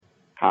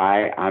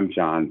Hi, I'm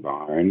John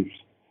Barnes,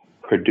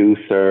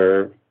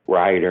 producer,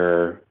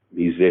 writer,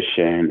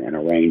 musician, and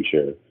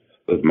arranger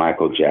with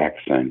Michael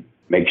Jackson.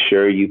 Make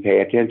sure you pay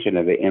attention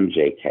to the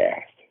MJ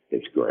Cast.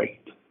 It's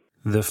great.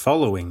 The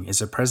following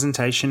is a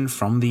presentation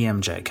from the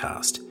MJ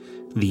Cast,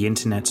 the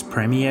internet's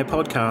premier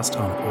podcast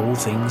on all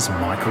things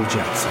Michael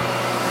Jackson.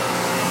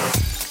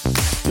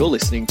 You're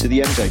listening to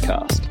the MJ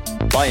Cast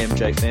by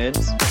MJ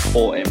fans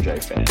for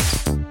MJ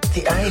fans.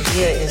 The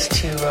idea is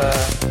to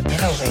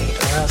innovate,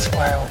 or else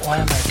why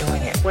am I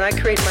doing it? When I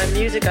create my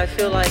music, I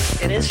feel like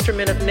an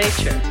instrument of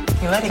nature.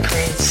 You let it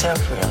create itself,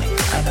 really.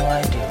 I know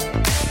I do.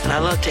 And I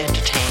love to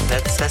entertain.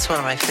 That's one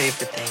of my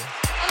favorite things.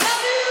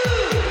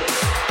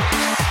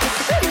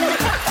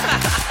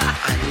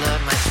 I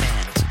love my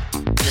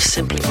fans. Just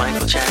simply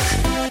Michael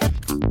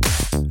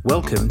Jackson.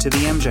 Welcome to the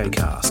MJ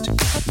Cast,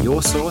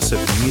 your source of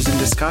news and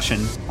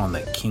discussion on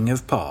the King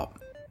of Pop.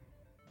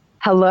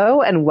 Hello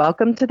and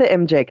welcome to the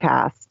MJ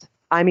Cast.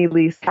 I'm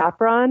Elise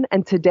Capron,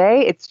 and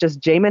today it's just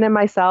Jamin and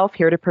myself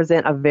here to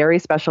present a very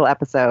special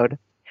episode.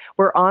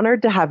 We're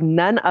honored to have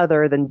none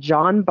other than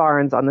John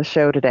Barnes on the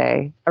show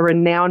today, a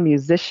renowned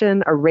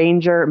musician,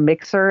 arranger,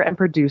 mixer, and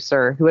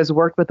producer who has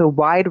worked with a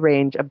wide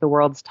range of the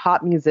world's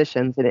top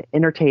musicians and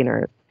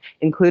entertainers,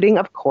 including,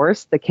 of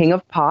course, the King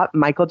of Pop,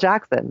 Michael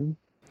Jackson.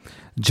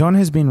 John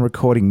has been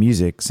recording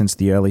music since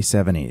the early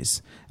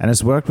 70s and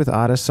has worked with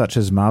artists such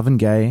as Marvin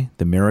Gaye,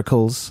 The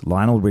Miracles,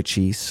 Lionel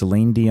Richie,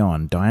 Celine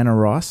Dion, Diana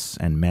Ross,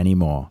 and many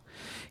more.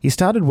 He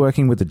started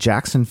working with the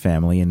Jackson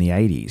family in the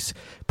 80s,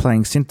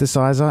 playing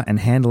synthesizer and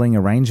handling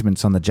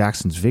arrangements on the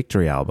Jackson's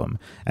Victory album,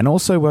 and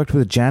also worked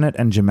with Janet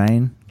and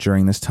Jermaine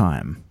during this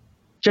time.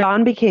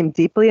 John became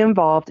deeply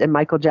involved in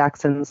Michael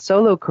Jackson's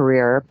solo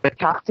career with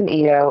Captain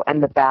EO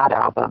and the Bad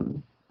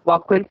album. While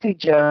Quincy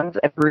Jones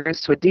and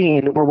Bruce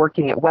Swedien were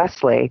working at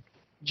Westlake,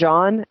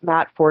 John,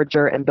 Matt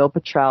Forger, and Bill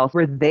Petrell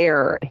were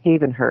there at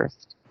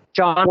Havenhurst.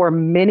 John wore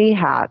many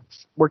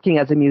hats, working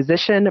as a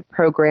musician,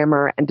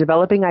 programmer, and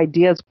developing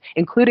ideas,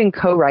 including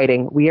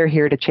co-writing We Are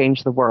Here to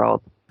Change the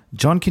World.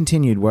 John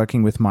continued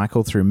working with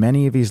Michael through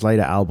many of his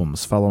later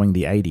albums following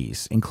the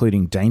 80s,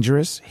 including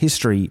Dangerous,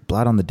 History,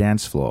 Blood on the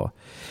Dance Floor.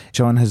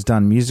 John has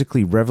done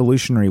musically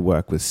revolutionary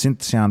work with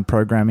synth sound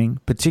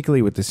programming,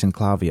 particularly with the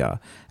Synclavier,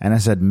 and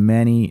has had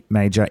many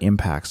major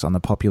impacts on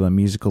the popular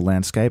musical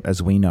landscape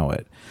as we know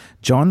it.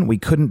 John, we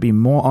couldn't be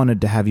more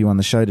honored to have you on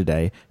the show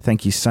today.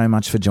 Thank you so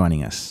much for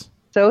joining us.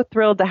 So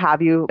thrilled to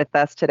have you with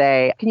us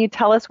today. Can you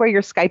tell us where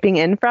you're Skyping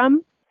in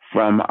from?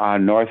 From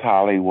North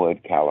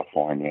Hollywood,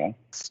 California.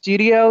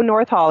 Studio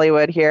North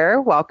Hollywood here.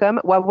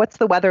 Welcome. Well, what's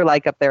the weather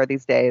like up there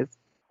these days?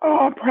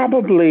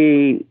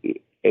 Probably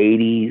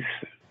 80s,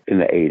 in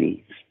the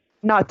 80s.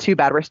 Not too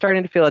bad. We're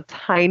starting to feel a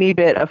tiny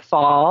bit of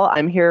fall.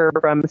 I'm here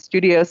from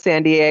Studio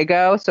San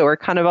Diego, so we're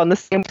kind of on the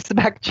same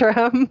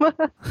spectrum.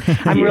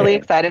 I'm really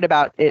excited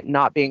about it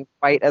not being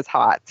quite as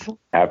hot.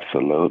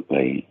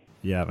 Absolutely.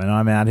 Yeah, and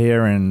I'm out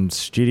here in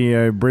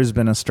Studio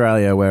Brisbane,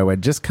 Australia, where we're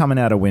just coming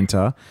out of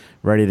winter,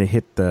 ready to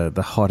hit the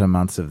hotter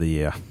months of the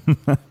year.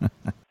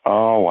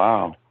 Oh,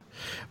 wow.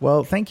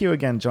 Well, thank you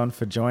again, John,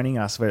 for joining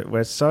us.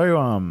 We're so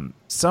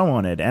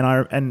honored, and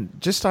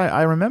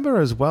I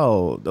remember as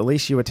well,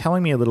 Elise, you were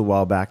telling me a little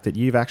while back that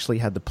you've actually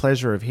had the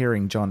pleasure of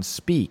hearing John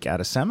speak at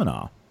a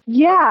seminar.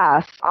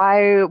 Yes,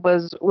 I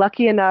was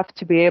lucky enough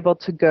to be able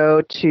to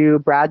go to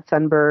Brad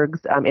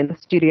Sundberg's in the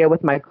studio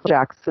with Michael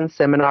Jackson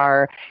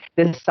seminar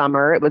this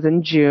summer. It was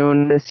in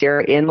June this year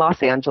in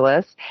Los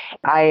Angeles.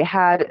 I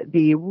had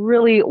the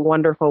really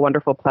wonderful,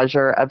 wonderful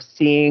pleasure of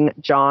seeing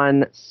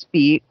John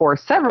speak for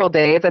several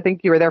days. I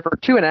think you were there for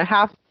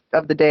 2.5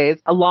 of the days,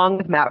 along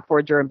with Matt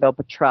Forger and Bill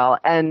Petrell.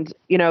 And,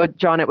 you know,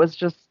 John, it was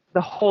just the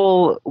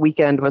whole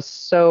weekend was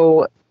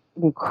so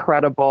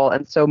incredible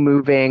and so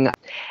moving,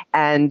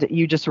 and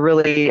you just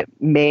really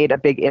made a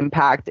big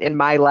impact in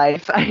my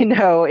life. I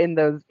know in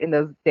those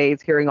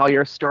days hearing all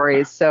your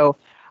stories. So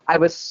I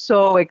was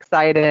so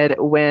excited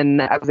when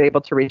I was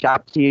able to reach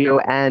out to you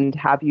and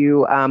have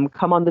you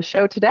come on the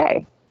show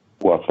today.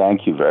 Well,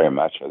 thank you very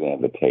much for the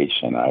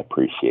invitation. I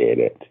appreciate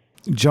it.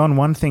 John,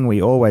 one thing we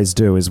always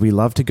do is we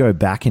love to go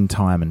back in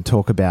time and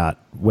talk about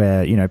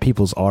where, you know,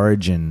 people's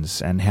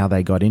origins and how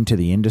they got into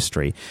the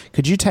industry.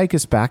 Could you take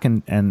us back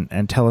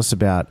and tell us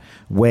about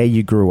where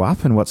you grew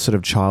up and what sort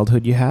of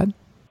childhood you had?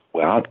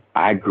 Well,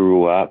 I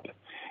grew up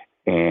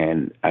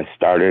and I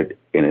started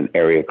in an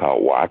area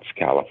called Watts,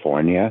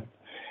 California,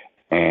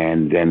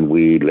 and then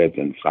we lived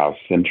in South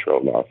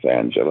Central Los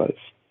Angeles.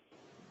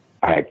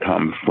 I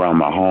come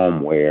from a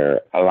home where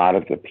a lot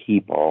of the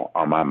people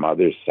on my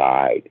mother's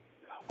side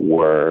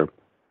were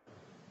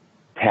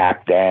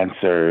tap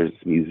dancers,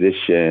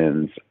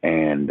 musicians,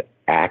 and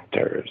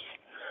actors.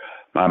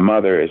 My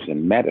mother is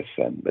in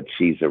medicine, but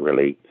she's a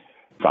really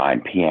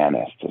fine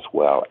pianist as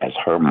well as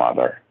her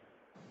mother.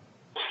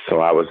 So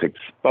I was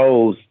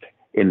exposed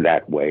in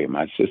that way.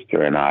 My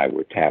sister and I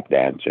were tap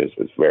dancers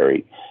as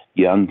very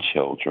young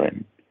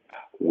children,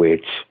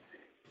 which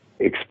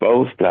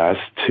exposed us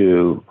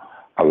to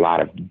a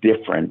lot of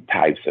different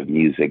types of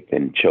music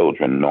than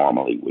children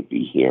normally would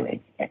be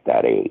hearing at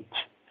that age.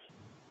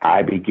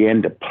 I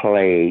began to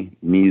play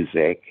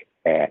music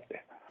at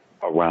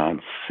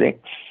around 6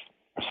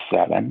 or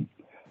 7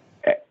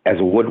 as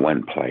a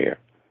woodwind player.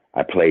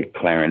 I played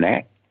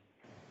clarinet,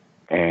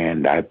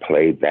 and I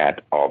played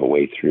that all the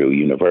way through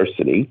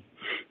university.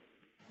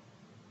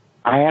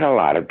 I had a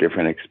lot of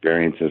different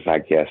experiences, I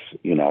guess,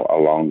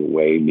 along the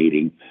way,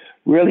 meeting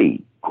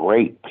really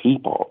great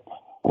people.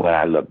 When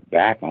I look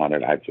back on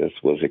it, I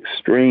just was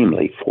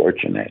extremely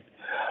fortunate,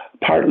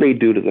 partly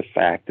due to the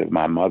fact of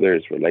my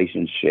mother's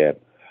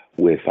relationship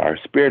with our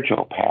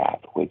spiritual path,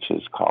 which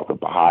is called the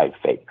Baha'i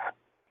faith.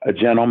 A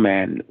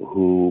gentleman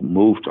who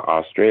moved to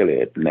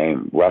Australia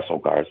named Russell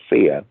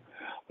Garcia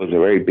was a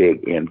very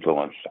big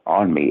influence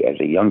on me as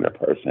a younger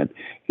person.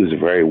 He was a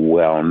very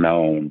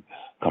well-known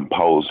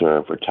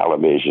composer for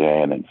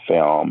television and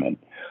film, and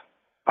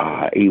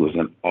he was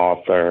an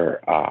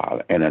author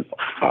and a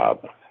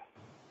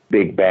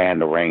big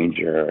band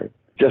arranger,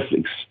 just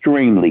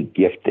extremely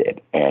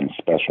gifted and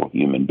special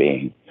human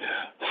being.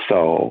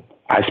 So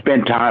I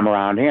spent time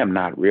around him,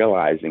 not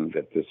realizing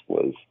that this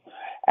was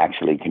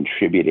actually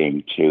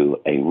contributing to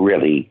a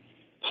really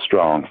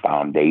strong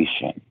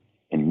foundation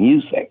in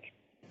music.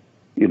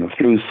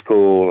 Through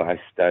school, I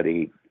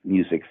studied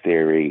music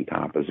theory,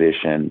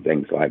 composition,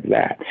 things like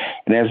that.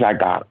 And as I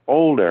got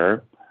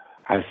older,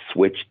 I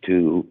switched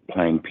to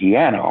playing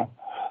piano.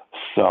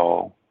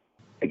 So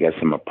I guess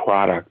I'm a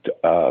product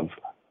of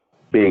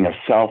being a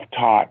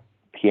self-taught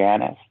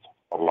pianist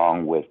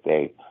along with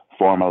a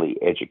formally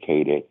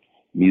educated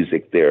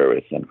music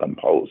theorist and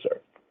composer.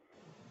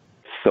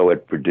 So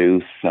it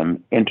produced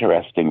some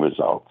interesting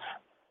results.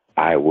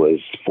 I was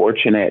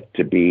fortunate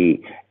to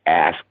be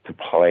asked to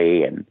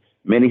play in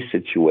many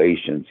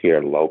situations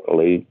here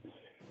locally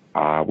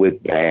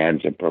with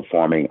bands and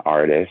performing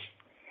artists.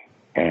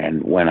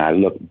 And when I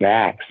look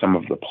back, some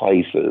of the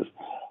places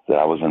that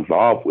I was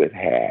involved with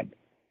had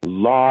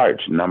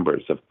large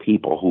numbers of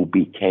people who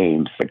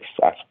became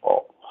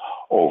successful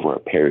over a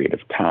period of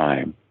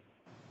time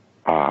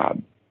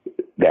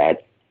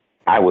that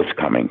I was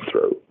coming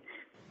through.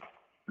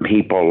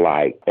 People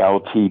like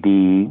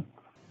LTD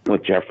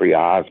with Jeffrey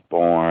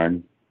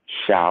Osborne,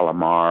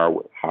 Shalimar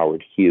with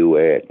Howard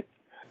Hewitt,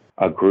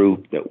 a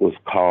group that was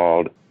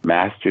called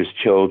Master's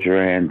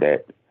Children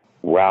that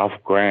Ralph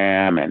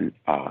Graham and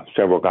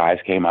several guys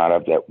came out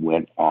of that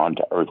went on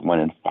to Earth,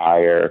 Wind, and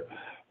Fire,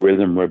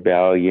 Rhythm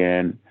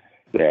Rebellion,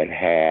 that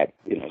had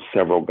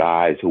several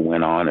guys who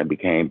went on and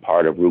became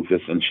part of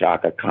Rufus and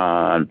Chaka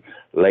Khan,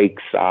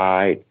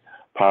 Lakeside,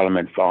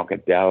 Parliament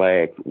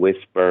Funkadelic,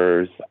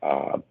 Whispers,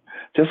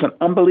 just an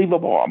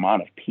unbelievable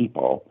amount of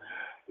people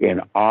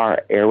in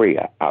our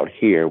area out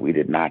here. We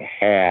did not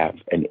have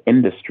an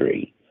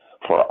industry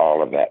for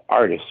all of that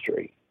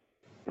artistry.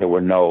 There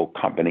were no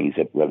companies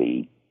that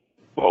really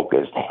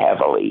focused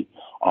heavily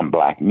on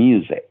Black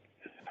music.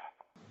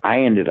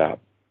 I ended up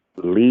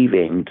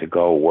leaving to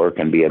go work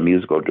and be a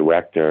musical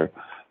director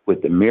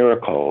with the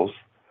Miracles,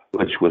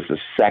 which was the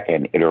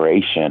second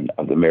iteration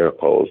of the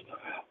Miracles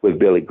with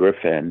Billy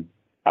Griffin.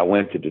 I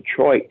went to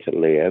Detroit to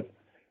live,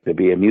 to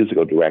be a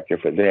musical director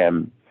for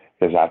them,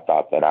 because I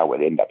thought that I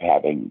would end up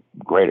having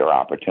greater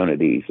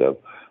opportunities of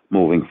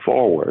moving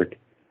forward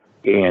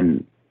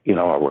in,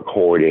 a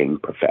recording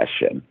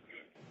profession.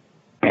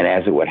 And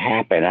as it would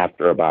happen,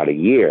 after about a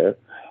year,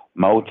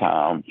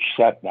 Motown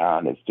shut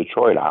down its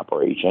Detroit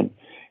operation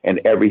and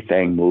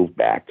everything moved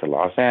back to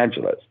Los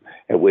Angeles,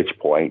 at which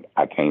point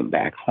I came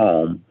back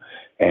home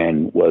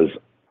and was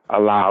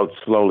allowed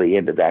slowly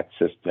into that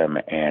system.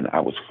 And I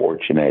was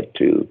fortunate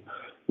to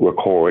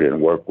record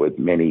and work with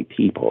many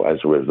people as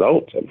a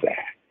result of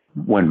that.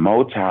 When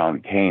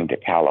Motown came to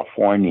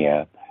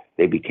California,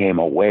 they became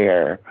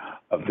aware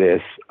of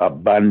this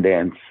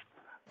abundance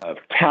of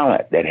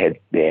talent that had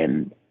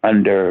been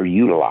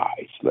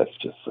underutilized, let's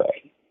just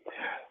say.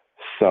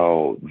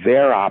 So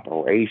their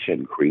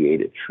operation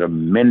created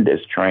tremendous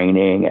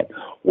training and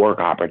work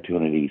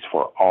opportunities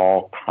for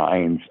all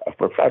kinds of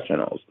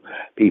professionals,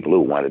 people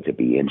who wanted to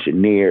be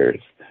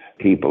engineers,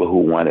 people who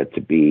wanted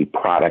to be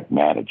product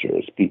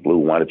managers, people who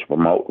wanted to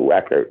promote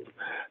records,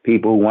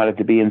 people who wanted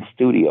to be in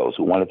studios,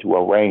 who wanted to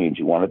arrange,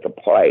 who wanted to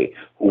play,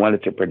 who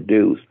wanted to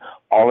produce.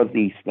 All of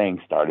these things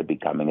started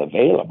becoming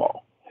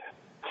available.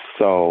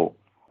 So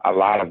a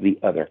lot of the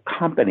other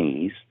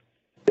companies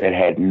that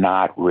had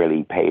not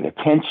really paid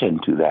attention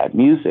to that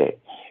music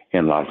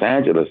in Los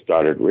Angeles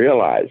started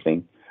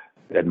realizing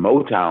that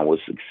Motown was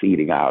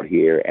succeeding out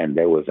here and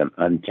there was an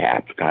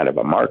untapped kind of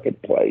a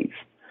marketplace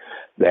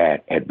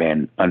that had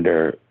been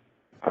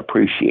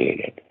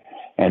underappreciated.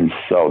 And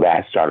so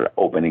that started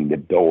opening the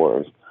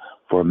doors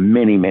for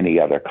many, many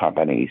other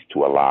companies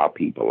to allow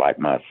people like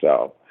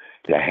myself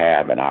to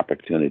have an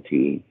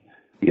opportunity,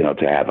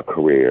 to have a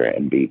career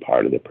and be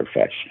part of the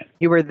profession.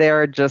 You were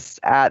there just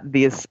at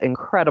this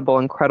incredible,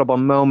 incredible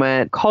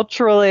moment,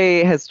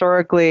 culturally,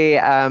 historically,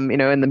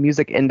 in the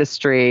music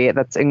industry.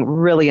 That's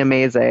really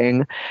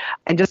amazing.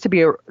 And just to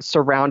be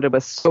surrounded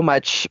with so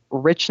much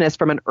richness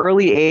from an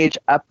early age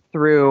up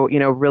through,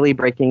 really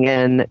breaking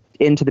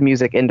into the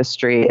music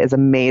industry is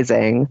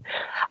amazing.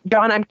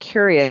 John, I'm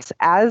curious,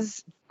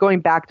 as going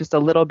back just a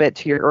little bit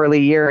to your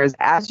early years,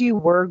 as you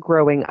were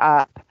growing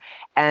up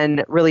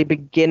and really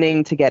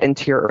beginning to get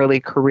into your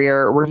early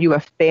career, were you a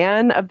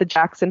fan of the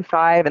Jackson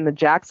 5 and the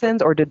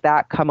Jacksons, or did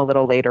that come a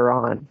little later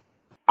on?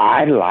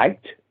 I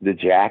liked the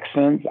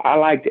Jacksons. I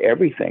liked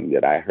everything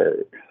that I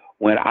heard.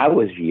 When I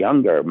was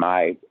younger,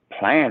 my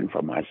plan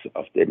for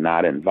myself did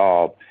not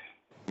involve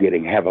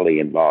getting heavily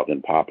involved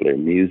in popular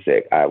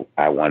music.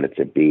 I wanted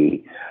to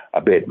be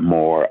a bit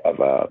more of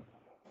a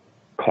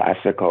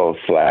classical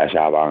 /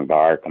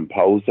 avant-garde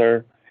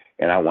composer,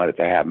 and I wanted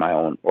to have my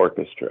own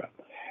orchestra.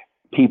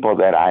 People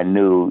that I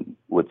knew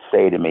would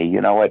say to me,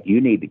 you know what,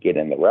 you need to get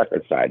in the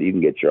record side. You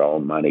can get your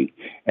own money,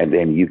 and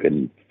then you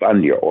can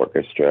fund your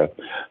orchestra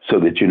so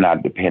that you're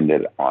not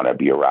dependent on a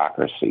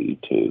bureaucracy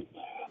to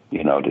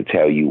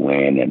tell you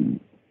when and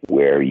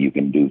where you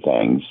can do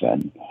things.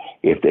 And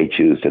if they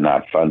choose to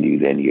not fund you,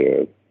 then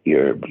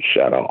you're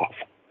shut off.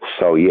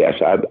 So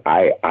yes,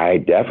 I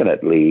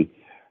definitely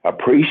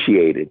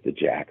appreciated the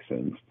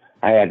Jacksons.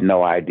 I had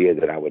no idea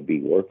that I would be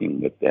working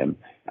with them.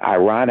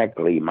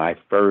 Ironically, my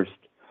first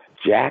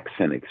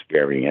Jackson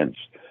experience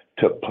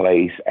took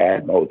place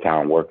at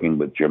Motown working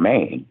with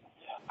Jermaine.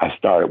 I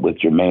started with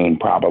Jermaine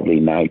probably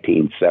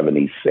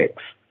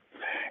 1976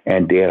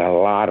 and did a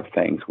lot of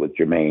things with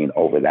Jermaine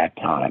over that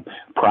time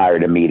prior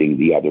to meeting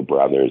the other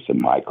brothers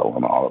and Michael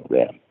and all of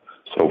them.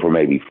 So for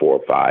maybe 4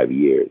 or 5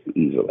 years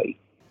easily.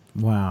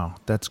 Wow,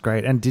 that's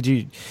great. And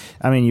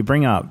you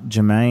bring up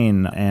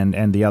Jermaine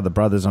and the other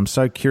brothers. I'm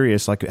so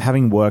curious, like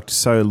having worked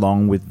so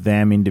long with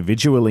them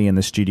individually in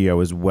the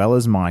studio as well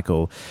as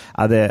Michael,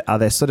 are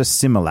there sort of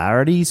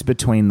similarities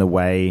between the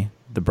way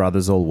the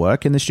brothers all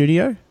work in the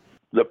studio?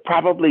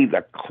 Probably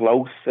the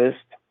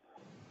closest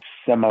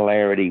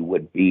similarity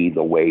would be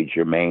the way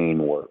Jermaine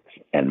works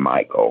and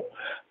Michael,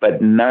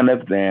 but none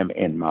of them,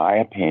 in my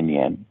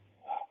opinion,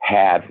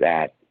 have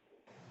that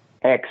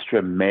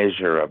extra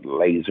measure of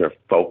laser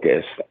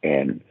focus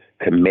and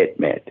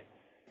commitment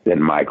that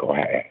Michael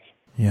has.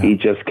 Yeah. He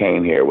just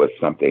came here with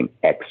something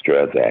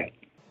extra that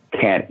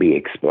can't be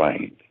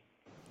explained.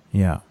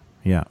 Yeah.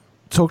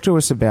 Talk to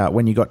us about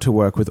when you got to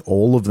work with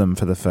all of them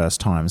for the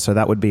first time. So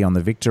that would be on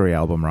the Victory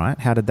album, right?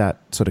 How did that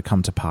sort of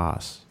come to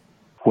pass?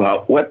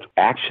 Well, what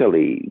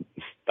actually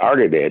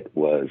started it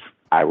was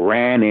I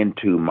ran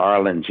into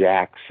Marlon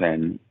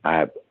Jackson.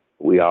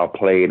 We all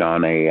played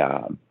on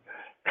a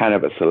kind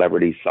of a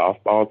celebrity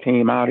softball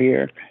team out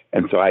here.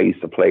 And so I used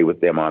to play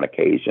with them on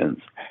occasions.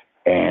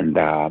 And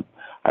I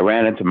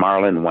ran into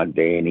Marlon one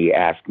day and he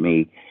asked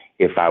me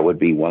if I would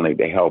be willing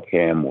to help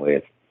him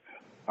with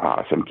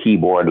some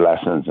keyboard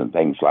lessons and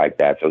things like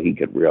that so he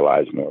could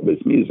realize more of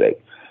his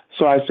music.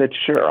 So I said,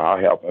 sure, I'll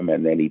help him.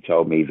 And then he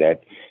told me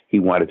that he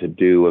wanted to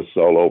do a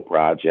solo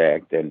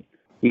project and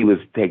he was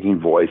taking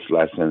voice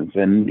lessons.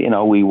 And,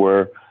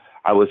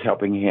 I was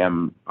helping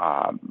him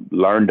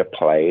learn to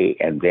play.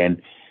 And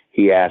then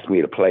he asked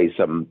me to play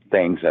some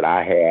things that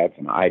I had,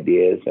 some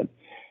ideas.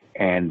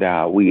 And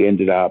we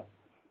ended up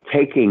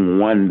taking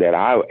one that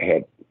I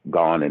had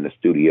gone in the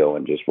studio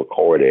and just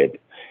recorded.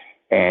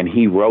 And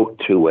he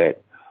wrote to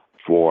it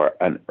for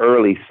an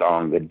early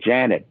song that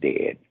Janet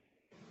did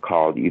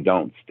called You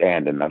Don't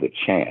Stand Another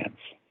Chance.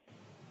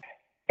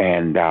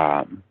 And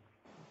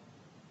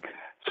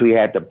so he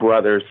had the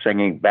brothers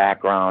singing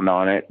background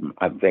on it.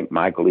 I think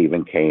Michael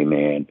even came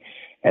in.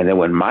 And then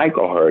when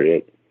Michael heard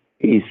it,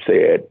 he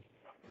said,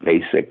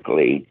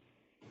 basically,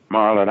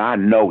 Marlon, I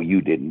know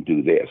you didn't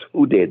do this.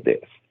 Who did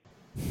this?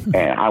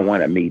 And I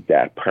want to meet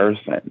that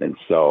person. And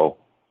so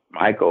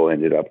Michael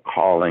ended up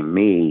calling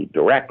me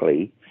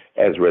directly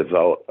as a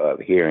result of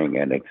hearing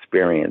and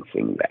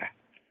experiencing that.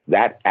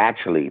 That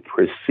actually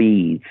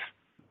precedes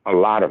a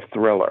lot of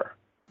Thriller,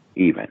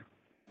 even.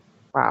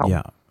 Wow.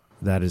 Yeah,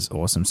 that is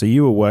awesome. So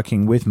you were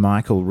working with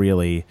Michael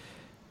really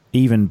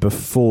even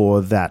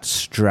before that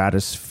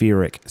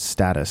stratospheric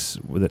status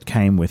that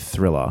came with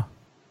Thriller.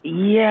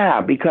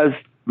 Yeah, because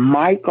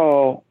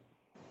Michael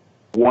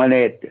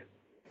wanted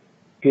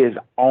his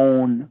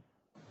own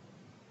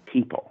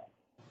people.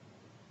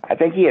 I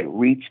think he had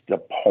reached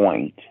the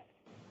point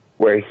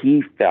where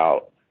he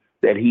felt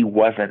that he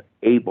wasn't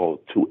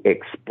able to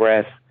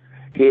express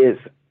his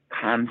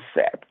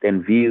concept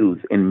and views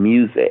in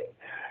music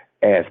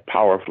as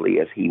powerfully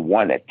as he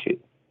wanted to.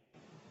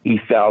 He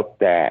felt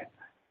that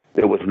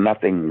there was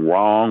nothing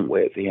wrong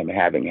with him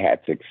having had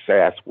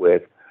success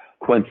with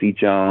Quincy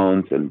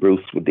Jones and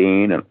Bruce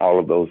Swedien and all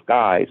of those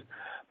guys,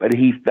 but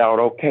he felt,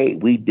 okay,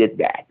 we did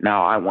that.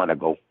 Now I want to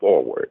go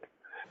forward.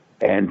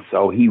 And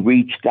so he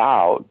reached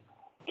out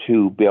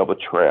to Bill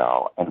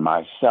Bottrell and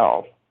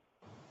myself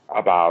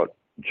about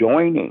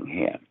joining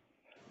him.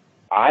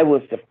 I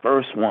was the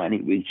first one he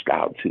reached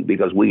out to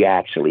because we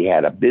actually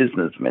had a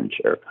business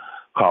venture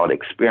called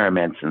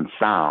Experiments in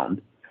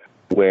Sound,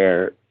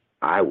 where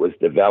I was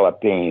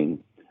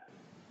developing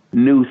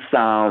new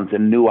sounds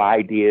and new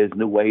ideas,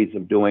 new ways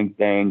of doing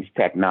things,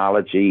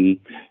 technology,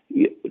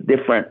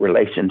 different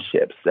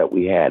relationships that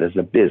we had as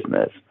a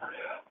business.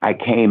 I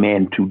came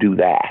in to do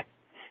that.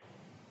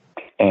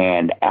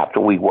 And after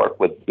we worked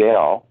with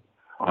Bill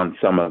on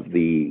some of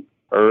the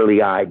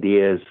early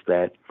ideas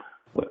that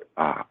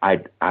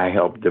I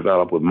helped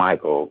develop with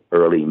Michael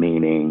early,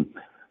 meaning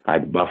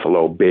like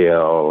Buffalo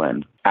Bill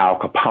and Al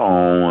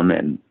Capone,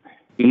 and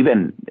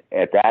even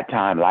at that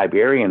time,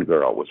 Liberian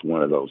Girl was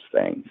one of those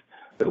things.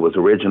 It was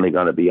originally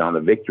going to be on the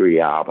Victory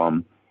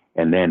album,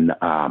 and then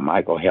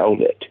Michael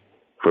held it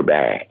for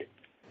Bad.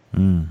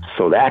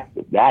 So that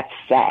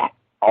sat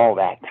all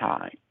that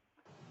time.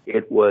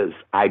 It was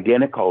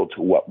identical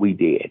to what we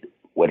did,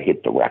 what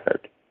hit the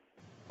record,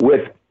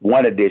 with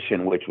one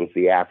addition, which was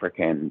the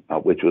African,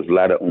 which was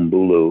Letta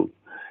Mbulu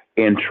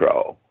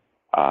intro,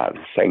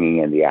 singing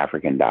in the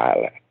African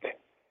dialect.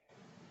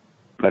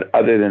 But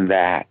other than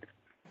that,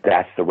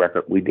 that's the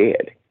record we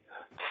did.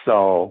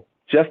 So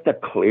just to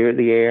clear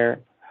the air,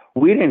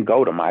 we didn't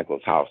go to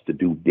Michael's house to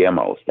do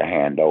demos to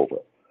hand over.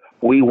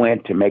 We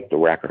went to make the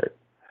record.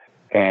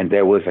 And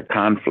there was a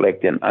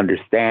conflict in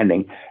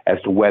understanding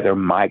as to whether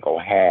Michael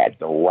had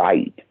the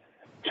right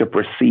to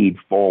proceed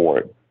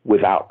forward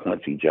without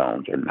Quincy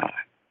Jones or not.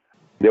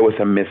 There was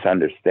a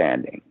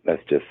misunderstanding,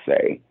 let's just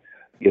say.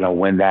 You know,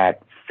 when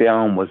that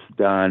film was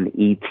done,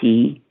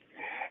 E.T.,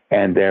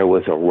 and there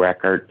was a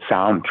record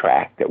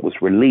soundtrack that was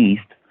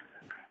released,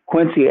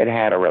 Quincy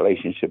had a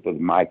relationship with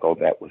Michael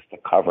that was to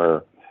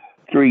cover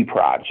 3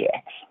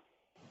 projects.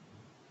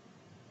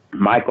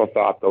 Michael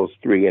thought those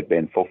 3 had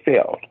been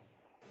fulfilled.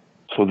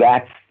 So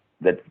that's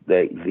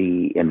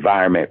the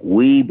environment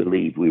we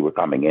believed we were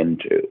coming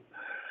into.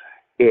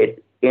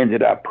 It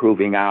ended up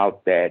proving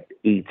out that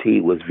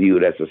E.T. was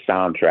viewed as a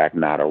soundtrack,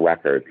 not a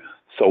record.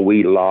 So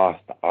we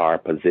lost our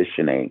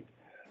positioning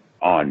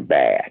on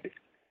Bad.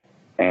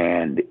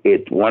 And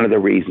one of the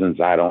reasons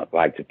I don't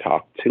like to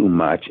talk too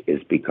much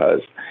is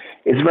because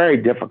it's very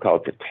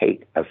difficult to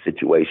take a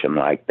situation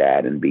like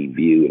that and be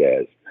viewed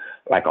as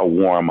like a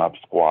warm-up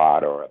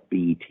squad or a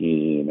B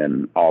team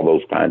and all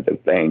those kinds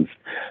of things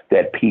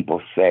that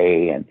people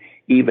say, and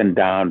even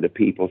down to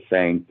people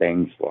saying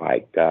things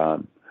like,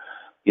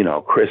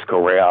 Chris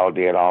Correll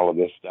did all of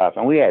this stuff,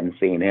 and we hadn't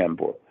seen him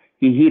for,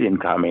 he didn't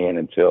come in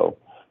until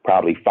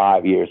probably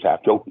 5 years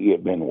after we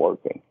had been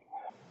working.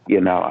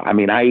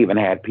 I even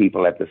had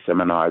people at the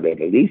seminar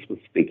that Elise was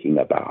speaking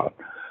about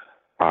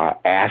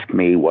ask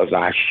me, was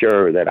I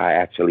sure that I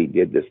actually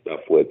did this stuff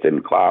with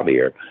in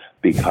Clavier,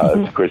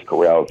 because Chris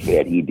Correll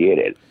said he did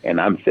it. And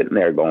I'm sitting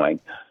there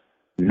going,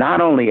 not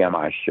only am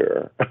I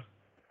sure,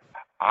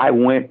 I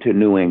went to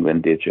New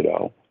England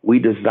Digital. We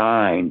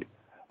designed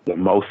the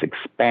most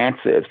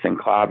expansive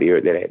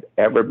synclavier that had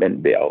ever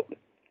been built.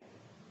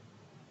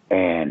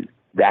 And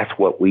that's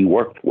what we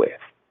worked with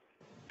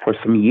for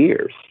some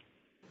years,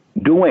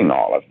 doing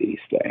all of these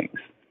things.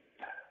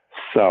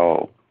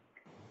 So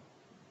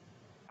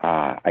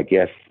I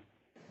guess,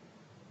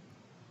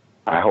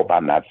 I hope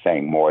I'm not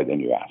saying more than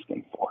you're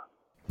asking for.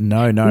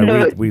 No,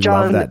 we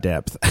John, love that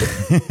depth.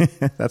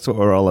 That's what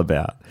we're all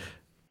about.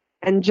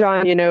 And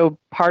John,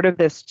 part of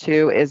this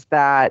too is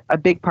that a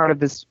big part of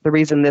this, the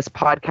reason this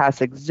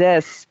podcast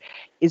exists,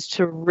 is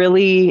to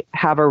really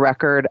have a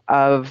record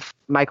of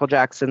Michael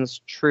Jackson's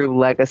true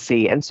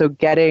legacy. And so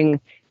getting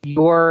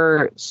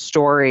your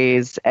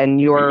stories and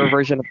your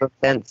version of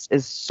events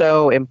is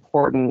so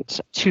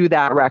important to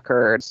that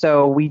record.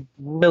 So we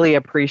really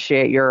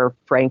appreciate your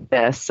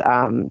frankness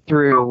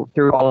through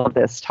all of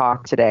this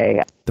talk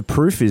today. The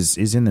proof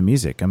is in the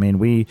music. I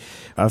mean,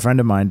 a friend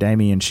of mine,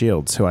 Damian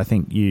Shields, who I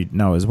think you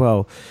know as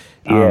well.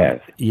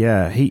 Yes.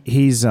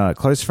 He's a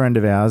close friend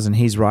of ours, and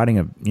he's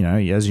writing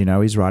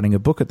he's writing a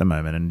book at the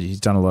moment, and he's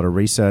done a lot of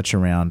research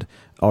around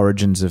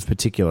origins of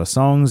particular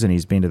songs, and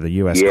he's been to the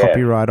US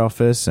Copyright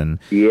Office, and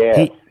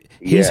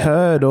he's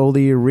heard all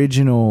the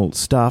original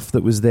stuff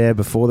that was there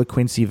before the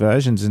Quincy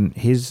versions, and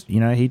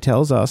he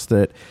tells us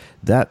that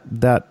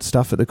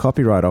stuff at the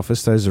Copyright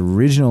Office, those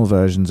original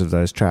versions of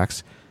those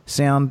tracks,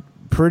 sound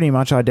pretty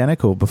much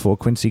identical before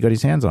Quincy got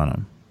his hands on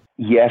them.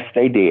 Yes,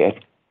 they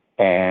did.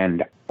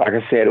 And like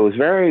I said, it was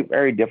very,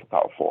 very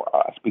difficult for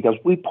us because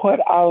we put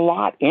a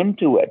lot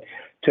into it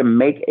to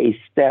make a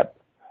step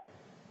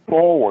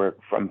forward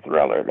from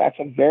Thriller. That's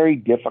a very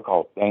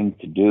difficult thing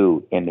to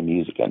do in the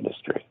music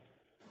industry.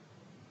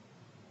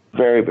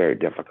 Very, very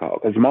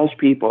difficult. Because most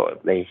people,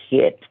 if they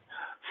hit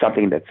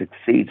something that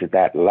succeeds at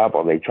that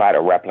level, they try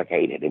to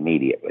replicate it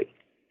immediately.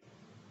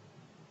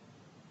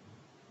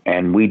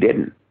 And we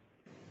didn't.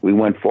 We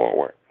went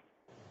forward,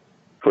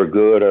 for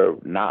good or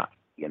not,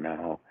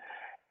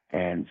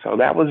 And so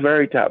that was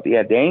very tough.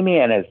 Yeah,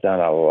 Damian has done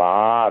a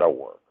lot of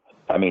work.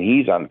 I mean,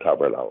 he's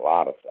uncovered a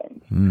lot of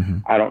things. Mm-hmm.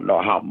 I don't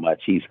know how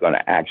much he's going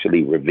to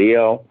actually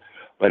reveal,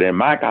 but in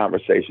my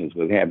conversations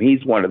with him,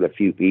 he's one of the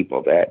few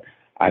people that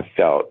I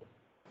felt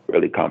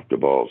really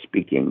comfortable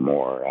speaking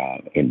more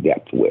in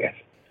depth with.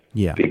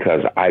 Yeah.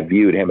 Because I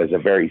viewed him as a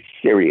very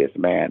serious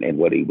man in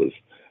what he was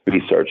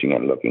researching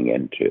and looking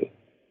into.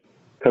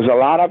 Because a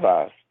lot of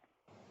us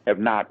have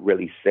not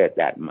really said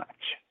that much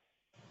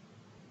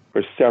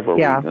for several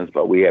reasons,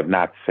 but we have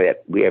not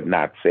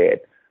said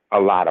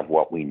a lot of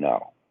what we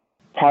know.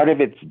 Part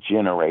of it's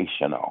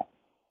generational,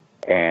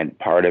 and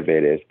part of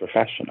it is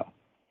professional.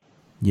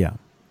 Yeah.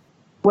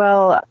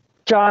 Well,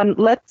 John,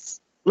 let's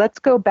let's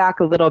go back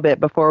a little bit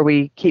before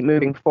we keep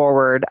moving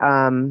forward.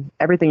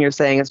 Everything you're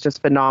saying is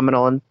just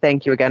phenomenal, and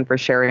thank you again for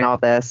sharing all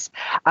this.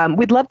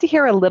 We'd love to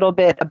hear a little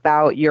bit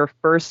about your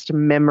first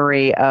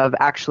memory of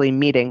actually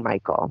meeting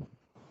Michael.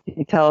 Can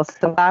you tell us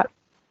that?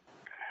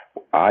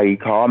 He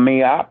called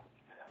me up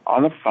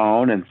on the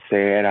phone and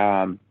said,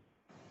 I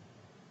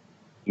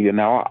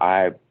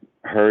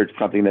heard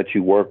something that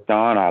you worked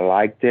on. I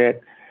liked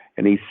it.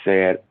 And he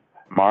said,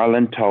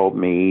 Marlon told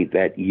me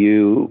that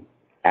you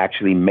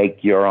actually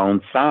make your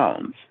own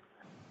sounds.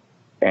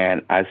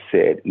 And I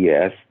said,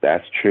 yes,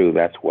 that's true.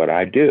 That's what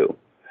I do,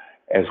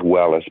 as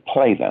well as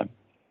play them.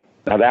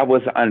 Now, that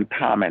was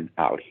uncommon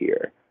out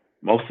here.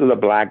 Most of the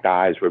black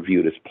guys were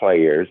viewed as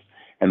players,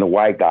 and the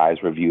white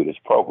guys were viewed as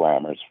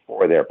programmers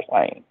for their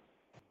playing.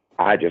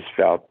 I just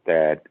felt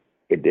that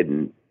I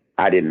didn't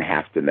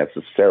have to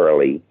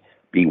necessarily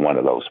be one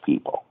of those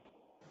people.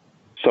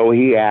 So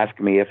he asked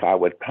me if I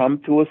would come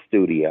to a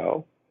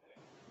studio,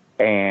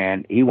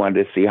 and he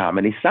wanted to see how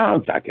many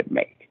sounds I could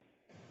make.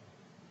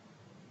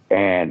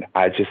 And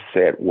I just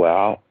said,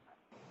 well,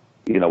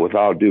 with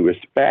all due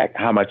respect,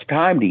 how much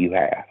time do you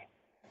have?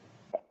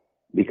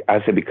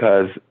 I said,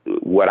 because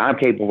what I'm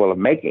capable of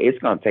making, it's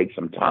going to take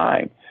some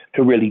time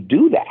to really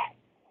do that.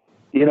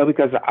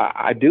 Because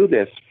I do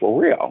this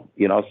for real,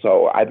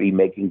 so I'd be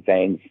making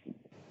things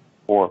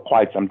for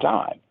quite some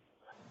time.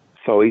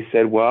 So he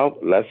said, well,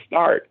 let's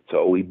start.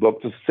 So we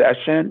booked a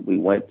session. We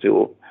went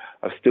to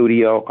a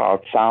studio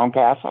called Sound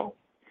Castle.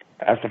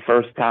 That's the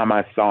first time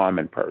I saw him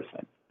in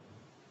person.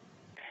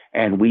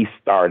 And we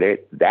started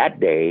that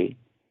day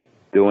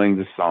doing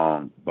the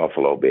song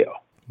Buffalo Bill.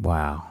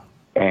 Wow.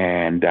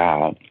 And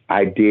I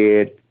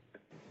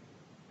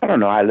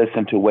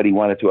listened to what he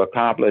wanted to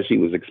accomplish. He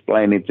was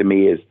explaining to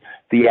me his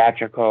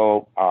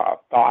theatrical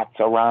thoughts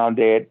around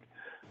it,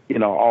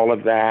 all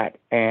of that.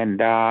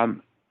 And I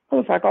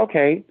was like,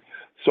 okay.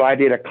 So I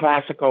did a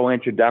classical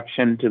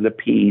introduction to the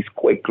piece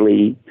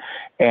quickly,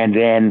 and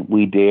then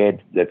we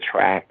did the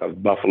track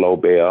of Buffalo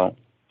Bill.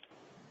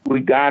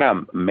 We got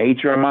a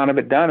major amount of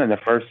it done in the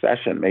first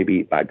session,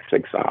 maybe like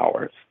 6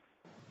 hours.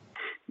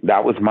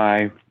 That was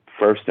my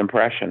first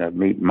impression of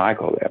meeting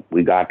Michael.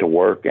 We got to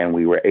work, and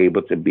we were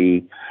able to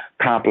be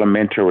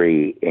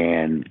complementary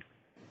in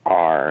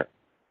our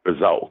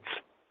results.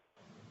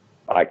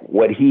 Like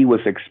what he was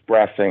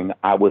expressing,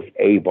 I was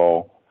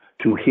able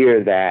to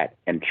hear that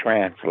and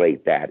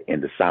translate that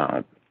into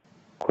sound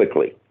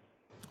quickly.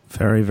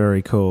 Very,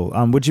 very cool.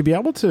 Would you be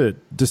able to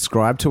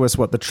describe to us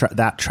what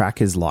that track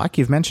is like?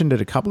 You've mentioned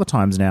it a couple of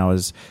times now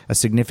as a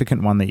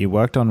significant one that you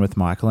worked on with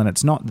Michael, and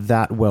it's not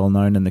that well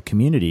known in the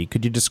community.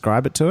 Could you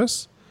describe it to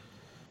us?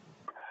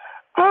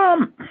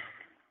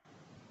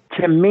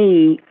 To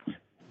me,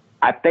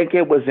 I think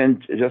it was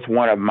in just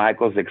one of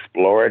Michael's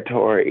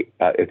explorative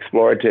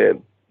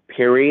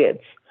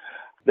periods.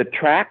 The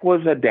track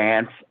was a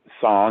dance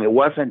song. It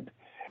wasn't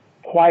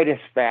quite as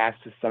fast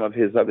as some of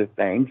his other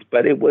things,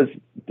 but it was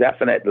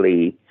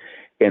definitely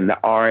in the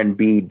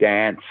R&B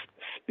dance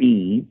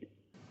speed.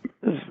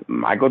 This is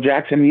Michael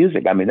Jackson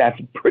music. I mean,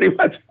 that's pretty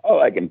much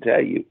all I can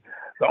tell you.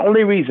 The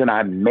only reason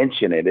I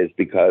mention it is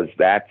because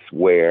that's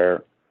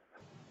where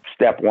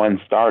step one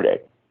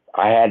started.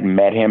 I hadn't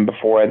met him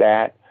before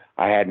that.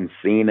 I hadn't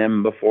seen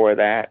him before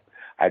that.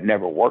 I'd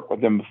never worked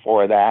with him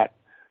before that.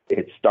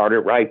 It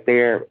started right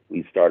there.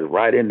 We started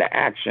right into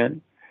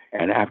action.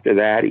 And after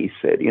that, he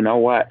said, you know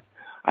what?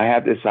 I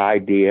have this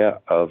idea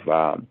of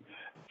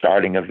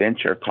starting a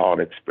venture called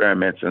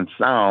Experiments in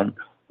Sound.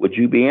 Would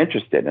you be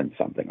interested in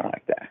something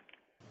like that?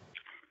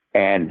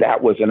 And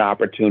that was an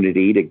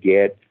opportunity to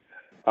get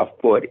a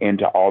foot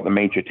into all the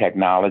major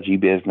technology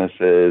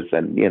businesses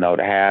and,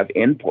 to have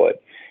input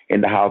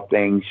into how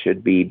things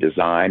should be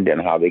designed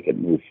and how they could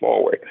move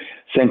forward.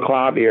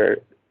 Synclavier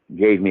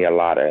gave me a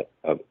lot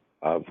of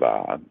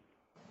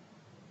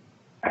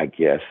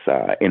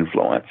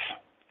influence.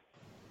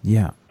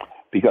 Yeah.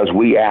 Because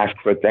we asked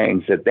for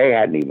things that they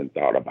hadn't even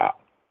thought about.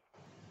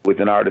 With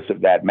an artist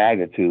of that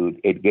magnitude,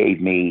 it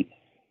gave me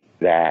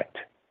that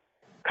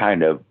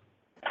kind of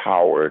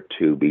power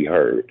to be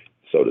heard,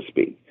 so to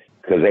speak,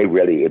 because it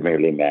really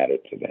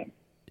mattered to them.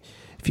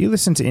 If you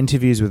listen to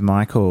interviews with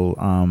Michael,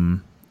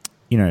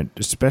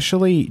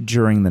 especially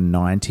during the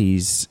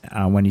 90s,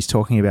 when he's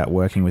talking about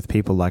working with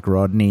people like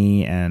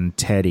Rodney and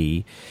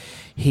Teddy,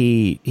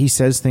 he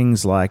says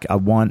things like, I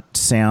want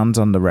sounds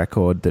on the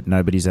record that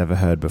nobody's ever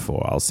heard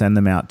before. I'll send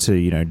them out to,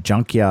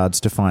 junkyards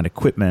to find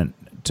equipment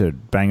to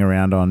bang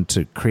around on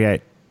to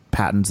create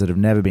patterns that have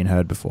never been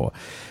heard before.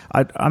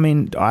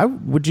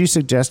 Would you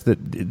suggest that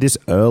this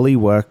early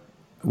work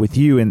with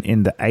you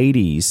in the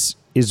 80s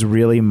is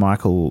really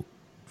Michael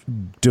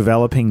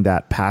developing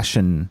that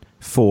passion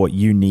for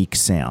unique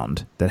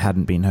sound that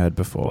hadn't been heard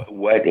before?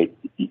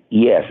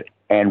 Yes,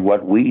 and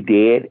what we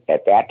did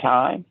at that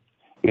time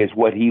is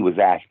what he was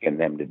asking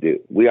them to do.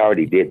 We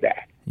already did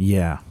that.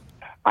 Yeah.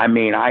 I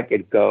mean, I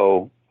could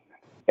go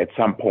at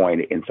some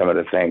point in some of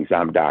the things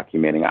I'm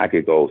documenting, I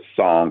could go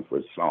song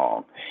for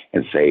song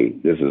and say,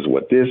 this is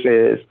what this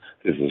is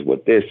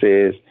what this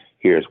is,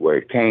 here's where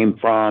it came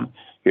from,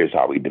 Here's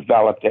how we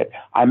developed it.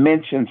 I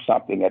mentioned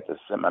something at the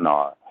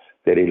seminar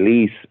that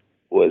Elise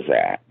was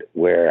at,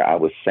 where I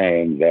was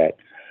saying that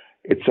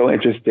it's so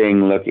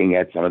interesting looking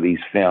at some of these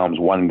films.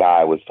 One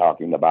guy was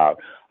talking about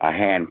a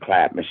hand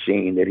clap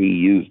machine that he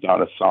used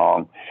on a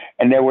song,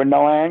 and there were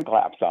no hand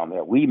claps on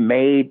there. We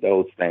made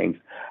those things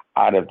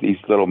out of these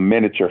little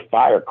miniature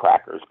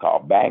firecrackers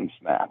called bang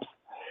snaps,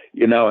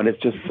 and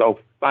it's just so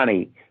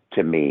funny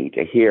to me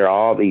to hear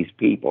all these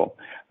people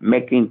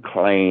making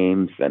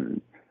claims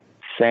and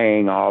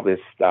saying all this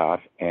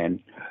stuff. And,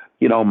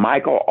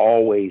 Michael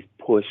always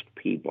pushed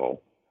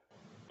people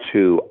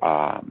to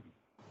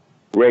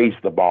raise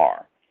the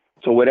bar.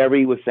 So whatever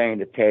he was saying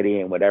to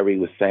Teddy and whatever he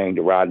was saying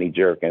to Rodney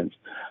Jerkins,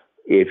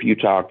 if you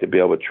talk to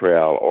Bill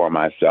Bottrell or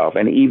myself,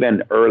 and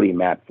even early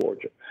Matt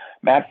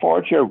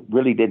Forger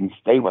really didn't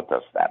stay with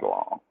us that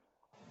long.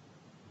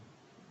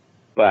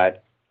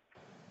 But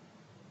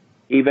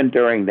even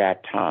during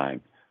that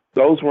time,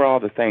 those were all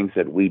the things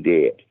that we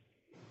did.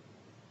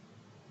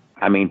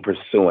 I mean,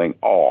 pursuing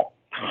all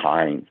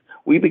kinds.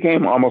 We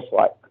became almost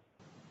like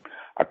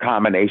a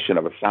combination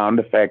of a sound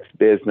effects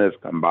business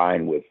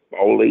combined with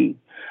Foley,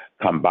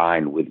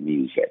 combined with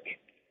music.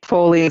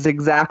 Foley is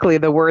exactly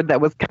the word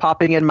that was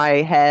popping in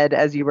my head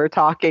as you were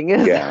talking.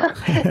 Yeah.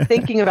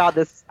 Thinking about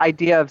this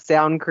idea of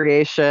sound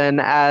creation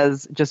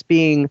as just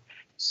being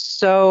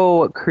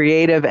so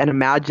creative and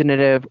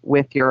imaginative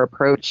with your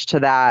approach to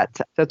that.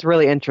 That's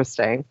really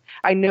interesting.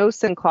 I know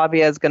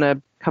Synclavia is going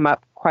to come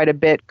up quite a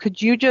bit.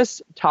 Could you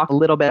just talk a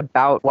little bit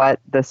about what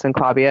the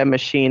Synclavia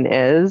machine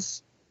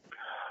is?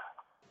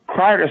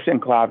 Prior to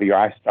Synclavia,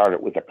 I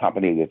started with a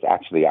company that's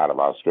actually out of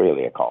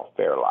Australia called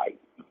Fairlight.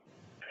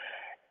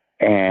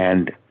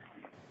 And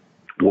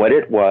what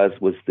it was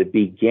the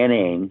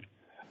beginning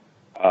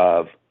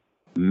of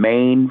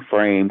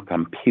mainframe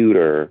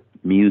computer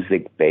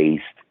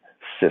music-based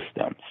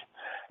systems,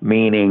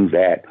 meaning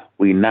that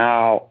we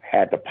now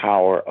had the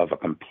power of a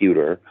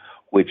computer,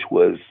 which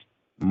was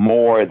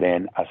more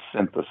than a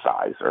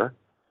synthesizer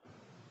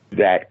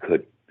that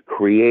could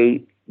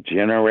create,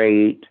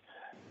 generate,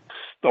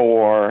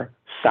 store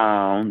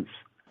sounds,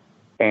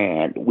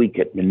 and we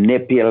could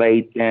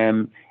manipulate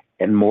them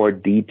in more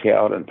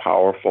detailed and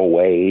powerful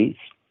ways,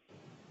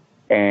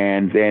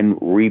 and then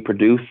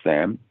reproduce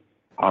them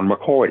on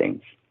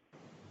recordings.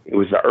 It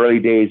was the early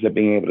days of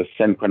being able to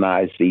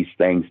synchronize these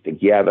things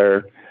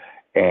together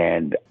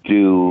and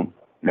do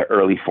the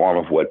early form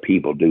of what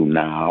people do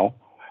now.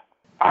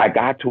 I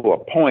got to a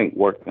point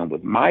working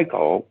with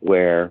Michael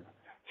where,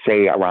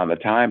 say, around the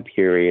time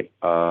period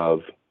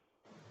of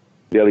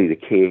Billy the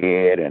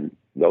Kid and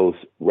those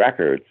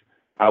records,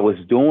 I was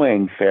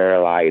doing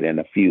Fairlight and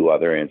a few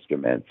other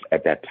instruments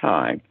at that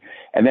time.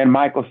 And then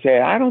Michael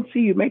said, I don't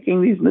see you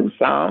making these new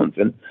sounds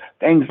and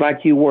things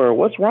like you were.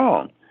 What's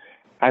wrong?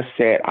 I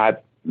said, I've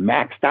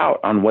maxed out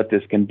on what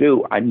this can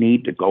do. I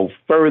need to go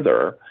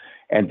further,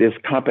 and this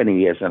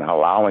company isn't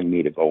allowing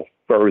me to go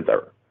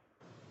further.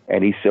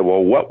 And he said,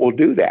 well, what will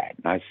do that?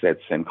 And I said,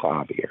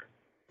 Synclavia.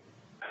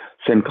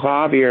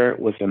 Synclavia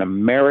was an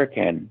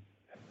American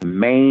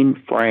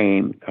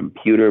mainframe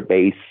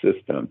computer-based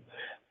system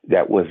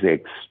that was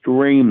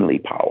extremely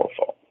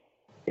powerful.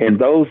 In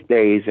those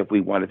days, if we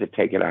wanted to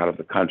take it out of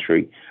the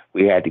country,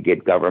 we had to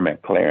get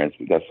government clearance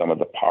because some of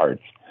the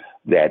parts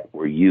that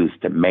were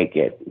used to make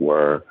it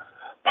were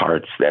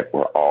parts that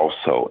were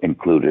also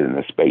included in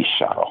the space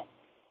shuttle.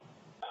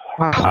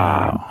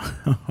 Wow.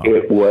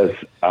 It was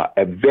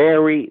a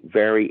very,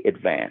 very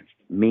advanced,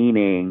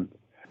 meaning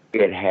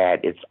it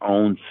had its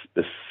own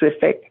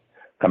specific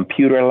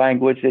computer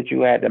language that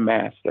you had to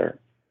master.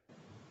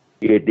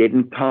 It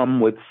didn't come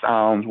with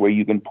sounds where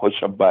you can push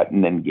a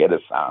button and get a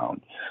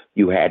sound.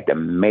 You had to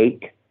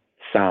make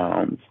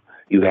sounds.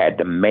 You had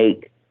to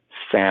make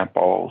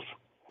samples.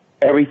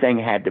 Everything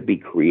had to be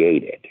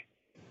created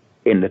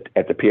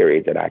at the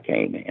period that I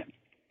came in.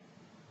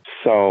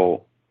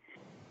 So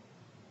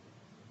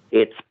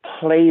its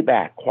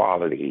playback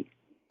quality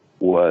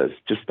was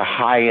just the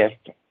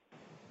highest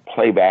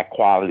playback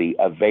quality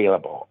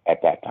available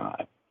at that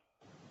time.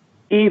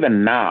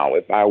 Even now,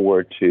 if I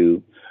were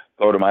to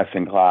go to my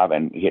Synclav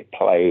and hit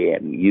play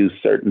and use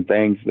certain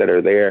things that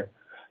are there,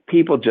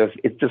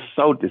 it's just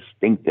so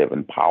distinctive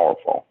and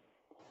powerful.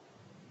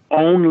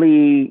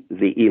 Only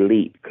the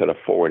elite could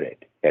afford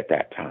it at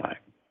that time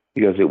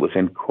because it was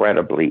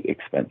incredibly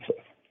expensive.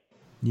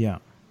 Yeah.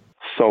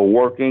 So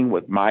working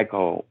with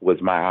Michael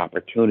was my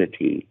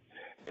opportunity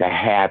to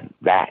have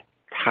that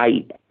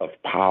type of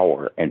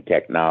power and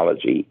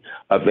technology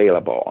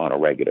available on a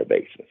regular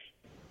basis.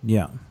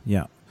 Yeah,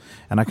 yeah.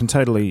 And I can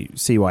totally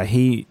see why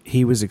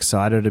he was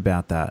excited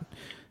about that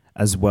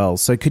as well.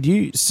 So could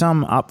you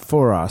sum up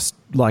for us,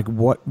 like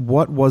what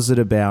was it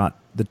about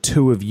the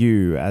two of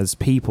you as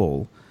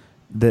people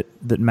that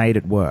made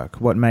it work?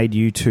 What made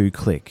you two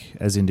click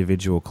as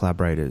individual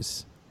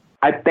collaborators?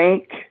 I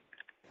think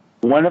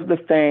one of the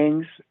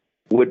things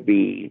would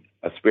be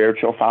a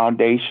spiritual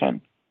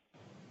foundation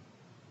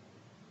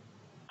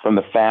from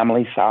the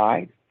family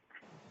side.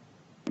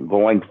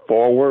 Going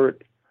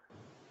forward,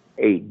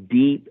 a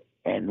deep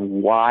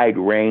and wide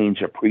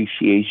range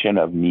appreciation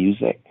of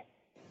music,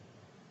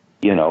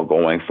 you know,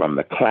 going from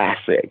the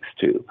classics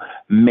to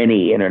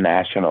many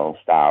international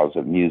styles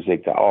of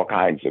music to all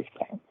kinds of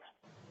things.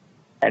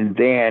 And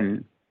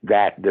then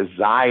that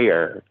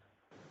desire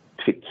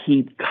to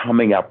keep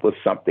coming up with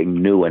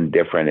something new and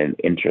different and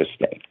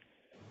interesting.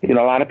 You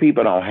know, a lot of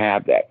people don't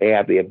have that. They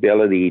have the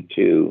ability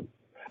to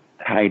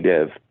kind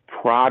of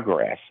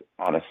progress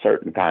on a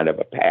certain kind of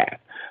a path,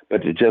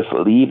 but to just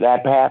leave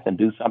that path and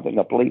do something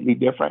completely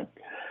different,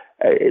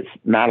 it's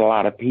not a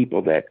lot of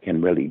people that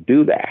can really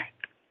do that.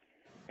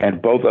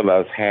 And both of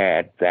us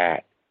had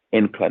that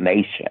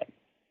inclination.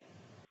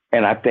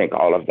 And I think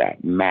all of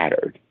that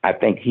mattered. I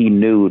think he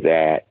knew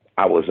that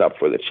I was up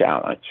for the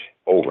challenge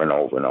over and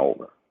over and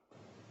over.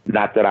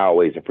 Not that I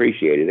always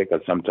appreciated it,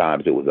 because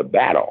sometimes it was a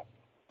battle.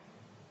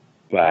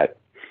 But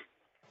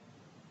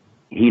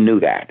he knew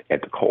that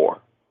at the core,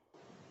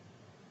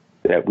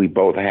 that we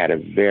both had a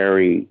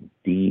very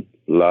deep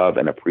love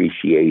and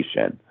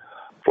appreciation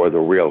for the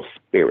real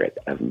spirit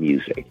of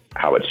music,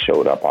 how it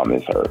showed up on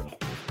this earth.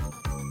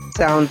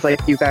 Sounds like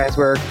you guys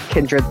were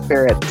kindred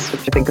spirits,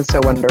 which I think is so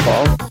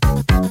wonderful.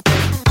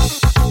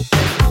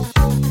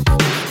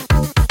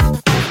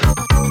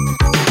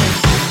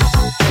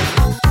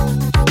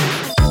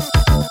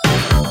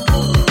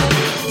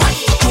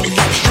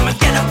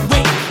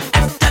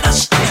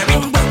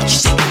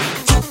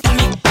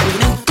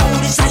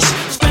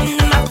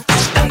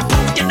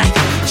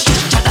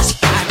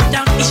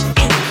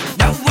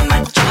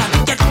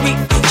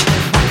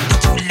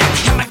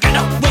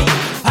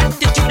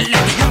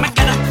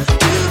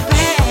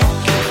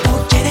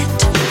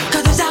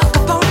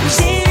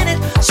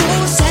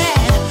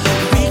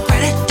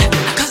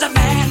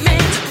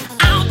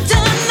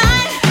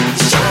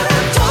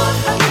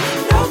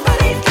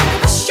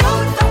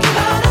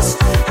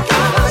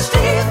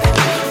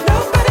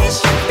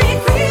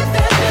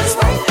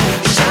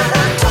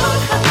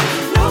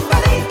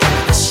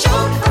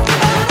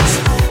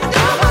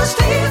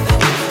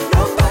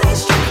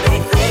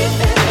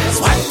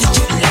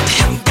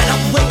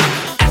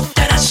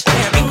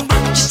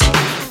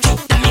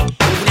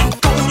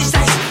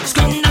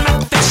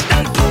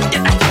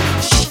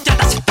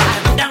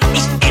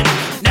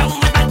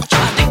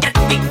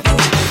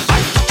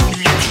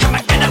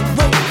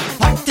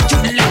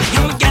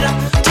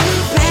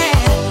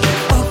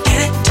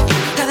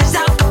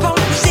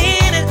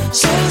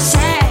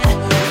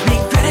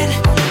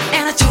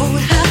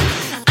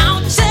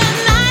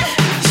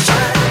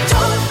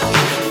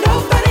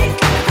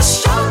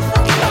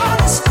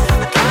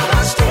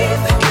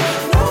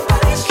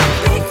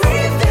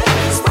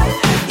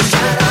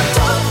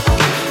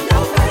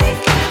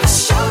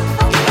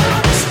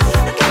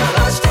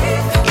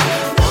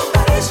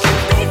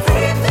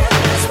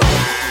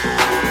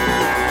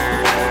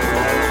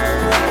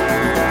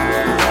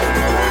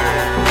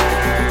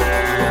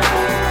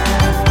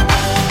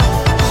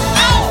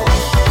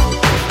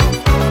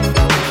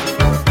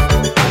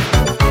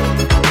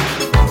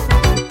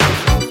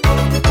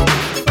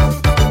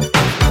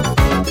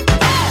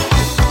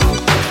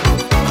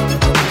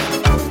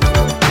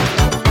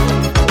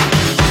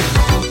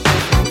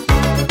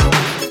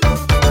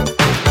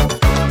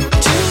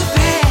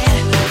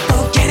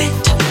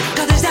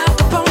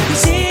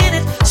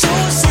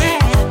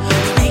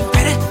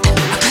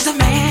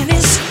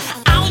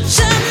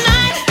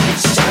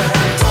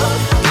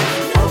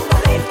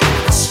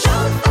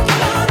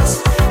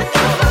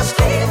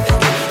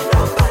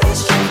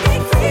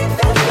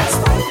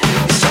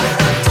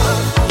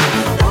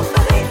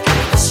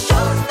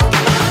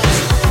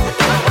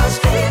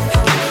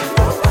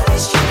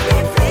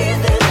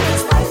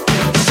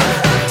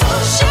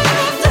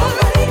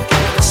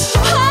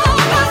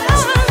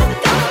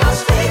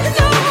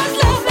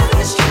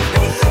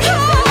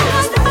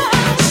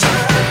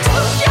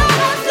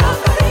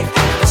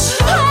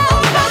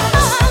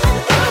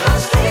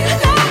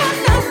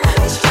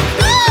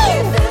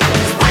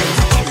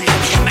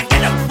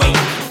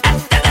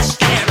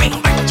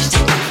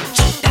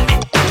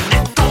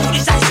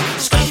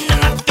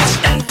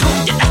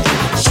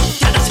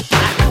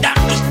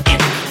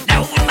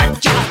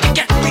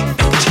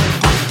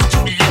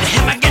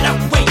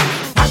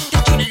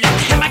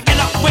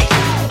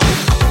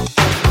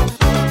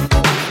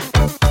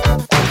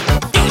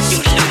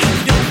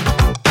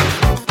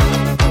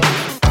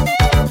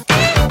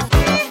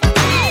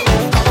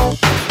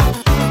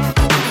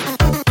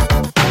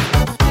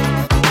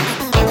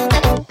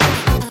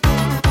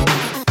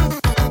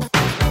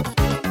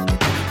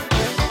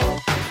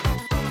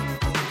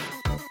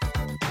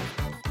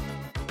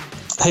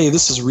 Hey,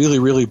 this is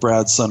really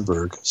Brad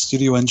Sundberg,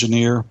 studio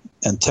engineer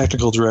and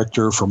technical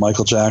director for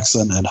Michael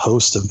Jackson and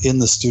host of In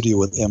the Studio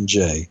with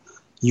MJ.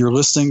 You're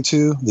listening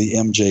to the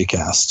MJ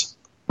Cast.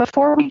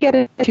 Before we get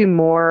into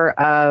more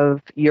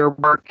of your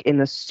work in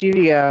the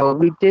studio,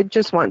 we did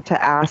just want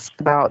to ask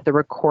about the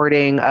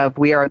recording of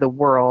We Are the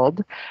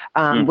World.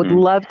 Would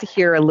love to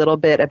hear a little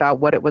bit about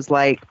what it was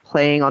like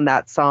playing on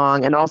that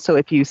song, and also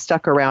if you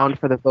stuck around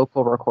for the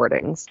vocal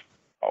recordings.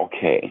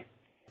 Okay.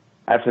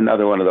 That's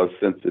another one of those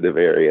sensitive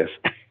areas.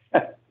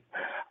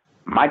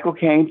 Michael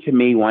came to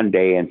me one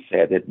day and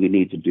said that we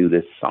need to do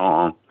this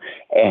song,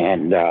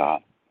 and I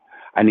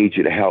need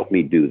you to help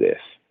me do this.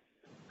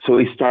 So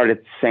he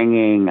started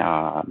singing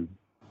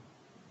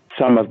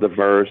some of the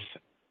verse,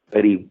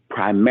 but he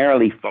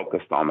primarily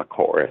focused on the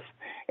chorus.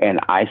 And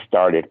I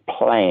started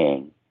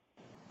playing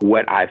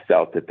what I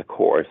felt that the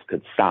chorus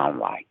could sound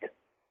like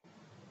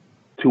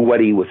to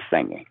what he was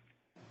singing.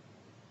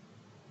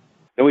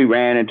 Then we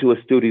ran into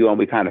a studio and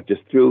we kind of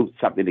just threw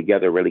something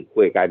together really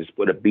quick. I just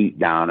put a beat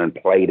down and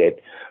played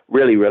it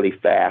really, really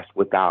fast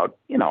without,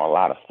 a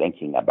lot of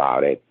thinking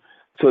about it.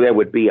 So there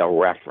would be a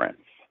reference.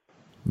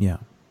 Yeah.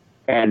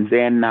 And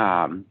then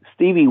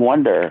Stevie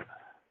Wonder,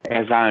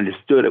 as I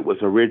understood it, was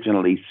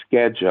originally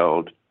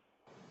scheduled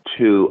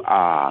to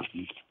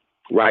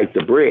write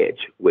the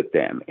bridge with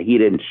them. He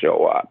didn't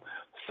show up.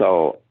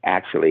 So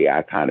actually,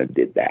 I kind of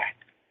did that.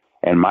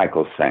 And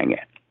Michael sang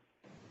it.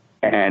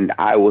 And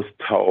I was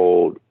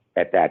told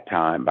at that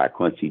time by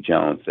Quincy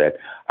Jones that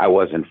I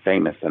wasn't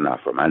famous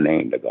enough for my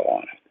name to go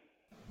on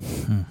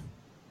it.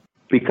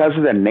 Because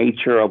of the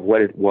nature of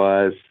what it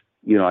was,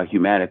 a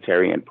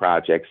humanitarian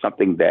project,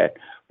 something that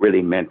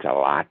really meant a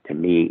lot to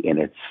me in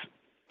its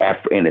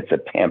effort, in its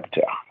attempt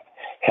to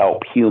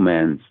help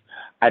humans.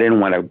 I didn't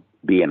want to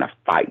be in a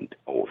fight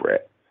over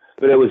it,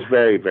 but it was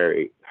very,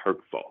 very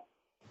hurtful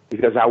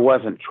because I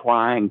wasn't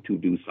trying to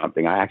do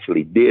something. I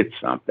actually did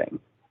something.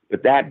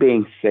 But that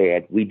being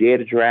said, we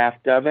did a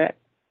draft of it.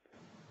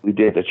 We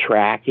did the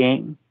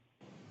tracking,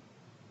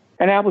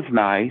 and that was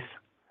nice.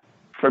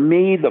 For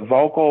me, the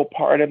vocal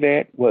part of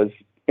it was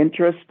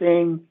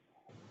interesting,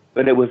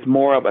 but it was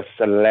more of a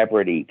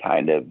celebrity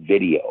kind of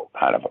video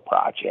kind of a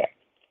project.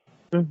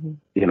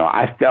 Mm-hmm.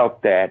 I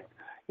felt that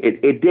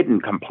it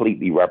didn't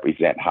completely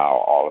represent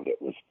how all of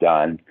it was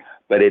done,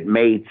 but it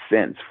made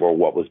sense for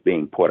what was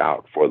being put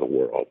out for the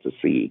world to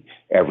see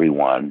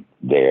everyone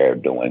there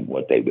doing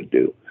what they would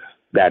do.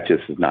 That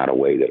just is not a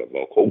way that a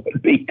vocal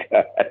would be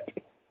cut.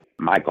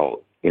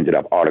 Michael ended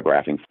up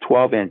autographing a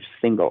 12-inch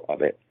single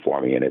of it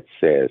for me, and it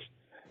says,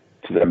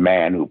 "To the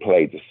man who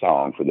played the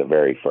song for the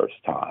very first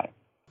time."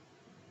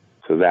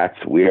 So that's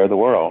We Are the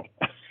World.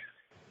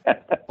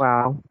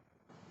 Wow.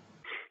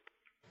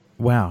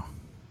 Wow.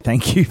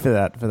 Thank you for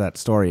that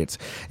story. It's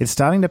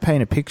starting to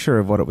paint a picture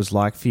of what it was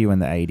like for you in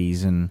the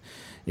 80s, and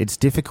it's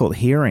difficult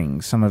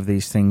hearing some of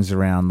these things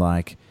around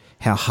like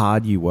how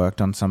hard you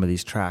worked on some of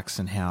these tracks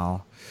and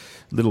how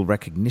little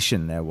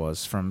recognition there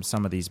was from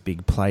some of these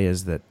big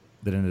players that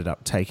ended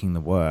up taking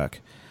the work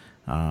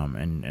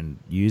and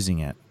using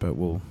it. But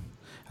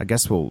I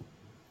guess we'll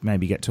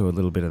maybe get to a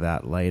little bit of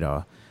that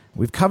later.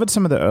 We've covered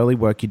some of the early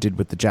work you did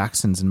with the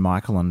Jacksons and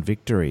Michael on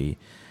Victory.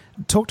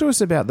 Talk to us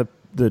about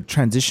the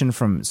transition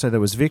from, so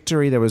there was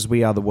Victory, there was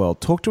We Are the World.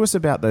 Talk to us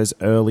about those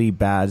early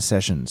bad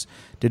sessions.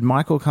 Did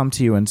Michael come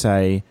to you and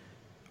say,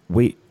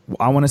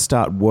 I want to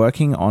start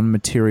working on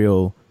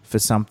material for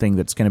something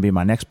that's going to be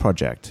my next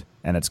project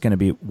and it's going to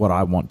be what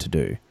I want to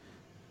do?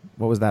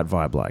 What was that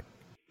vibe like?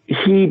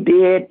 He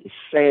did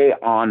say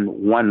on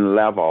one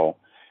level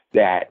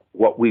that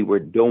what we were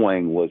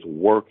doing was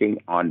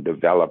working on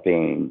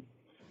developing,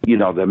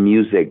 the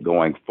music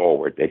going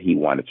forward that he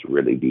wanted to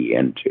really be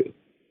into.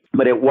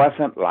 But it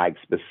wasn't like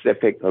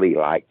specifically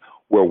like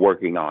we're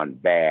working on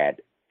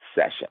bad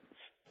sessions.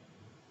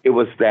 It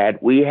was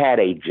that we had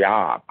a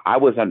job. I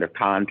was under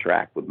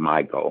contract with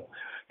Michael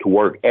to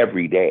work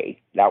every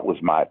day. That was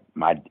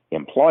my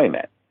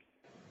employment.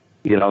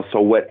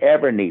 So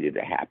whatever needed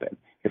to happen.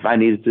 If I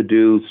needed to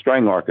do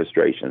string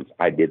orchestrations,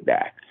 I did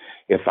that.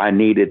 If I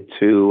needed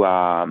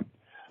to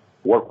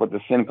work with the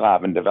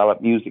synclav and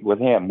develop music with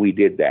him, we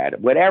did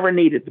that. Whatever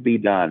needed to be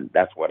done,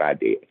 that's what I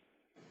did.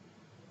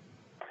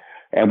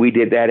 And we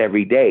did that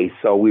every day.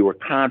 So we were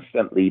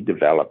constantly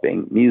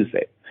developing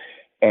music.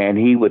 And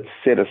he would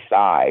sit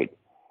aside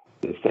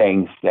the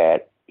things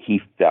that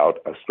he felt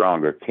a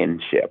stronger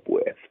kinship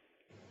with.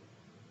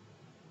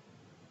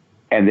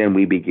 And then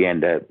we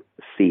began to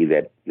see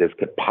that this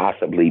could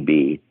possibly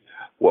be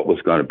what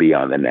was going to be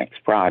on the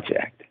next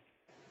project.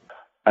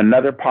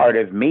 Another part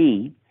of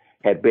me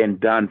had been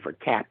done for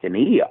Captain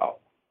EO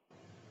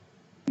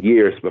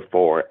years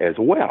before as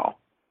well.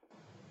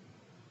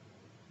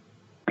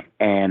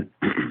 And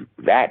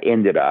that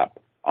ended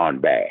up on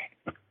Bad.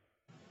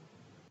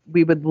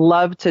 We would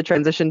love to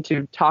transition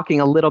to talking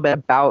a little bit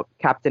about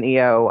Captain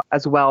EO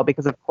as well,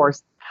 because of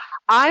course,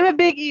 I'm a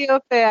big EO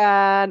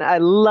fan. I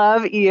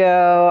love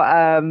EO.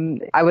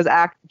 I was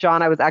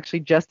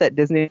actually just at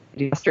Disney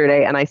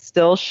yesterday, and I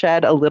still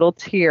shed a little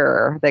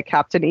tear that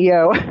Captain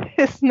EO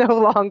is no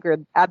longer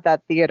at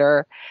that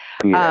theater.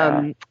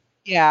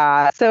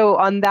 Yeah. So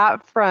on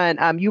that front,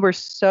 you were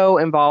so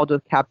involved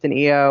with Captain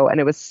EO, and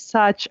it was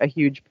such a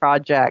huge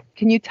project.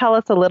 Can you tell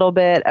us a little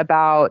bit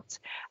about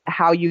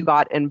how you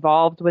got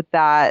involved with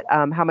that,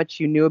 how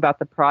much you knew about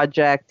the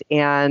project,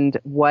 and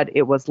what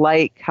it was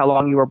like, how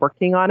long you were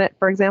working on it,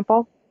 for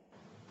example?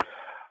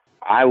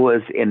 I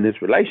was in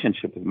this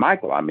relationship with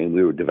Michael. I mean,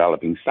 we were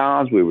developing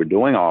sounds, we were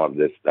doing all of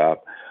this stuff.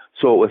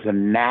 So it was a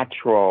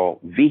natural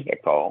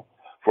vehicle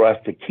for us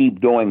to keep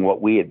doing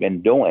what we had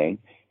been doing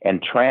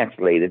and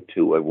translate it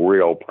to a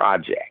real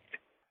project.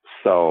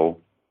 So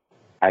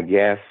I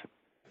guess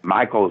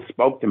Michael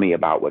spoke to me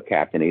about what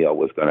Captain EO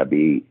was going to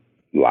be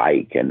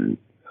like and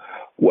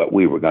what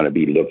we were going to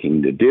be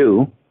looking to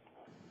do.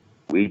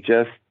 We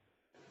just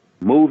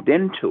moved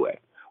into it.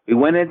 We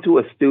went into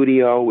a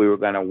studio. We were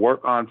going to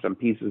work on some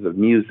pieces of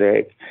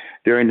music.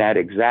 During that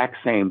exact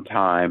same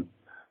time,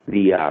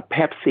 the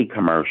Pepsi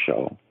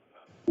commercial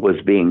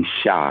was being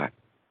shot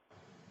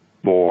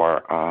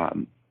for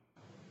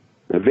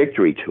the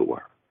Victory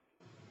Tour.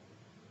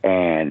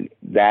 And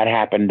that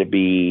happened to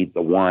be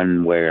the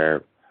one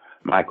where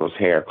Michael's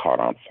hair caught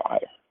on fire.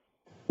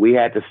 We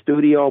had the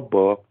studio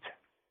booked,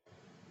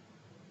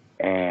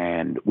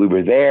 and we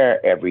were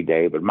there every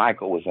day, but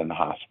Michael was in the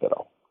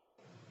hospital.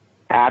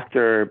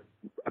 After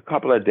a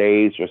couple of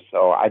days or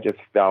so, I just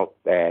felt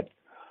that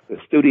the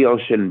studio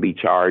shouldn't be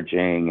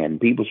charging and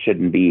people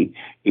shouldn't be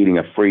eating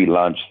a free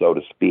lunch, so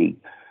to speak,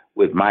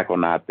 with Michael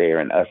not there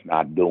and us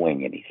not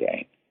doing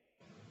anything.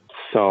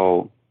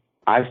 So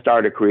I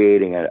started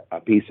creating a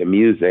piece of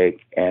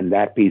music, and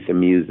that piece of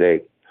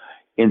music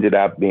ended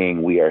up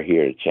being We Are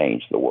Here to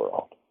Change the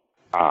World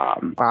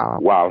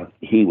while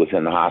he was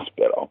in the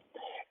hospital.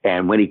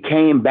 And when he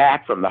came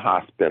back from the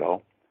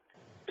hospital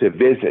to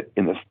visit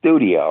in the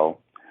studio,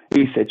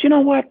 he said, you know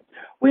what?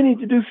 We need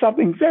to do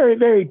something very,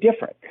 very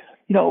different.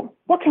 You know,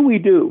 what can we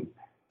do?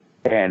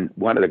 And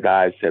one of the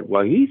guys said,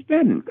 well, he's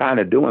been kind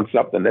of doing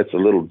something that's a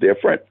little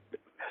different.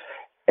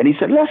 And he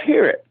said, let's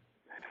hear it.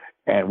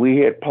 And we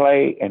hit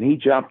play, and he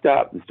jumped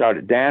up and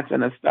started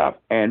dancing and stuff.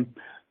 And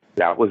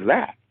that was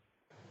that.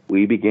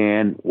 We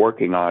began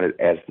working on it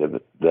as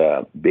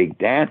the big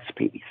dance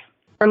piece.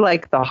 Or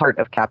like the heart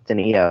of Captain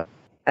EO.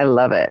 I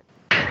love it.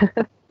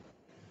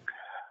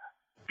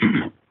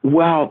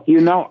 Well,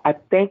 you know, I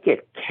think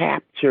it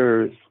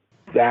captures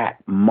that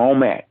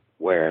moment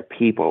where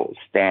people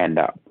stand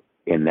up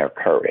in their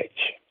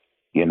courage,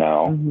 you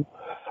know,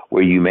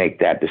 where you make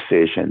that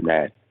decision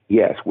that,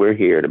 yes, we're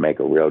here to make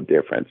a real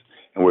difference,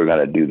 and we're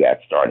going to do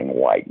that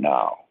starting right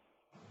now.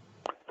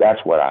 That's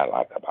what I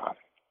like about it.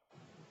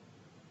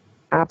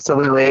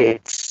 Absolutely.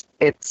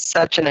 It's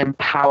such an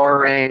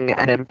empowering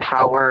and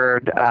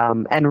empowered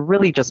and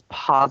really just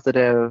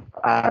positive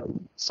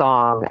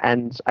song.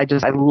 And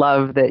I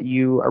love that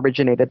you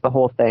originated the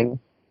whole thing.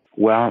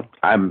 Well,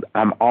 I'm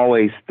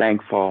always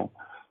thankful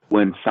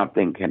when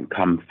something can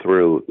come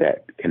through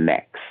that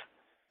connects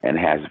and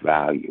has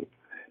value.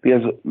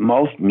 Because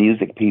most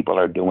music people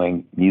are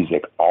doing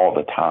music all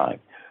the time,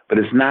 but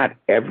it's not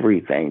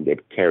everything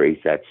that carries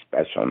that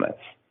specialness.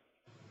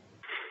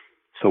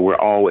 So we're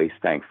always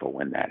thankful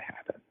when that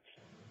happens.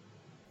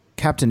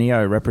 Captain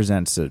EO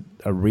represents a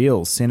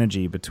real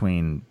synergy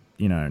between,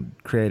 you know,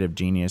 creative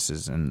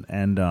geniuses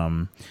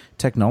and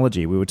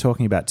technology. We were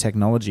talking about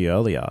technology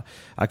earlier.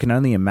 I can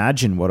only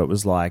imagine what it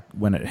was like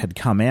when it had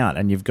come out,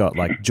 and you've got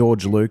like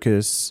George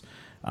Lucas,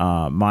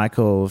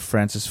 Michael,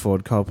 Francis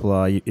Ford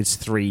Coppola. It's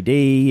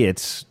 3D.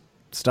 It's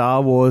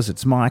Star Wars.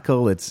 It's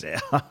Michael. It's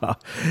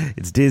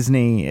it's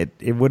Disney.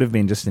 It would have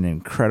been just an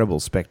incredible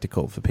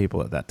spectacle for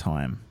people at that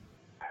time.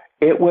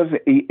 It was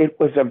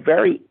a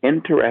very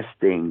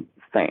interesting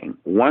thing.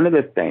 One of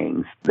the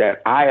things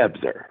that I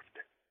observed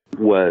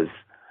was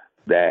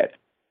that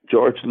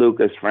George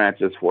Lucas,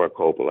 Francis Ford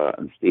Coppola,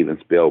 and Steven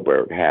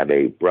Spielberg have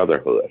a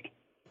brotherhood.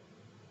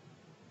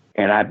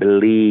 And I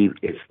believe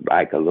it's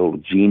like a little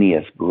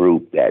genius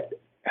group that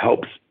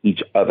helps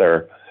each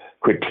other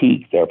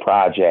critique their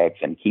projects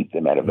and keep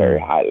them at a very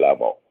high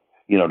level,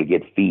 you know, to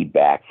get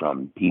feedback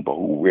from people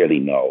who really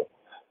know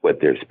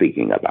what they're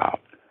speaking about.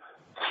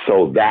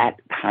 So that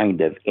kind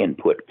of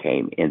input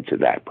came into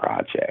that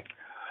project.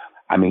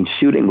 I mean,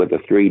 shooting with a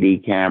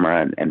 3D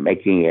camera and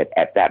making it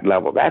at that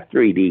level, that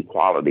 3D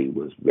quality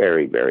was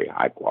very, very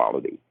high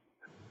quality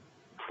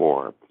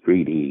for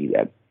 3D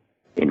that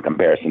in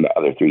comparison to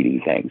other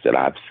 3D things that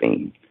I've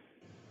seen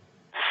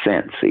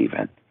since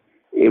even.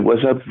 It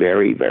was a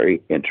very,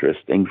 very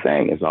interesting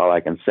thing is all I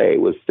can say.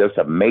 It was just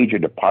a major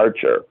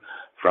departure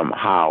from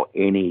how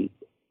any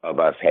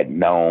of us had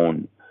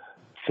known,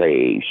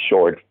 say,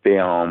 short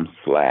films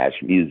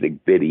 /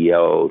 music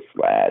videos /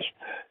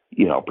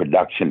 you know,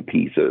 production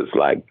pieces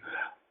like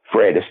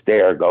Fred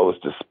Astaire Goes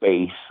to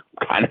Space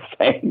kind of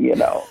thing, you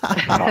know.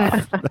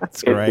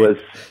 That's great. It was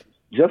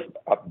just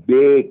a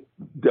big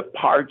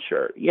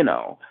departure, you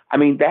know. I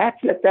mean, that's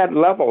at that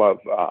level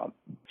of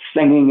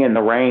Singing in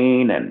the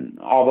Rain and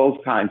all those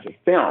kinds of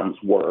films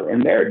were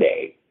in their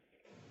day.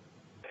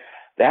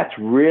 That's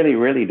really,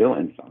 really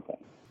doing something.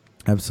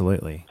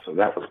 Absolutely. So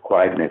that was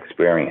quite an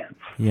experience.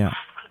 Yeah.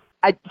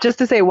 Just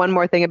to say one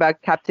more thing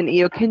about Captain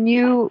EO, can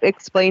you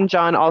explain,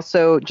 John,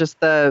 also just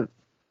the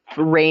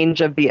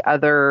range of the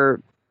other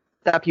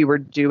stuff you were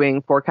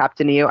doing for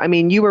Captain EO? I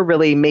mean, you were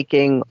really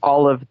making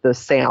all of the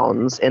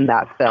sounds in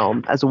that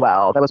film as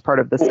well. That was part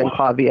of the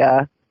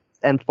Synclavier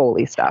and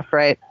Foley stuff,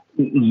 right?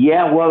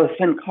 Yeah, well, the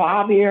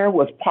Synclavier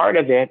was part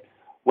of it.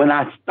 When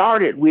I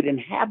started, we didn't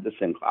have the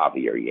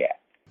Synclavier yet.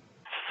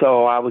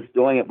 So I was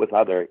doing it with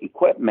other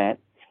equipment,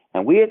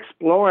 and we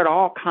explored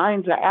all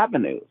kinds of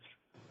avenues.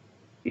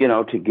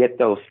 to get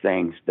those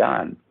things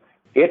done.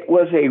 It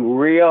was a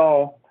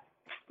real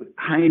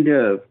kind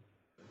of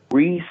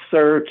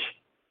research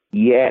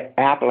yet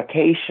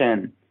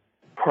application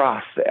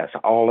process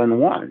all in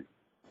one.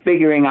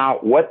 Figuring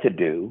out what to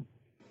do,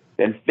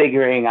 then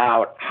figuring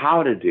out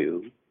how to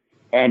do,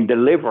 and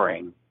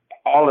delivering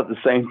all at the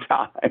same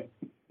time.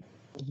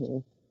 Mm-hmm.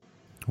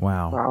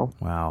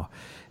 Wow.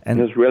 And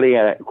it was really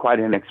quite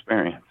an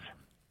experience.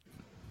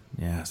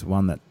 Yeah, it's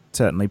one that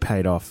certainly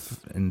paid off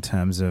in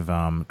terms of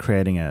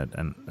creating a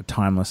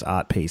timeless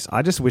art piece.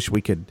 I just wish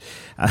we could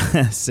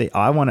see.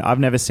 I've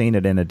never seen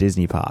it in a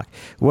Disney park.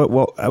 What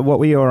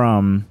were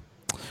your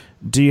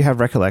do you have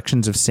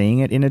recollections of seeing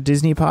it in a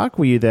Disney park?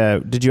 Were you there?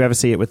 Did you ever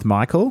see it with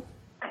Michael?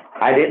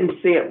 I didn't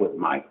see it with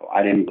Michael.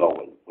 I didn't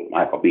go with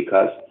Michael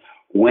because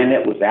when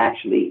it was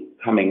actually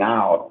coming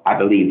out, I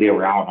believe they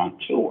were out on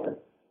tour.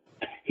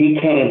 He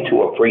came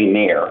to a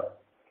premiere,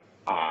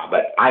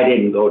 but I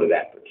didn't go to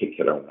that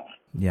particular one.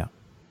 Yeah.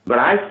 But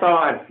I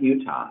saw it a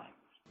few times,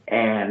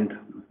 and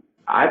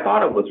I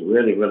thought it was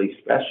really, really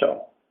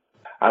special.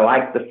 I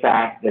liked the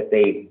fact that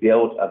they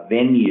built a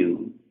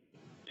venue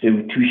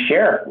to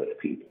share it with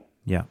people.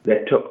 Yeah.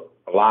 That took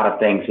a lot of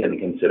things into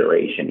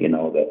consideration,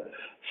 the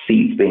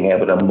seats being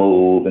able to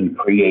move and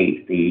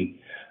create the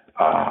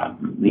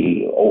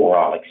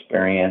overall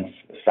experience,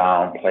 the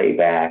sound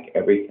playback,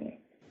 everything,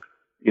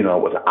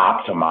 was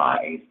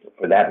optimized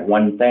for that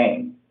one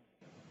thing,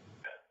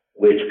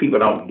 which people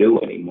don't do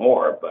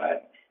anymore,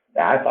 but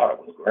I thought it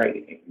was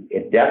great.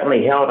 It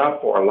definitely held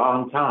up for a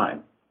long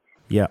time.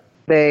 Yeah.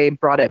 They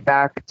brought it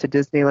back to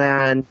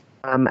Disneyland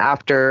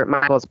after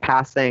Michael's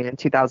passing in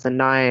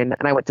 2009,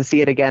 and I went to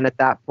see it again at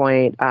that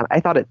point. I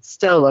thought it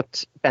still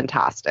looked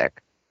fantastic.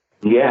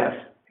 Yes.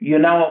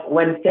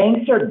 When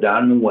things are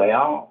done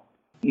well,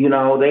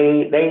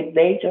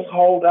 they just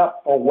hold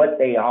up for what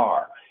they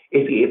are.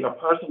 If a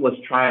person was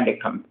trying to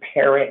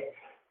compare it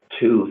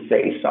to,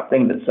 say,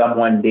 something that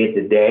someone did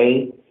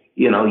today,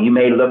 you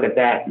may look at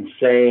that and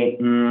say,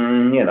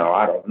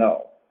 I don't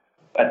know.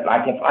 But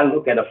like if I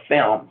look at a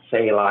film,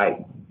 say like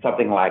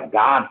something like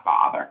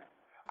Godfather,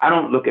 I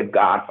don't look at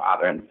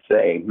Godfather and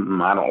say,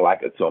 I don't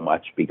like it so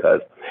much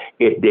because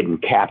it didn't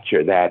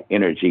capture that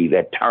energy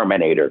that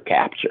Terminator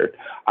captured.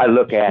 I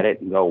look at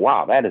it and go,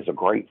 wow, that is a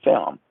great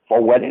film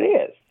for what it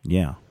is.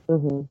 Yeah.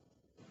 Mm-hmm.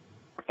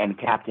 And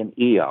Captain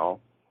EO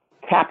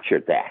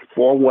captured that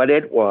for what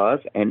it was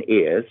and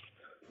is.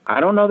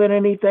 I don't know that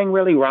anything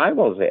really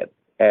rivals it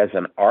as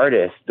an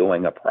artist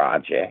doing a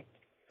project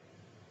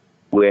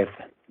with,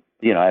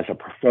 as a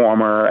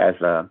performer, as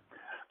a,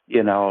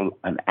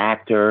 an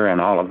actor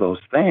and all of those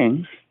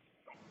things.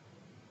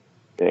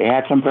 They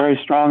had some very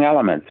strong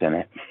elements in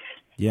it.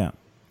 Yeah,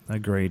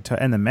 agreed.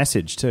 And the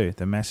message too.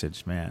 The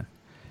message, man.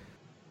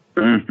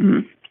 Mm-hmm.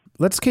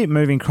 Let's keep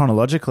moving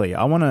chronologically.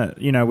 I want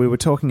to, we were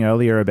talking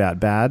earlier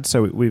about Bad,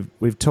 so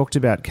we've talked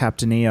about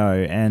Captain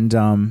EO, and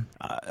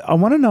I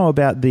want to know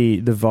about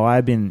the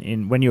vibe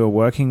in when you were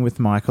working with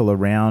Michael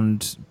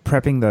around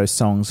prepping those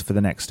songs for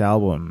the next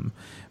album.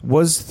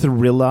 Was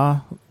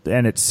Thriller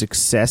and its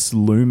success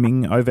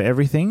looming over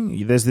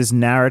everything? There's this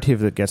narrative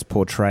that gets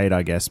portrayed,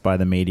 I guess, by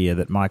the media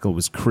that Michael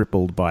was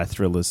crippled by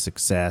Thriller's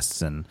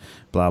success and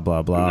blah,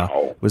 blah, blah.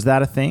 No. Was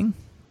that a thing?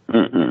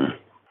 Mm-mm.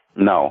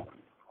 No.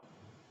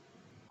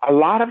 A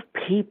lot of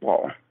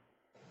people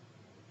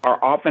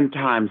are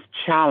oftentimes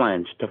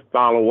challenged to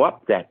follow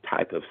up that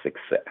type of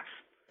success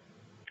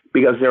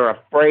because they're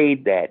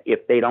afraid that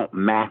if they don't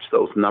match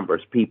those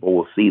numbers, people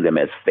will see them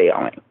as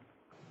failing.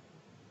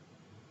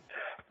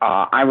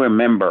 I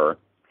remember,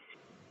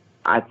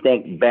 I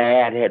think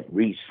Bad had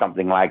reached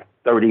something like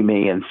 30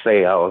 million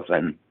sales,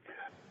 and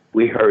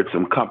we heard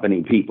some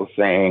company people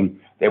saying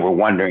they were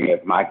wondering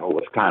if Michael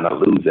was kind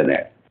of losing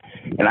it.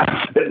 And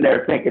I'm sitting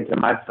there thinking to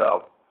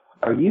myself,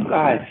 are you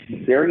guys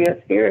serious?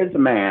 Here is a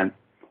man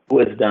who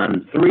has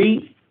done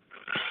 3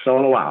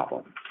 solo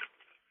albums.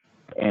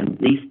 And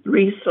these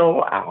 3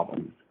 solo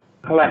albums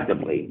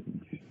collectively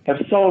have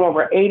sold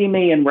over 80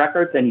 million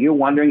records, and you're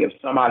wondering if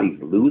somebody's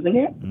losing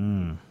it?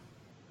 Mm.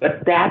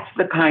 But that's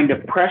the kind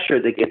of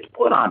pressure that gets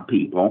put on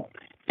people.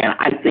 And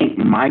I think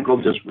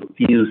Michael just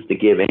refused to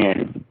give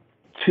in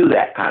to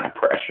that kind of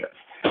pressure.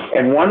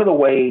 And one of the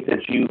ways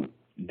that you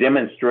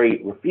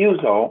demonstrate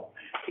refusal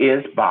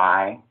is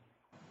by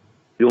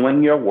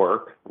doing your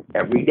work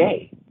every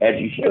day, as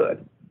you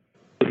should.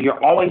 If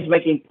you're always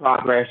making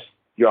progress,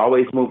 you're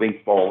always moving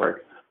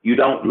forward, you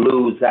don't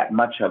lose that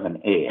much of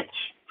an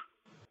edge.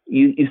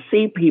 You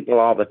see people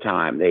all the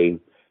time. They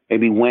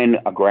maybe win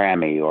a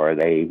Grammy or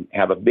they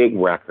have a big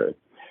record.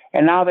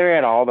 And now they're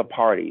at all the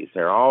parties.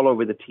 They're all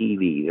over the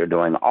TV. They're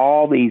doing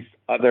all these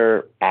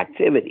other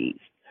activities.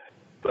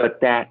 But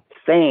that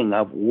thing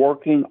of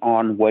working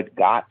on what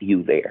got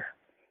you there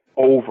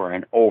over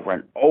and over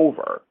and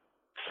over,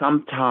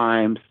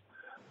 sometimes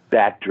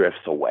that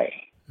drifts away.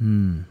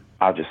 Mm.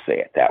 I'll just say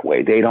it that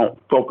way. They don't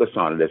focus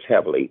on it as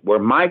heavily, where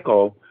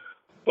Michael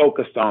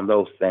focused on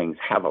those things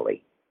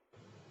heavily.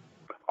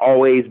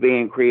 Always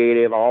being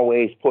creative,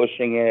 always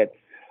pushing it,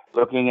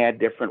 looking at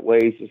different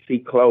ways to see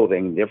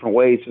clothing, different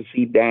ways to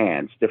see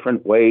dance,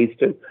 different ways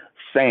to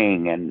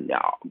sing, and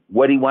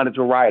what he wanted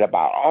to write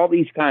about, all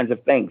these kinds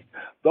of things.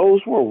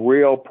 Those were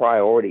real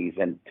priorities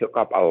and took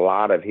up a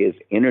lot of his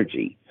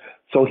energy.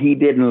 So he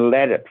didn't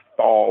let it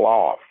fall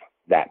off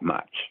that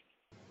much.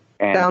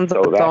 And Sounds so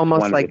like it's that's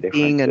almost one of like the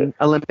being an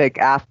differences. Olympic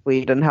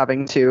athlete and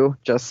having to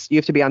you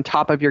have to be on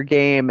top of your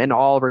game in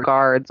all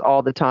regards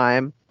all the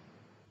time.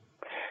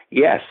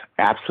 Yes,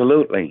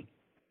 absolutely.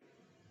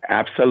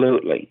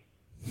 Absolutely.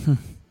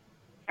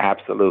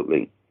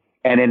 Absolutely.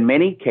 And in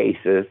many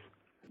cases,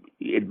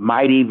 it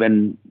might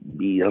even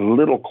be a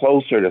little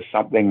closer to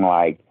something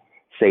like,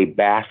 say,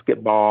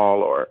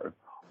 basketball or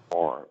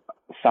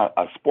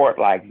a sport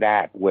like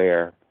that,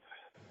 where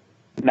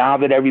now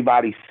that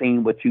everybody's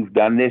seen what you've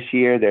done this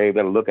year, they're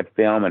able to look at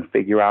film and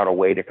figure out a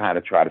way to kind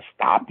of try to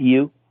stop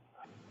you.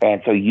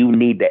 And so you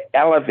need to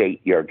elevate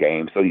your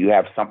game so you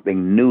have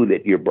something new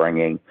that you're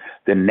bringing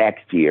the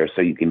next year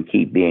so you can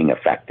keep being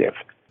effective.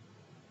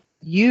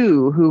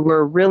 You, who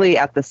were really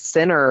at the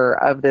center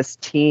of this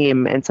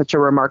team in such a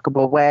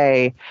remarkable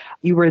way,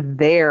 you were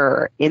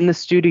there in the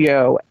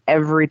studio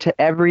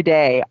every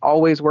day,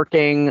 always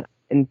working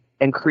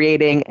and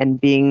creating and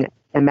being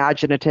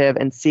imaginative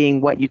and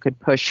seeing what you could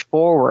push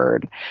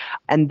forward.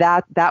 And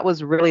that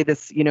was really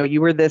this,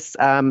 you were this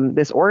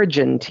this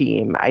origin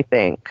team, I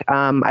think.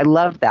 I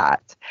love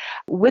that.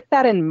 With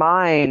that in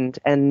mind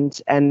and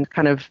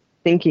kind of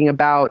thinking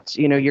about,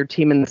 your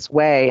team in this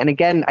way, and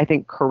again, I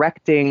think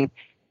correcting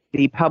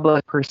the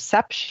public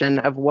perception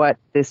of what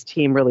this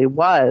team really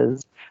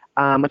was,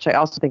 which I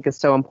also think is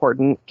so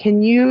important.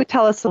 Can you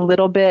tell us a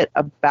little bit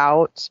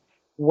about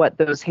what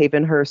those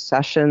Havenhurst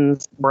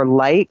sessions were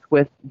like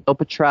with Bill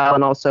Petrell,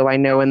 and also I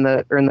know in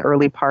the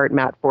early part,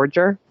 Matt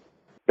Forger?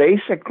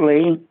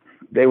 Basically,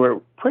 they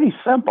were pretty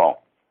simple.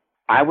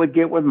 I would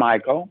get with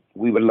Michael.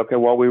 We would look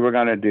at what we were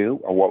going to do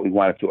or what we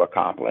wanted to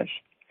accomplish.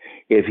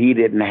 If he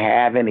didn't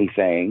have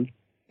anything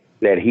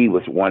that he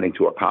was wanting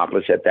to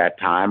accomplish at that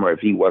time, or if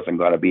he wasn't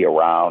going to be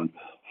around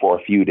for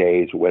a few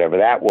days or whatever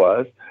that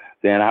was,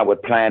 then I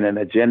would plan an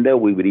agenda.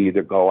 We would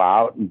either go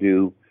out and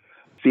do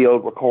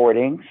field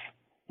recordings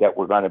that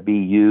were going to be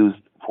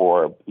used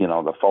for,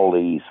 the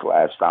Foley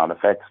 / sound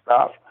effects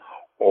stuff,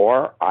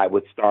 or I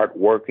would start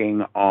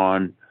working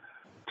on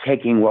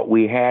taking what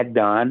we had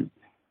done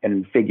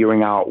and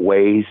figuring out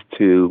ways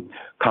to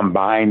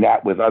combine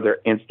that with other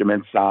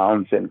instrument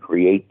sounds and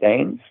create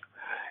things.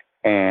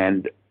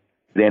 And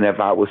then if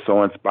I was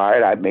so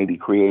inspired, I'd maybe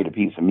create a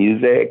piece of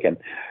music. And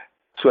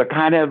so it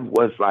kind of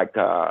was like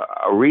a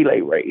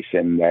relay race,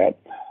 in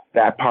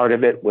that part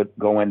of it would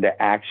go into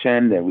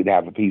action. Then we'd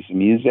have a piece of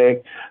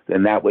music.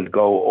 Then that would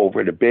go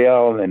over to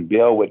Bill, and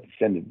Bill would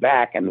send it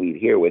back, and we'd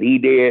hear what he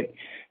did.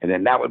 And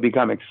then that would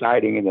become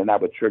exciting, and then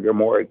that would trigger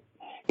more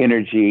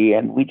energy.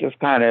 And we just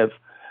kind of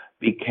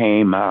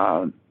became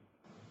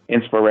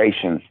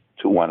inspirations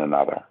to one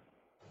another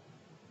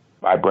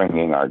by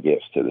bringing our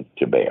gifts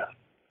to bear.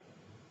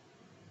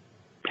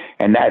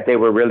 And that they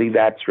were really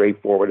that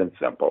straightforward and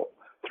simple.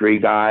 3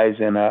 guys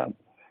in a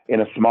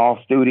small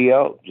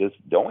studio just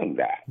doing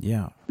that.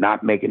 Yeah.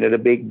 Not making it a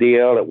big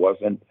deal. It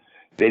wasn't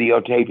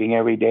videotaping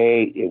every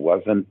day. It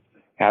wasn't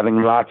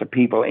having lots of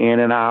people in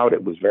and out.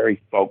 It was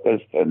very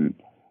focused and,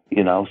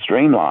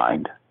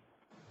 streamlined.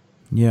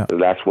 Yeah. So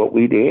that's what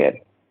we did.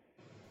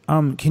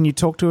 Can you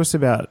talk to us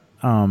about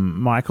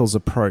Michael's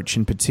approach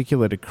in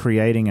particular to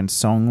creating and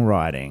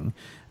songwriting,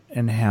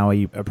 and how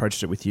he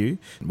approached it with you?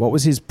 What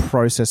was his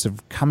process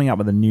of coming up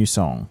with a new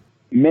song?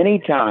 Many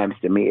times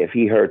to me, if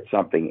he heard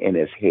something in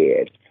his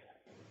head,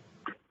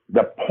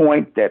 the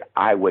point that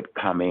I would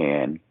come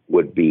in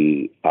would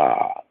be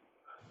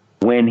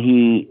when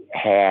he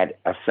had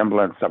a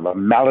semblance of a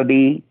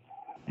melody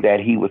that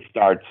he would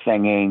start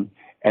singing,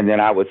 and then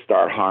I would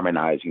start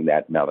harmonizing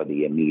that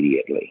melody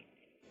immediately.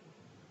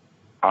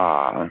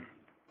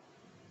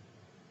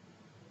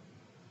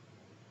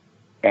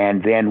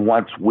 And then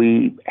once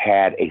we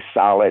had a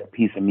solid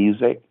piece of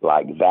music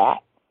like that,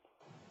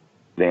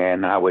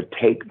 then I would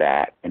take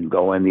that and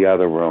go in the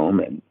other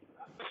room and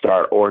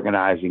start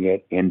organizing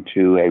it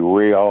into a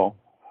real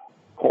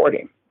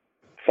recording,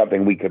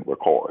 something we could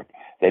record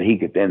that he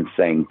could then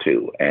sing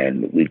to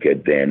and we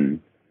could then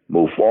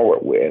move forward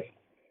with.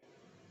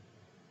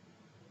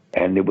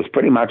 And it was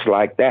pretty much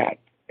like that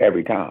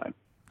every time.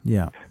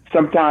 Yeah.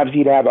 Sometimes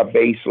he'd have a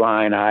bass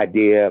line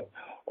idea,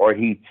 or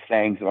he'd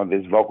sing some of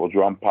his vocal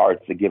drum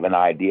parts to give an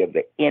idea of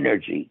the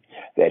energy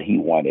that he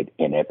wanted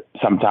in it.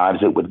 Sometimes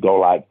it would go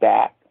like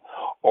that.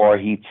 Or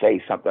he'd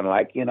say something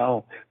like,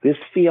 this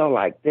feel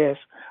like this.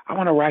 I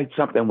want to write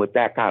something with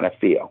that kind of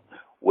feel,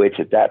 which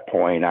at that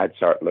point I'd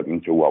start looking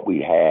through what we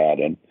had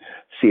and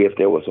see if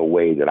there was a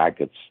way that I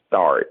could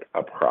start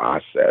a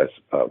process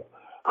of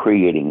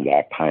creating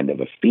that kind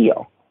of a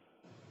feel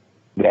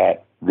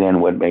that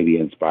then would maybe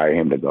inspire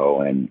him to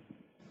go and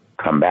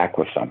come back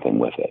with something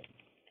with it.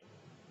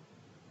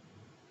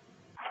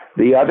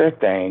 The other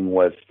thing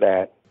was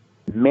that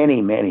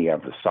many, many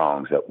of the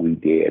songs that we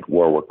did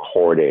were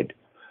recorded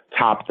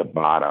top to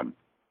bottom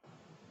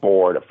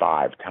 4 to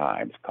 5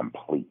 times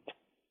complete.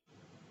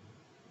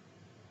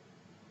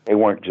 They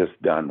weren't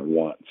just done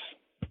once.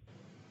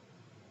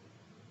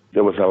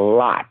 There was a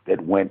lot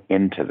that went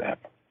into them.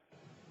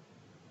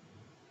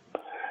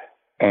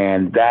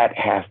 And that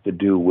has to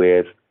do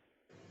with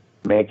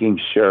making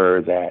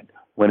sure that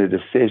when a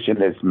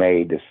decision is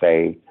made to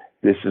say,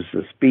 this is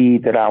the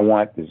speed that I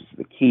want, this is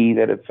the key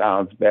that it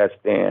sounds best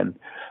in,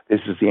 this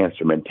is the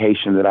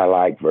instrumentation that I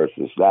like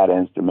versus that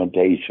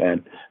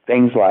instrumentation,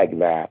 things like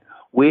that,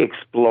 we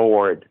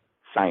explored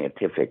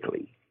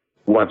scientifically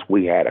once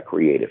we had a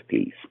creative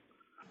piece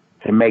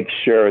to make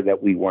sure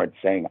that we weren't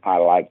saying, I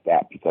like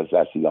that because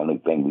that's the only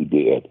thing we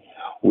did.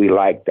 We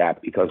like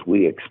that because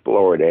we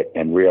explored it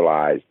and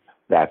realized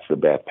that's the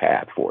best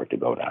path for it to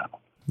go down.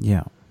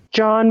 Yeah.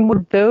 John,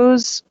 would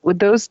those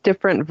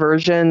different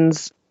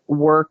versions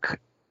work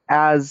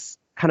as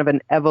kind of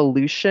an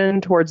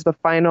evolution towards the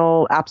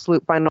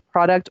absolute final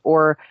product,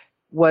 or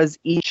was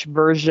each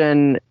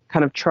version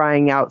kind of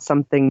trying out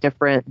something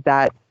different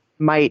that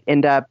might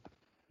end up,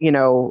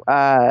 getting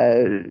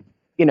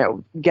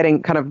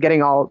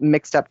all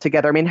mixed up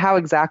together? I mean, how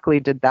exactly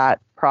did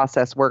that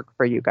process work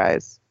for you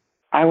guys?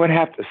 I would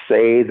have to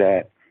say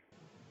that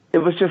it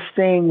was just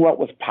seeing what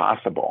was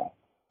possible.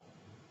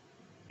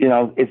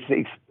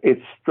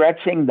 It's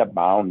stretching the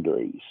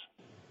boundaries.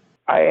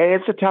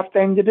 It's a tough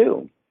thing to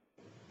do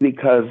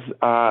because,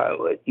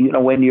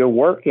 when you're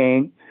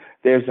working,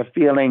 there's a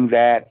feeling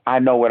that I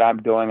know what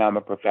I'm doing. I'm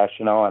a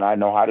professional and I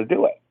know how to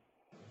do it.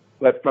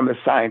 But from a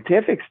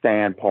scientific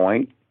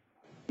standpoint,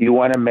 you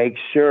want to make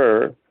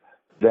sure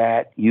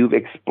that you've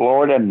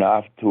explored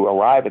enough to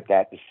arrive at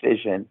that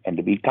decision and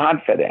to be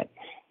confident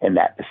in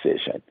that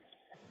decision.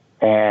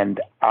 And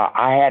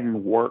I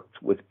hadn't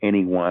worked with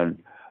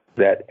anyone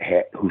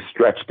who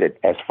stretched it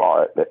as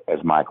far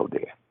as Michael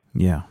did.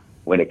 Yeah.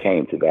 When it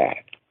came to that,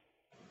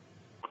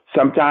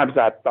 sometimes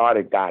I thought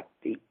it got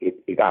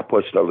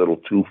pushed a little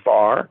too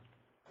far.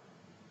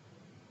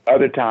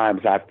 Other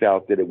times I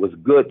felt that it was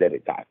good that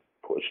it got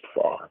pushed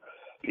far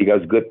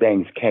because good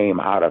things came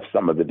out of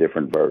some of the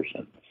different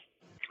versions.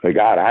 But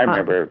God, I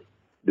remember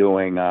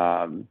doing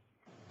Al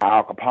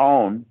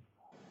Capone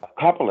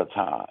a couple of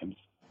times.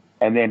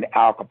 And then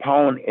Al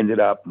Capone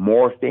ended up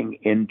morphing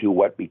into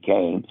what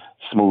became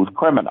Smooth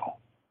Criminal.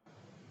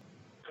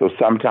 So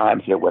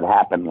sometimes it would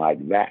happen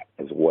like that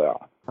as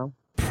well.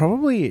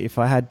 Probably if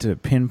I had to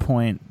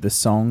pinpoint the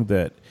song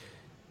that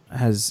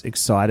has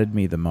excited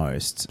me the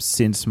most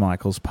since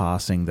Michael's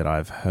passing that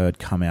I've heard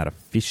come out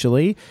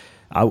officially,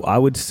 I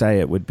would say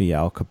it would be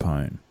Al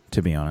Capone,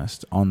 to be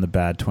honest, on the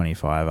Bad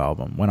 25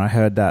 album. When I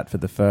heard that for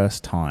the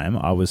first time,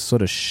 I was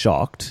sort of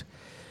shocked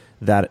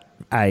that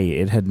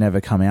it had never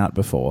come out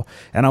before.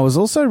 And I was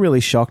also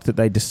really shocked that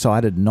they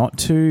decided not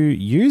to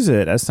use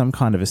it as some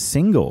kind of a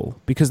single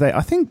because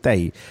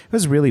it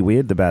was really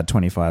weird, the Bad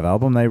 25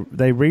 album.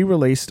 They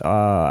re-released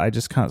I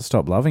Just Can't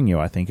Stop Loving You,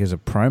 I think, as a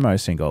promo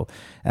single.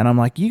 And I'm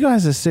like, you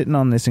guys are sitting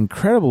on this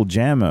incredible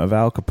gem of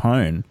Al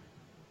Capone.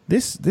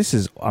 This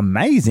is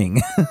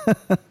amazing.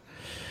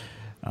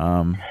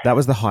 That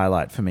was the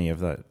highlight for me of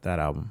that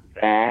album.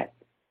 That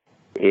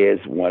is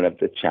one of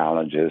the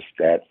challenges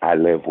that I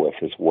live with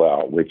as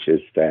well, which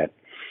is that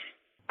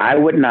I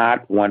would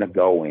not want to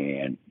go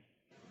in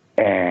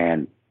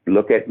and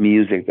look at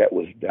music that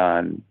was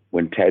done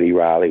when Teddy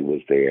Riley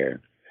was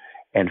there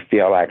and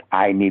feel like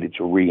I needed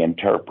to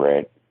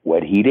reinterpret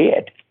what he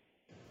did.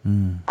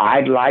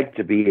 I'd like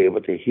to be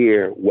able to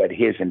hear what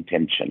his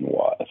intention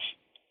was,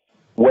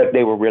 what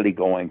they were really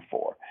going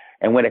for.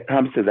 And when it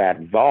comes to that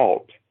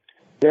vault,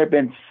 there have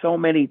been so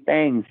many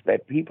things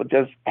that people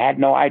just had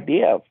no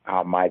idea of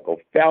how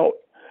Michael felt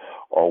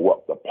or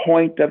what the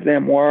point of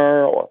them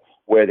were or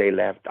where they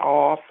left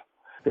off,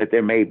 that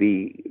there may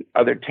be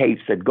other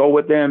tapes that go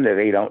with them that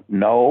they don't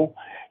know.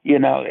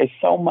 It's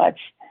so much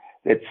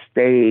that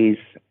stays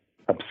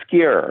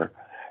obscure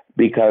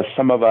because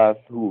some of us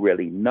who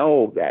really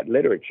know that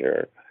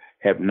literature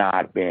have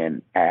not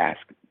been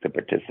asked to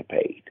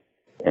participate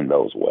in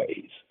those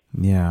ways.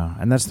 Yeah,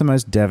 and that's the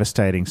most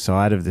devastating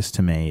side of this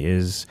to me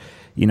is,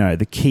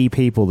 the key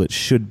people that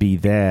should be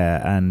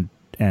there and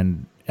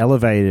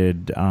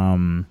elevated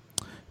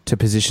to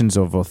positions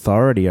of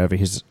authority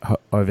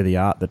over the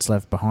art that's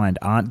left behind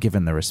aren't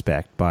given the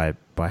respect by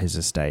his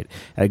estate.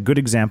 A good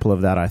example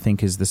of that, I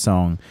think, is the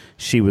song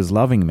She Was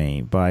Loving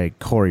Me by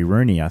Corey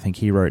Rooney. I think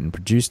he wrote and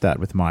produced that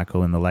with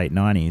Michael in the late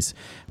 90s.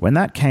 When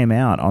that came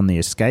out on the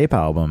Escape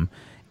album,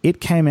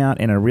 it came out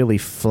in a really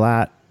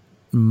flat,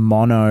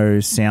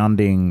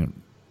 mono-sounding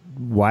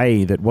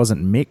way that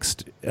wasn't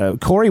mixed.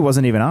 Corey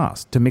wasn't even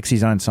asked to mix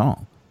his own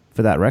song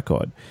for that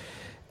record.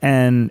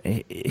 And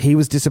he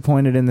was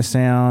disappointed in the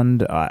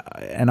sound,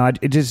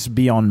 it's just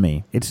beyond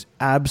me. It's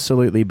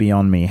absolutely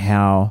beyond me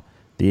how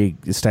the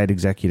estate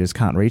executives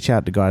can't reach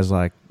out to guys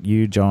like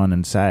you, John,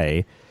 and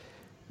say,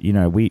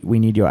 we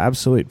need your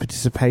absolute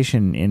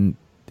participation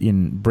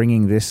in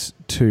bringing this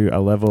to a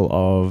level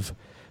of,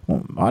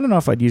 well, I don't know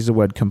if I'd use the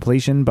word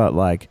completion, but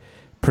like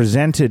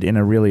presented in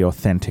a really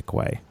authentic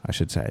way, I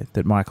should say,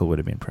 that Michael would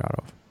have been proud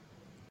of.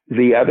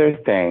 The other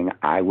thing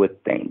I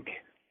would think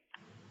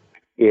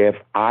if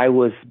I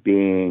was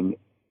being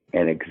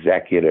an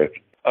executive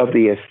of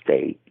the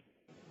estate,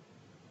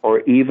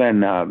 or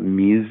even a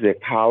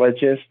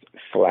musicologist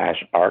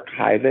 /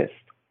 archivist,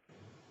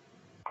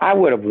 I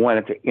would have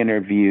wanted to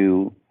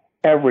interview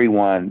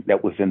everyone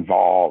that was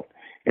involved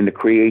in the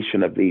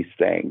creation of these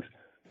things.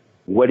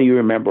 What do you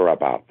remember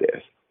about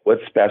this?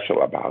 What's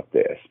special about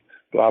this?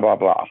 Blah, blah,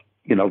 blah.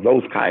 You know,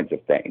 those kinds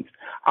of things.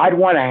 I'd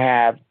want to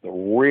have the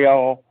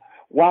real,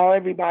 while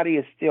everybody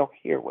is still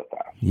here with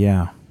us.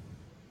 Yeah.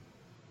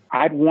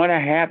 I'd want to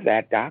have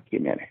that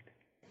documented.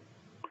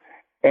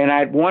 And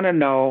I'd want to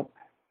know,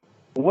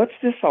 what's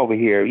this over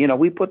here? You know,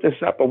 we put this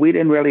up, but we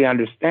didn't really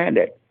understand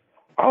it.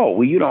 Oh,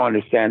 well, you don't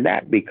understand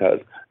that because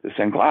the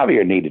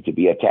synclavier needed to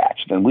be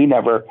attached, and we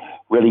never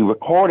really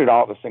recorded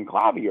all the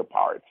synclavier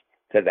parts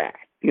to that,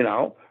 you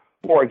know,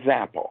 for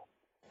example.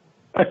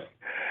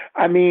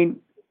 I mean,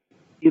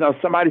 you know,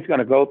 somebody's going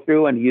to go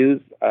through and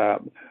use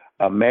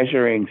a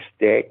measuring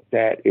stick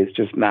that is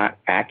just not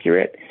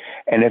accurate,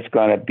 and it's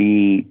going to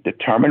be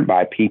determined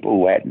by people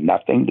who had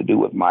nothing to do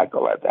with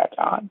Michael at that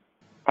time.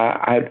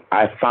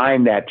 I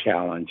find that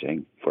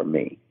challenging for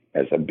me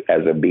as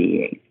a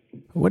being.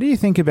 What do you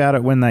think about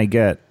it when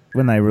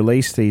they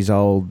release these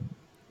old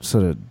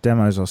sort of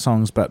demos or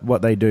songs, but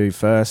what they do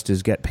first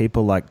is get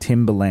people like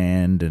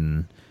Timbaland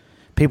and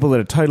people that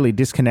are totally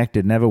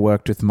disconnected, never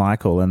worked with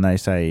Michael, and they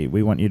say,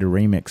 we want you to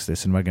remix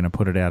this and we're going to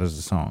put it out as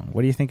a song.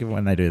 What do you think of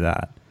when they do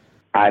that?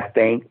 I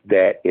think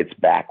that it's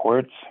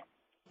backwards.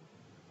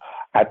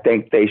 I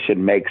think they should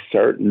make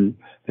certain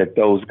that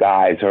those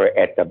guys are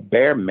at the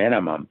bare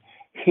minimum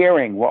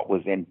hearing what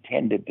was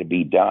intended to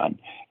be done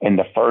in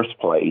the first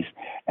place,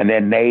 and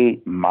then they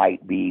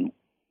might be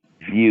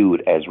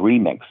viewed as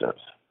remixers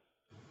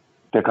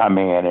to come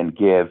in and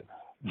give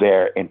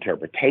their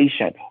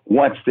interpretation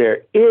once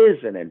there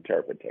is an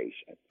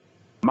interpretation.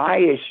 My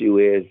issue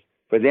is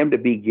for them to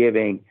be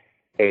giving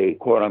a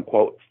quote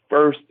unquote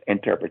first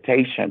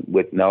interpretation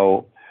with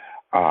no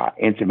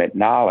intimate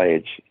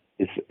knowledge.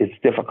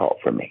 It's difficult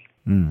for me.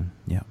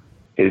 Yeah,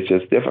 it's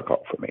just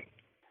difficult for me.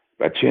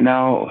 But you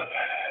know,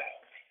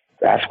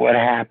 that's what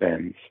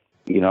happens.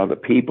 You know, the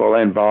people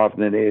involved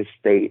in the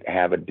estate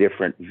have a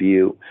different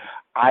view.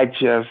 I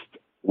just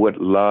would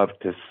love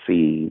to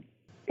see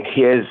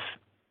his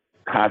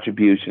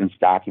contributions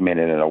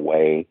documented in a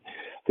way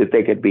that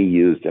they could be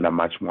used in a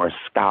much more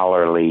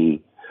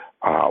scholarly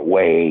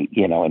way,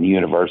 you know, in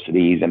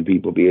universities, and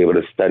people be able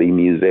to study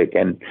music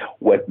and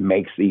what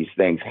makes these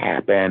things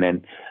happen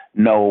and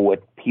know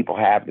what people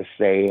have to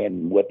say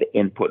and what the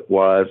input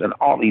was and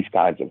all these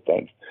kinds of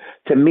things.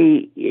 To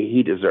me,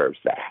 he deserves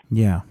that.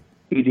 Yeah.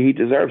 He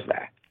deserves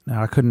that.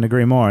 No, I couldn't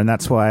agree more. And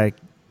that's why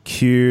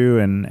Q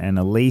and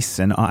Elise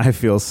and I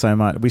feel so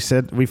much.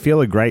 We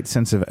feel a great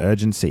sense of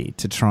urgency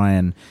to try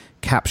and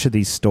capture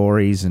these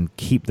stories and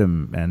keep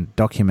them and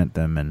document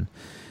them.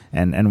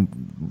 And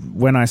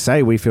when I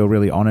say we feel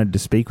really honored to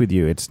speak with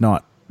you, it's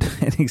not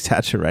an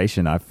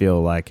exaggeration. I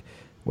feel like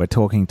we're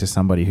talking to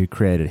somebody who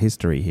created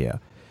history here.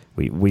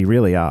 We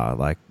really are.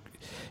 Like,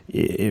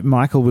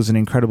 Michael was an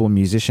incredible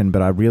musician,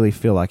 but I really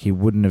feel like he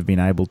wouldn't have been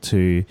able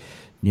to,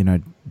 you know,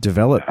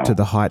 develop to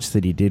the heights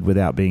that he did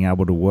without being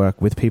able to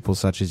work with people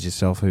such as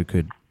yourself who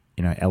could,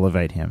 you know,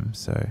 elevate him.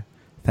 So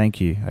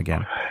thank you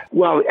again.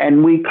 Well,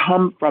 and we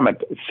come from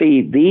it.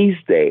 See, these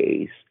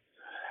days,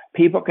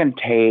 people can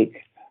take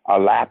a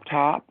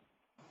laptop,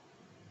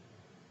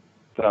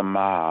 some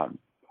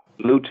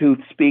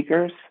Bluetooth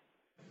speakers,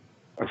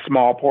 a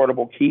small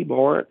portable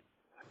keyboard,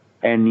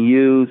 and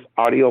use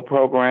audio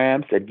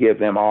programs that give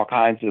them all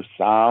kinds of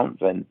sounds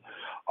and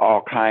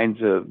all kinds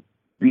of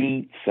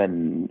beats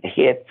and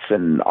hits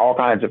and all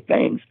kinds of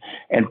things,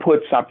 and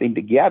put something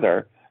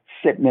together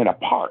sitting in a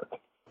park.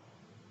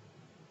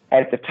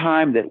 At the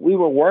time that we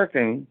were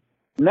working,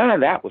 none of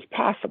that was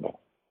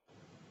possible.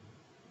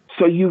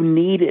 So you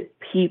needed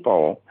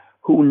people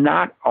who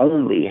not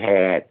only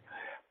had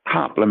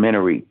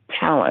complementary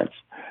talents,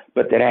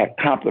 but that had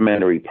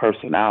complementary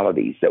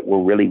personalities that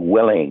were really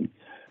willing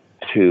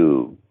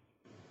to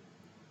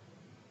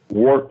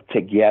work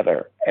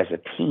together as a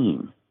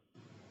team.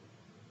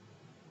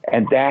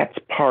 And that's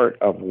part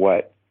of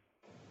what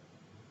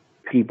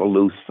people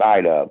lose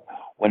sight of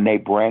when they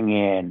bring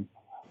in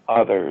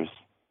others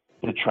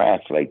to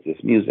translate this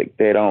music.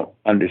 They don't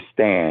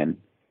understand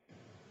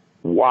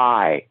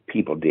why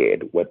people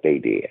did what they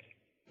did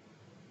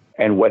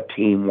and what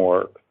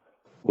teamwork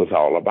was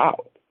all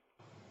about.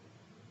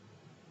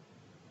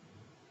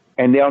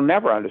 And they'll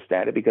never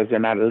understand it because they're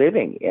not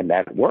living in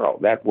that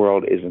world. That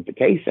world isn't the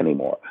case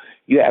anymore.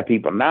 You have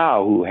people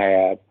now who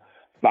have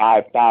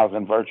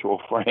 5,000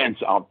 virtual friends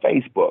on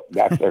Facebook.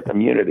 That's their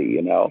community,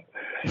 you know.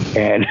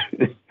 And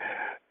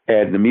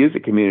the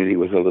music community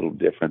was a little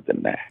different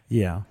than that.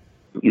 Yeah.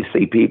 You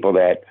see people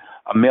that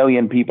 1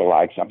 million people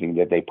like something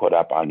that they put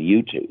up on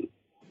YouTube.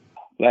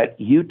 But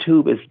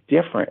YouTube is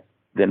different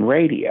than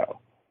radio.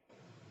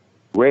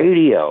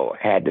 Radio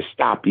had to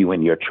stop you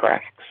in your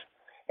tracks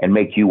and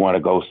make you want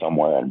to go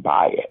somewhere and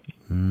buy it.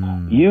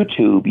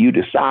 YouTube, you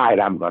decide,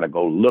 I'm going to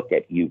go look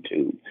at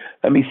YouTube.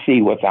 Let me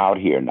see what's out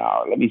here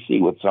now. Let me see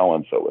what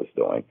so-and-so is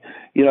doing.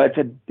 You know, it's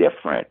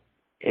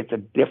a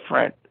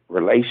different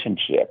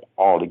relationship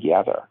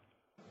altogether.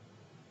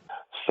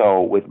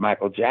 So with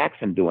Michael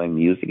Jackson doing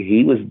music,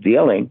 he was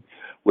dealing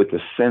with the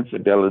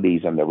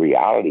sensibilities and the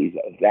realities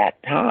of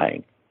that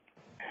time.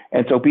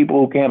 And so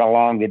people who came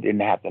along that didn't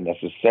have to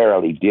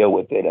necessarily deal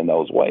with it in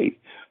those ways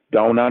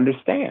don't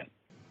understand.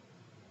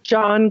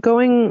 John,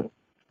 going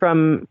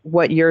from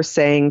what you're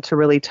saying to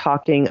really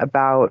talking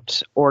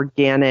about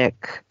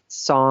organic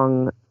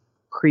song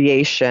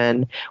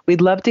creation,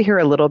 we'd love to hear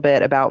a little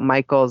bit about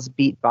Michael's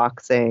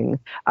beatboxing.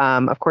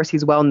 Of course,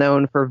 he's well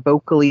known for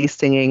vocally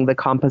singing the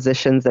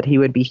compositions that he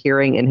would be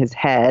hearing in his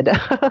head.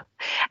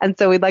 And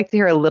so we'd like to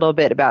hear a little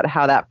bit about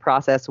how that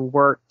process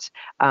worked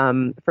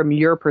from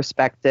your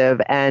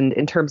perspective and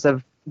in terms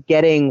of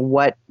getting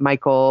what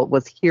Michael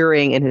was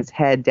hearing in his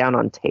head down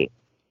on tape.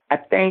 I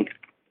think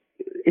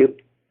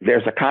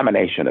there's a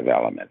combination of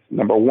elements.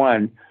 Number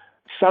one,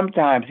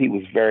 sometimes he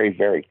was very,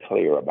 very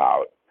clear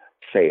about,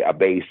 say, a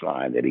bass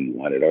line that he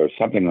wanted or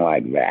something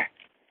like that,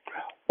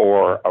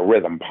 or a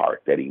rhythm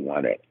part that he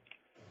wanted.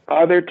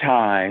 Other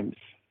times,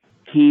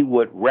 he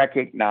would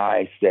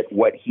recognize that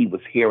what he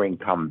was hearing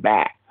come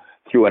back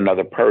through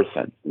another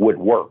person would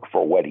work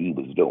for what he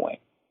was doing.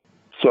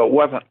 So it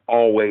wasn't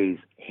always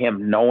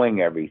him knowing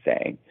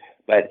everything,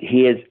 but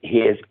his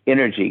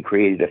energy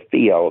created a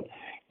field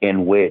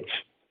in which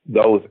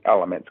those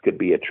elements could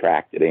be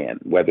attracted in,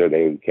 whether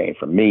they came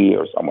from me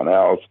or someone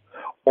else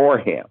or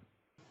him.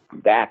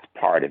 That's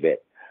part of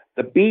it.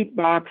 The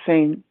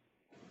beatboxing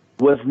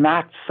was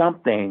not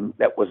something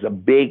that was a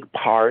big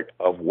part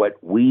of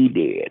what we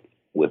did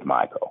with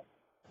Michael.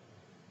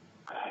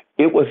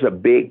 It was a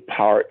big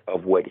part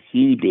of what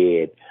he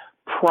did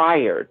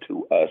prior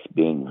to us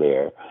being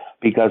there,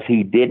 because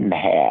he didn't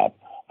have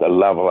the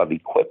level of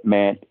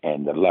equipment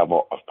and the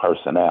level of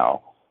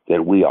personnel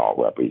that we all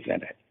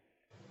represented.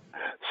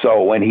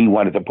 So when he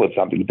wanted to put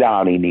something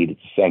down, he needed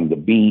to sing the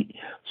beat,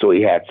 so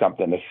he had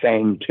something to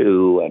sing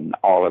to and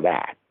all of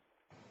that.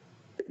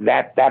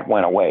 That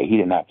went away. He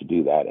didn't have to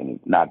do that, and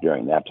not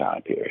during that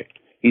time period.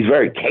 He's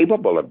very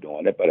capable of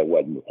doing it, but it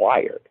wasn't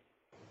required.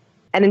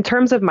 And in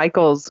terms of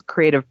Michael's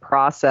creative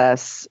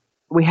process,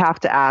 we have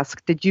to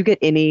ask, did you get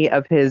any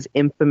of his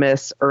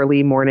infamous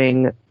early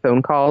morning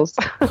phone calls?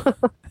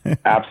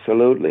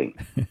 Absolutely.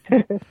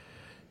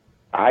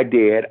 I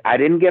did. I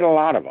didn't get a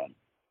lot of them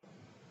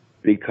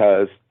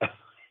because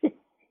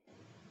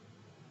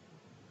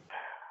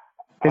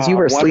you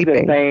were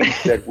sleeping. One of the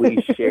things that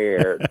we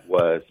shared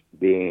was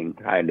being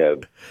kind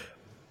of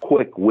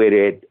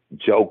quick-witted,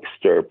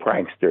 jokester,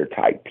 prankster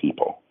type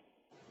people.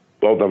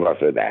 Both of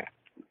us are that.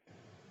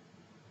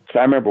 So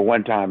I remember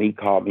one time he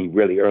called me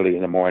really early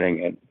in the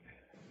morning, and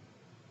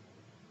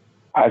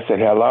I said,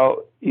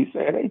 hello. He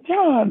said, hey,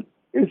 John,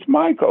 it's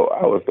Michael.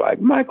 I was like,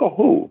 Michael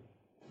who?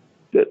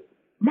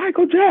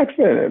 Michael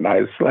Jackson. And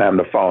I slammed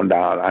the phone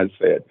down. I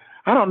said,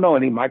 I don't know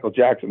any Michael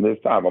Jackson this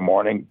time of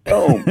morning.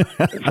 Boom.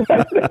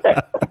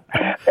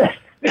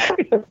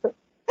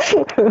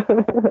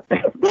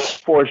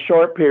 For a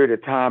short period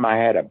of time, I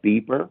had a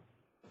beeper.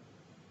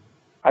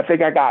 I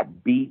think I got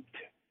beeped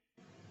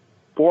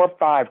 4 or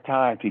 5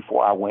 times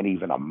before I went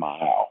even a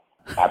mile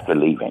after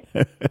leaving.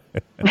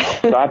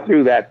 So I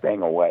threw that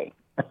thing away.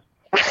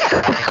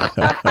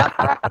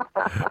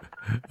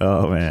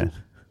 Oh, man.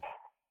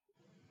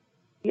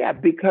 Yeah,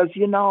 because,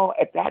 you know,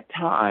 at that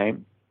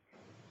time,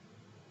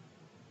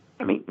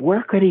 I mean,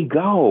 where could he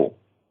go?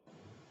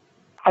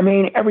 I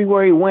mean,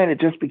 everywhere he went,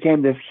 it just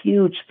became this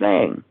huge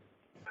thing,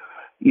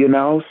 you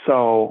know?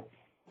 So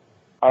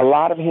a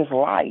lot of his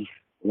life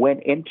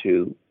went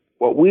into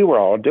what we were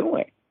all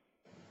doing.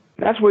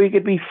 That's where he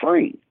could be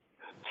free.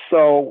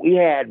 So we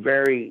had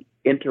very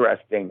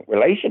interesting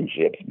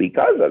relationships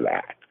because of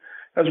that,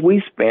 because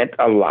we spent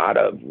a lot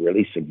of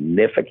really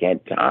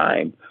significant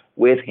time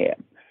with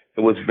him.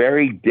 It was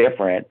very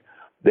different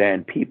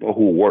than people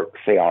who worked,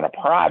 say, on a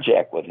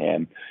project with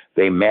him.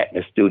 They met in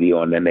the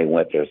studio and then they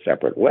went their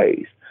separate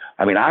ways.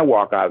 I mean, I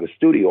walk out of the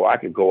studio, I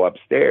could go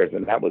upstairs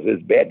and that was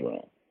his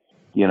bedroom,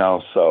 you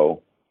know?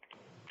 So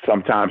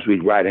sometimes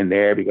we'd write in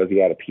there because he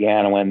had a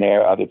piano in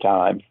there. Other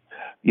times,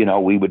 you know,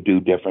 we would do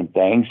different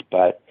things,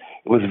 but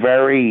it was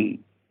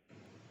very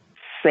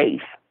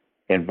safe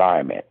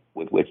environment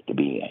with which to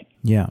be in.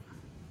 Yeah.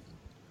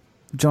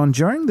 John,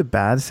 during the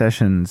Bad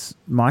sessions,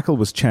 Michael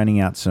was churning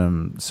out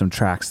some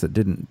tracks that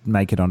didn't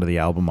make it onto the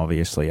album,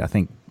 obviously. I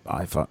think,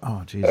 if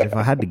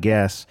I had to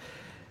guess,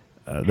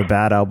 the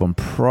Bad album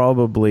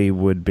probably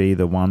would be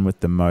the one with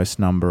the most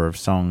number of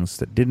songs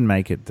that didn't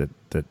make it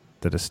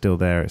that are still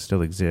there,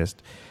 still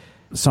exist.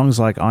 Songs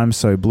like I'm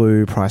So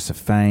Blue, Price of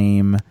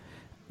Fame.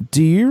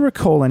 Do you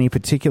recall any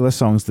particular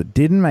songs that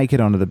didn't make it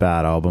onto the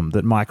Bad album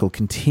that Michael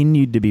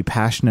continued to be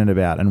passionate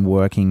about and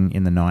working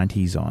in the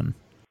 90s on?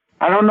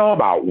 I don't know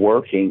about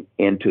working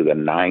into the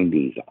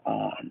 90s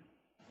on.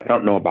 I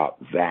don't know about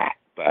that,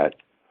 but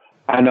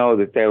I know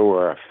that there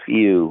were a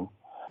few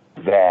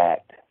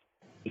that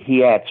he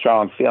had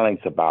strong feelings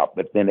about.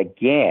 But then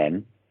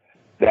again,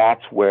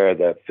 that's where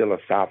the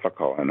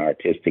philosophical and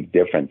artistic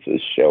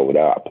differences showed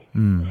up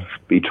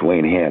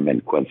between him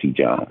and Quincy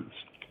Jones.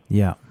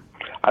 Yeah.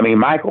 I mean,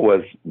 Michael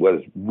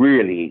was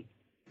really,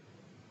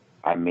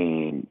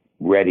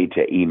 ready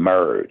to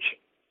emerge.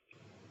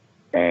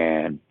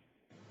 And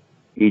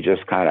he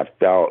just kind of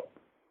felt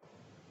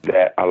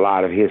that a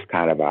lot of his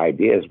kind of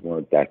ideas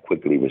weren't that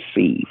quickly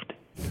received.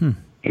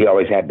 He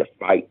always had to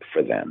fight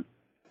for them.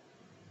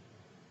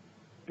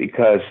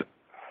 Because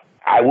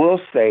I will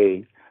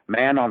say,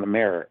 Man on the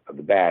Mirror,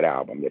 the Bad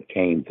album that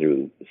came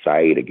through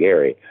Saeed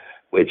Aguirre,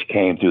 which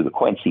came through the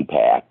Quincy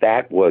path,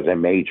 that was a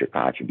major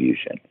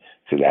contribution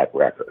to that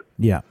record.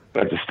 Yeah.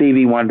 But the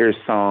Stevie Wonder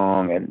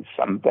song and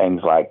some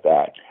things like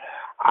that,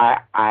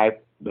 I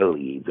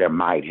believe there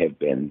might have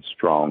been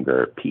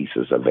stronger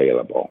pieces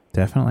available.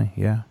 Definitely,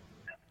 yeah.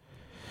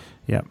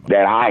 Yeah.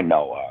 That I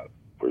know of,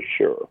 for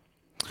sure.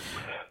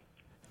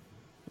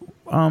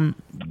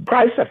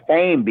 Price of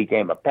Fame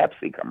became a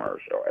Pepsi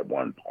commercial at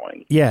one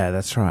point. Yeah,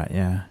 that's right,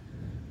 yeah.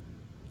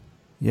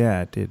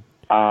 Yeah, it did.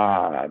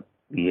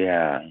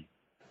 Yeah.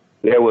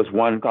 There was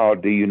one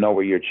called Do You Know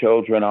Where Your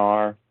Children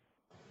Are?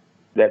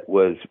 That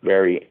was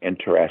very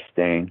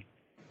interesting.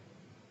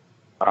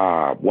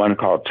 One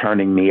called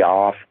Turning Me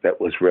Off that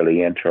was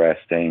really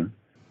interesting.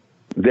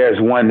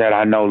 There's one that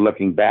I know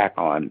looking back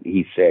on,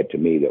 he said to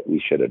me that we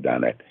should have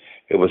done it.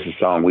 It was a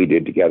song we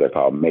did together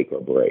called Make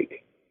or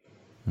Break.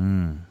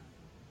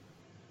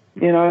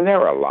 You know, and there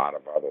were a lot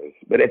of others.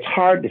 But it's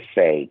hard to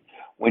say.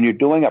 When you're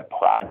doing a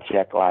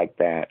project like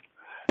that,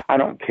 I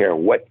don't care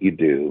what you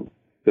do,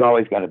 there's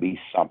always going to be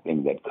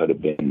something that could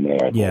have been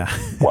there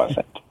that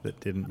wasn't. That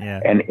didn't, yeah.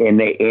 And in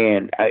the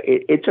end,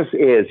 it just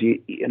is.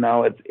 You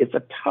know, it's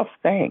a tough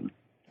thing.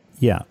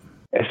 Yeah.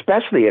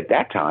 Especially at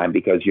that time,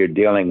 because you're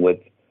dealing with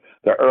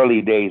the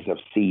early days of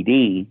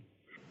CD,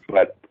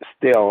 but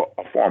still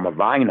a form of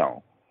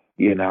vinyl,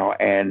 you know,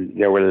 and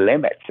there were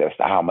limits as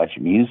to how much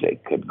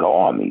music could go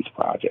on these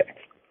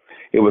projects.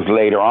 It was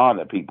later on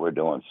that people were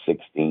doing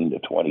 16 to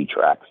 20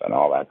 tracks and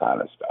all that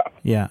kind of stuff.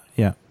 Yeah,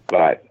 yeah.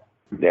 But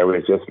there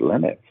was just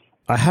limits.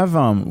 I have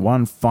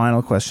one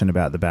final question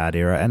about the Bad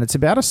Era, and it's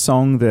about a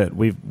song that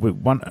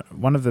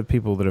one of the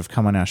people that have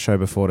come on our show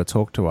before to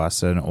talk to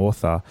us, an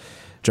author,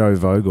 Joe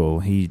Vogel,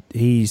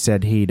 he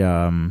said he'd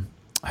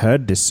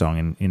heard this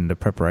song in the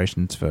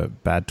preparations for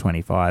Bad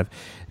 25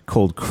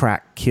 called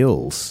Crack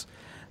Kills.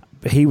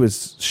 He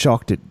was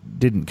shocked it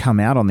didn't come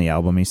out on the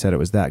album. He said it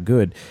was that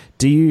good.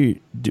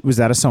 Was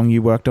that a song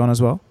you worked on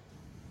as well?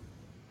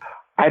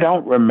 I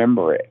don't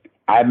remember it.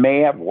 I may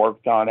have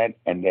worked on it,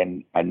 and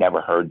then I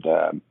never heard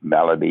the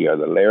melody or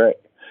the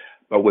lyric.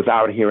 But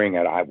without hearing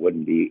it, I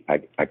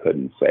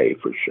couldn't say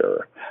for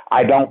sure.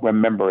 I don't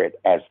remember it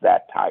as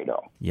that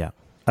title. Yeah.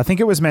 I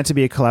think it was meant to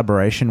be a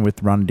collaboration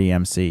with Run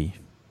DMC.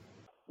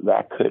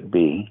 That could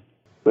be.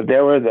 But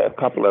there were a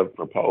couple of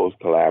proposed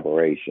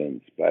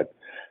collaborations, but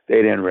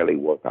they didn't really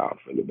work out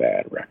for the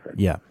Bad record.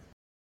 Yeah.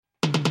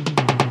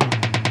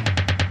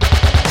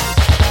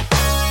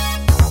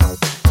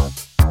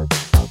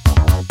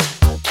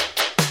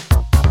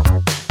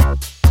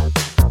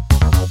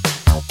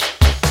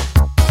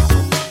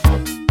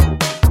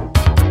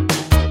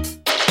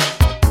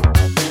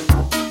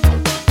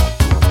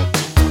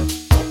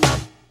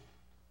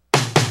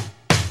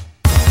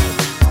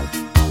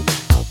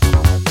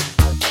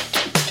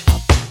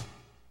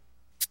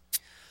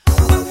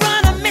 We're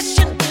on a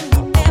mission in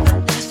the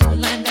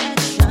everlasting line that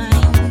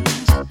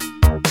shines.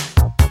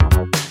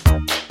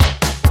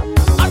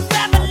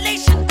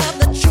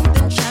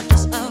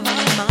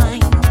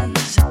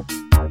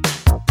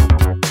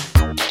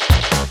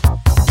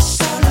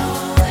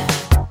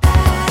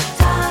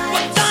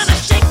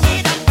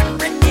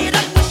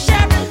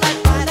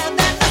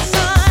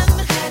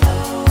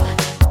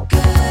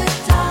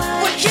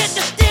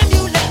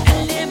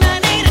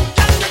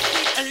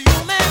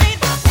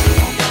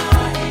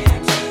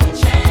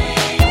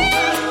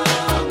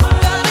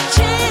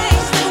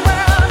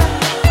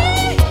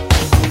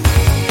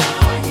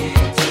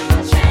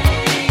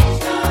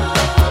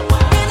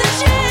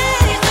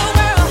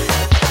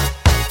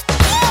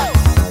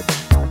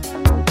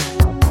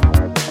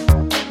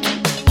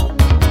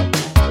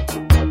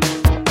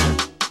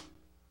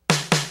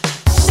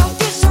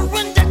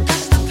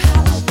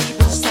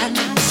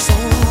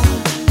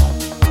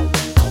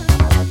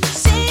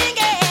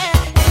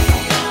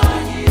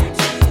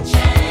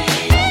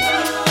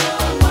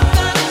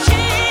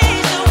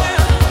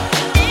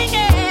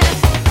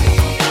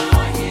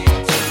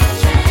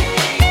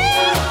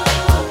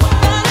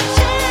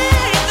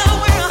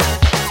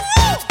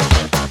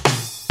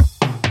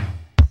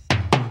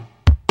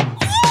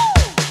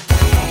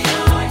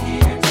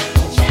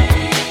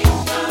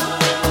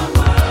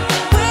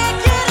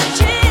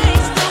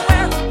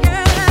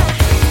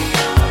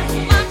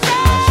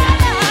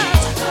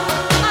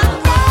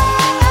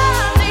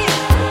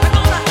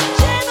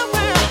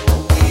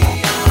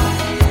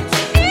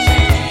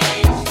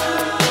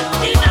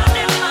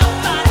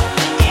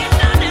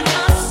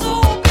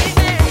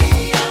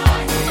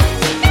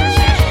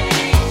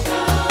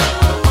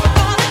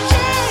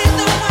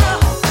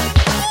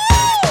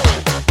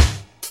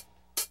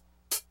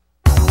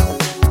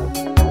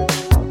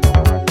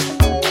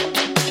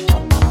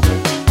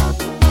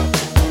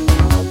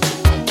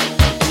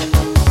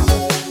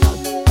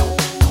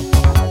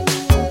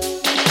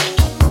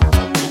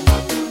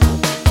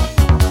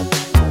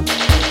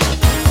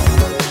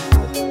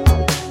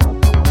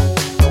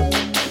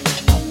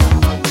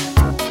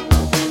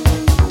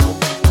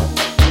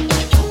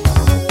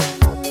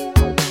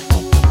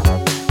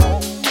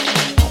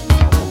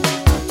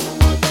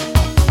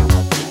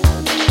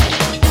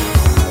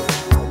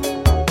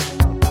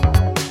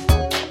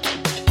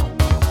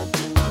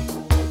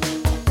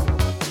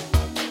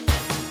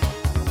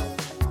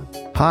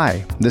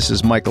 Hi, this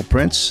is Michael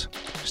Prince,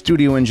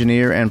 studio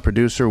engineer and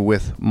producer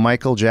with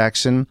Michael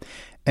Jackson,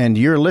 and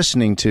you're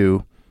listening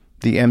to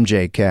the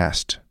MJ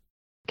Cast.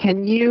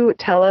 Can you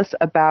tell us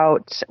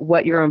about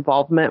what your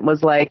involvement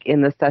was like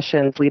in the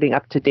sessions leading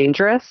up to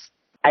Dangerous?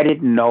 I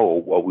didn't know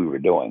what we were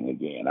doing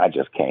again. I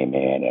just came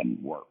in and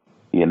worked,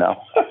 you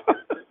know.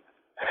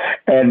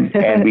 and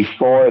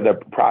before the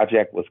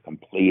project was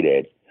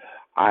completed,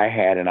 I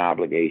had an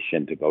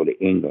obligation to go to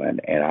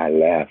England, and I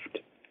left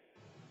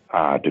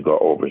to go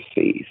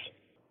overseas.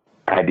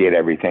 I did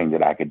everything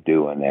that I could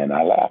do, and then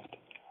I left.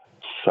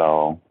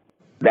 So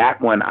that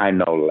one I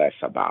know less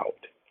about.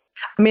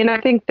 I mean,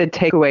 I think the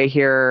takeaway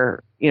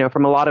here,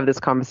 from a lot of this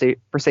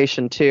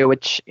conversation too,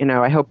 which,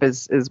 I hope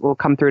is will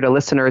come through to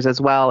listeners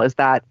as well, is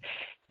that,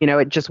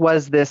 it just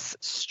was this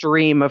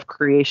stream of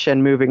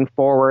creation moving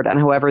forward, and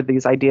however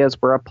these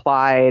ideas were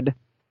applied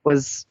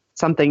was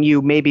something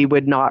you maybe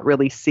would not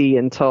really see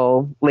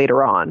until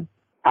later on.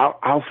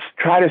 I'll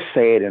try to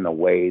say it in a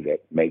way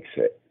that makes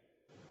it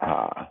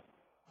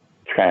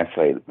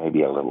translate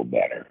maybe a little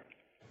better.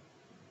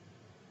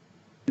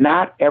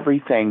 Not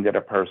everything that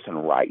a person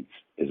writes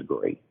is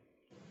great.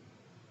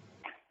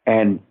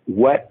 And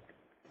what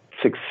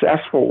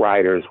successful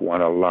writers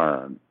want to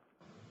learn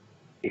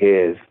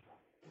is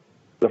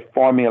the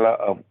formula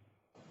of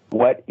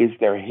what is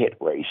their hit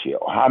ratio.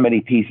 How many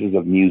pieces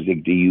of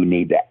music do you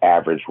need to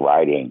average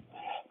writing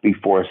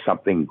before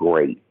something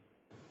great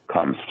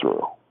comes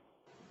through?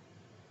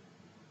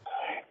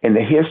 In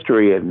the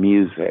history of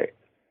music,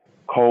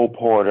 Cole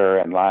Porter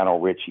and Lionel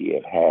Richie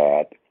have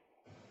had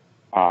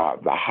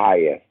the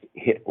highest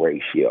hit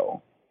ratio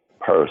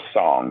per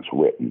songs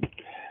written.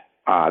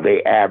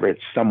 They average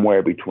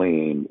somewhere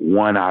between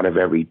 1 out of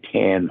every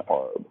 10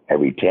 or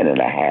every 10 and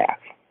a half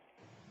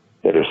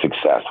that are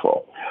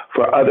successful.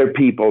 For other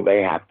people,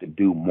 they have to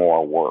do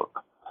more work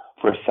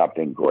for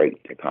something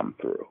great to come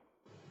through.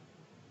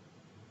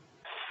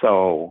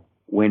 So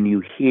when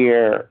you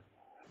hear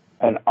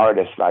an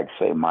artist like,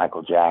 say,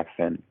 Michael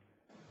Jackson,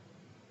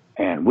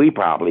 and we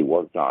probably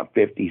worked on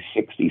 50,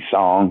 60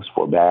 songs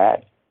for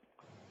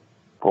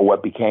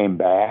what became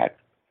Bad.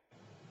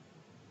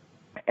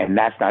 And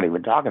that's not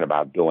even talking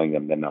about doing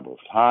them the number of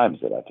times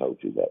that I told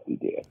you that we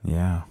did.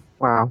 Yeah.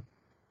 Wow.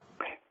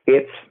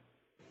 It's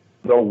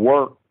the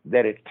work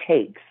that it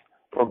takes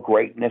for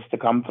greatness to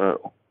come through.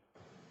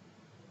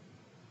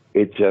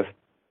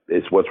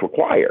 It's what's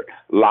required.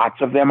 Lots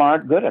of them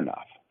aren't good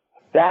enough.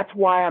 That's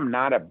why I'm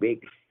not a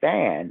big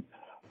fan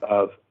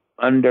of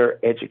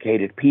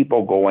undereducated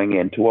people going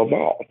into a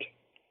vault.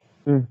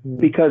 Mm-hmm.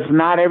 Because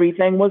not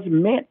everything was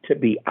meant to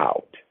be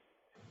out.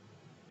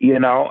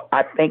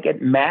 I think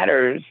it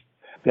matters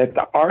that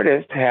the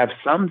artists have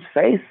some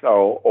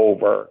say-so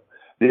over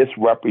this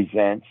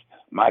represents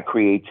my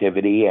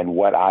creativity and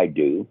what I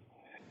do.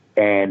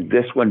 And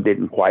this one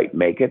didn't quite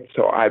make it,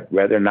 so I'd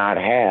rather not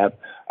have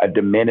a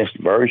diminished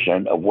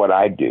version of what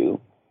I do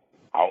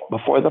out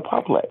before the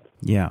public.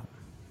 Yeah.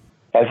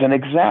 As an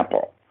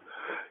example.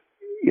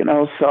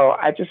 So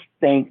I just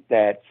think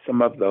that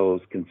some of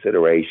those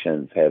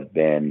considerations have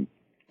been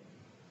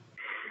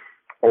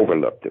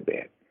overlooked a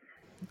bit.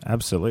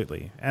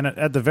 Absolutely. And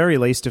at the very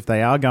least, if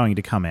they are going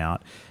to come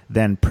out,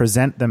 then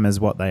present them as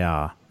what they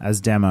are,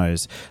 as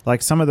demos.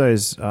 Like some of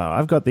those,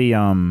 I've got the,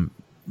 I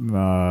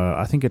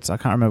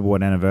can't remember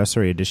what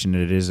anniversary edition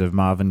it is of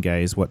Marvin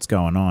Gaye's What's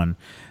Going On,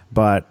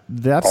 but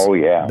that's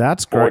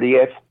great.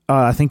 40th.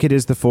 I think it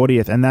is the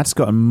 40th, and that's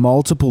got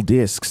multiple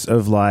discs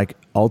of like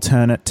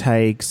alternate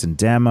takes and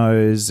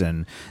demos,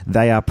 and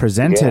they are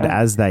presented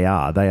as they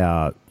are. They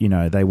are,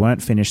 they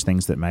weren't finished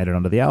things that made it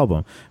onto the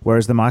album.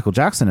 Whereas the Michael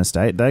Jackson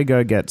estate, they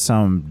go get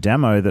some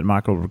demo that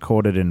Michael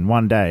recorded in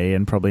one day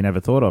and probably never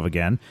thought of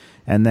again,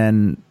 and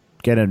then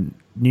get a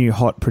new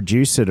hot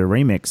producer to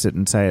remix it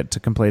and say it's a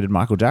completed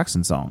Michael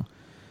Jackson song.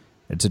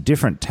 It's a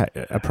different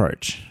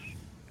approach.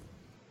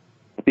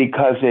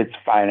 Because it's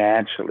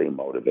financially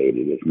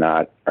motivated, it's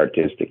not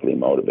artistically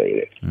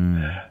motivated.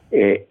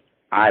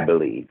 I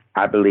believe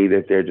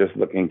that they're just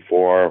looking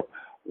for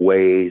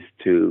ways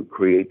to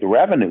create the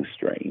revenue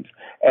streams,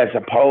 as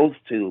opposed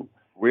to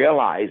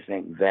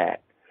realizing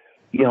that,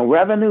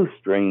 revenue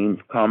streams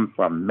come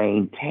from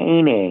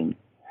maintaining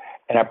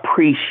an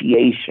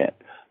appreciation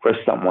for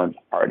someone's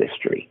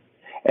artistry.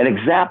 An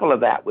example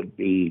of that would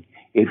be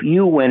if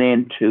you went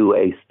into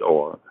a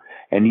store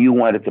and you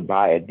wanted to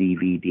buy a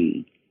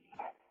DVD,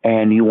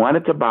 and you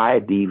wanted to buy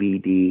a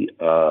DVD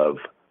of,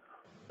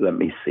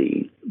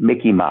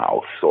 Mickey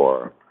Mouse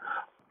or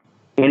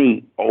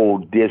any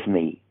old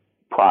Disney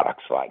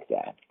products like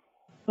that.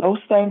 Those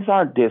things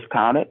aren't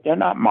discounted. They're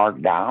not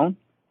marked down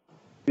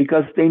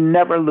because they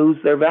never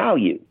lose their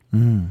value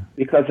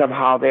because of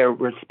how they're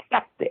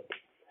respected.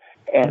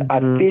 And I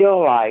feel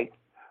like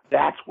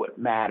that's what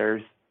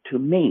matters to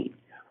me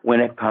when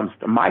it comes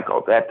to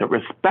Michael, that the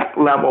respect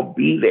level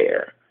be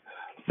there,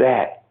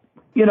 that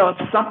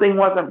if something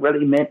wasn't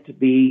really meant to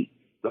be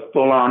the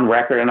full-on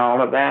record and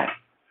all of that,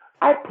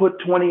 I'd put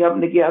 20 of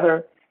them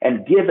together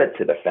and give it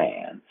to the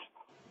fans.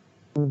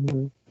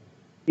 Mm-hmm.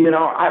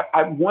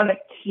 I want to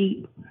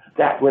keep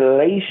that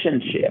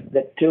relationship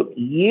that took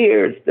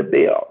years to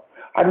build.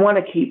 I'd want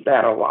to keep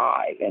that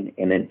alive and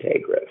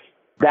integrous.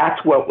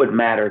 That's what would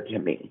matter to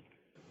me.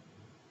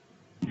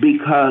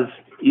 Because,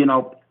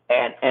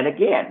 and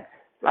again,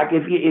 like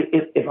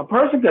if a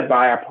person could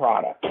buy a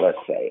product, let's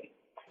say,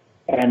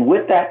 and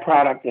with that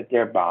product that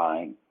they're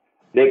buying,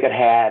 they could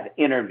have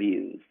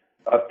interviews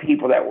of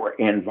people that were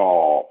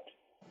involved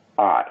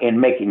in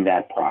making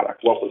that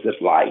product. What was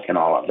it like and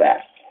all of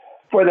that.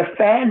 For the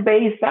fan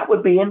base, that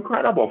would be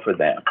incredible for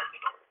them.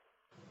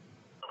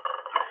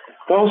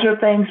 Those are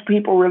things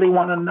people really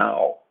want to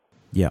know.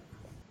 Yeah.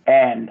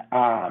 And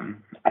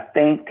I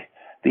think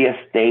the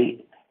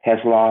estate has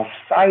lost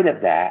sight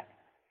of that,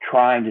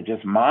 trying to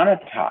just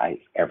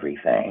monetize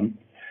everything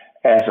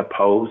as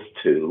opposed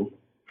to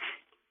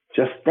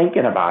just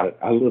thinking about it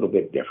a little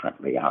bit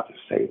differently. I'll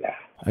just say that.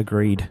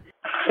 Agreed.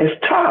 It's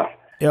tough.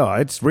 Yeah,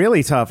 it's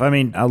really tough. I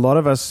mean, a lot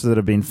of us that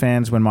have been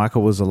fans when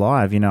Michael was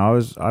alive,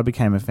 I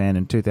became a fan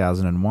in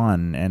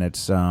 2001, and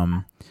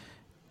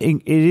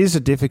it is a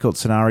difficult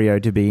scenario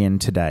to be in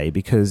today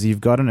because you've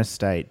got an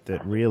estate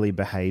that really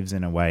behaves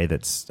in a way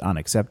that's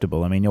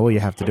unacceptable. I mean, all you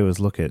have to do is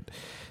look at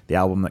the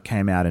album that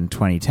came out in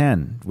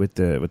 2010 with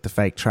the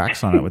fake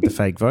tracks on it, with the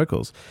fake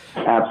vocals.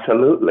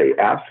 Absolutely.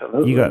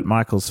 You got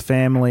Michael's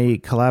family,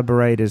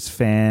 collaborators,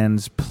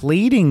 fans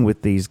pleading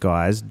with these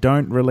guys,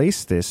 don't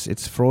release this.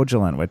 It's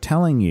fraudulent. We're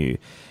telling you.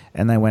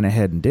 And they went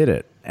ahead and did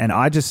it. And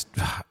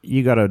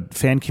you got a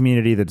fan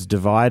community that's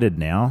divided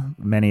now.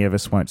 Many of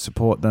us won't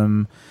support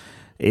them.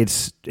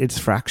 It's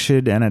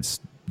fractured and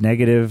it's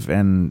negative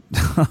and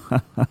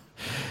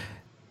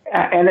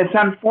and it's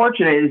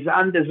unfortunate. It's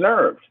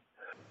undeserved.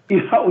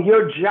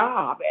 Your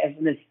job as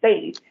an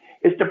estate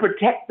is to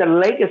protect the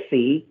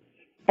legacy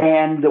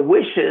and the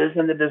wishes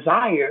and the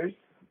desires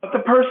of the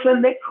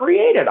person that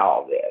created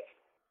all this.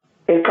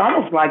 It's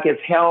almost like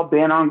it's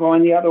hell-bent on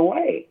going the other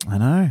way. I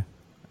know.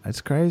 That's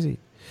crazy.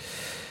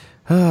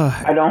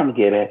 I don't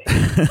get it.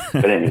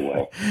 But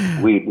anyway,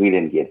 we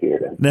didn't get here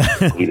then.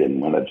 We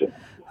didn't want to just...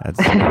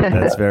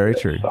 That's very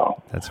true.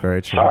 So, that's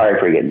very true. Sorry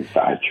for getting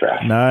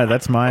sidetracked. No, I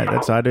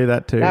do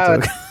that too.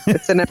 No,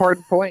 it's an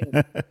important point.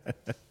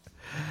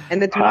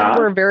 And it's one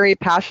we're very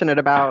passionate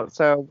about.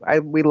 So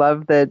we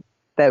love that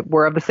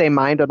we're of the same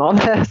mind on all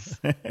this.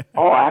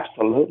 Oh,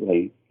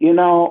 absolutely.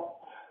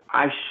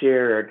 I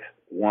shared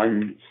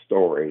one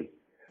story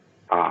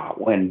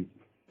when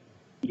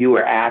you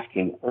were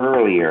asking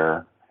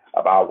earlier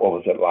about what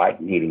was it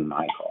like meeting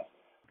Michael.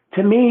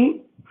 To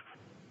me,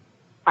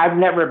 I've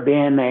never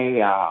been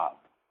a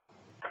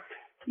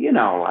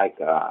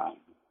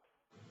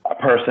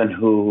person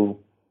who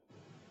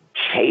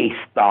chased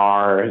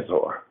stars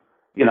or,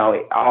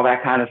 all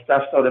that kind of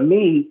stuff. So to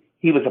me,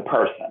 he was a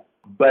person.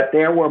 But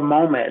there were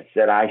moments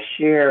that I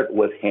shared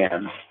with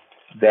him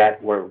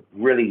that were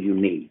really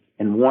unique.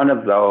 And one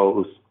of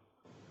those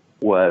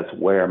was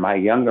where my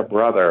younger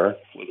brother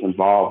was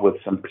involved with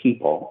some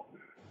people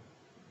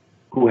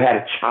who had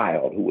a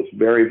child who was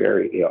very,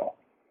 very ill.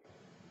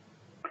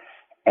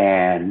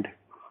 And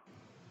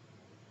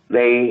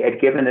they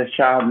had given this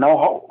child no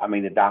hope. I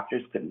mean, the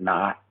doctors could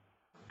not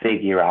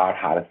figure out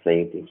how to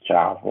save this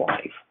child's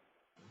life.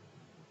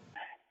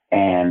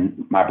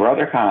 And my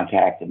brother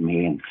contacted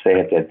me and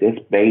said that this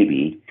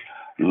baby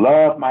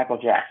loved Michael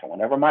Jackson.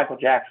 Whenever Michael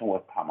Jackson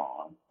would come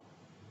on,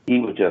 he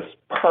would just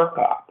perk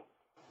up.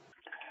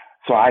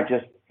 So I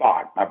just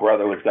thought my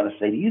brother was going to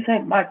say, do you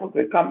think Michael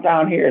could come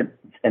down here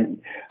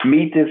and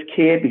meet this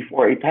kid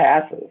before he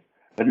passes?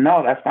 But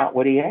no, that's not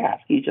what he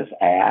asked. He just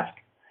asked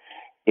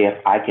if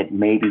I could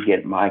maybe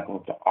get Michael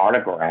to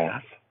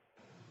autograph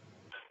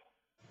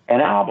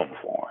an album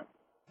for him.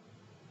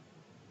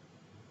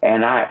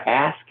 And I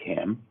asked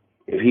him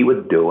if he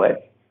would do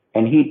it,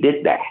 and he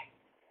did that.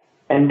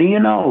 And do you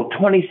know,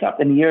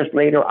 20-something years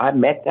later, I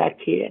met that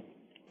kid.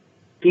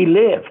 He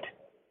lived.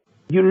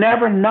 You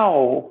never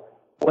know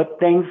what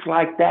things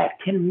like that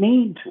can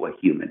mean to a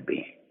human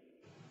being.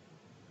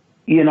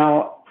 He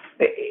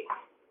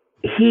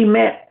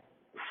meant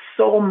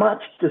so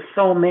much to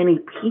so many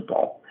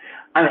people.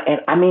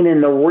 I mean,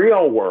 in the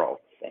real world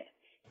sense.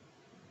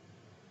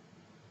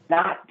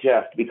 Not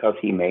just because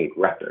he made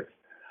records,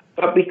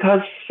 but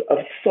because of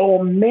so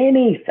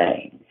many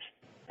things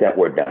that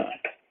were done.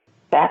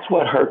 That's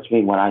what hurts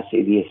me when I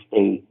see the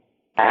estate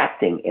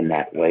acting in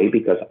that way,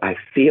 because I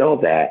feel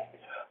that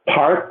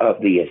part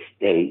of the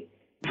estate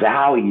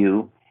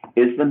value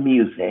is the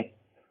music.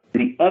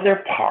 The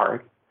other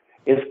part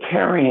is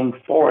carrying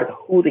forth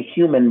who the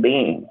human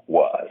being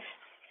was.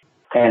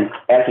 And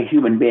as a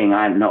human being,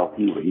 I know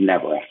he would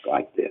never act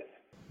like this.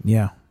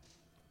 Yeah.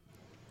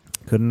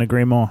 Couldn't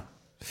agree more.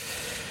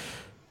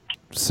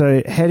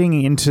 So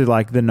heading into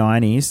like the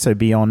 90s, so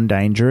beyond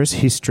Dangerous,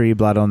 History,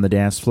 Blood on the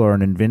Dance Floor,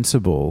 and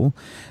Invincible,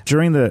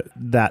 during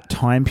that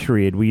time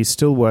period, were you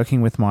still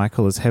working with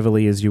Michael as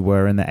heavily as you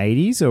were in the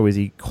 80s, or was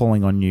he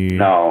calling on you?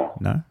 No.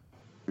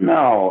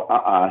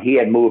 No? He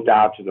had moved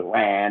out to the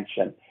ranch,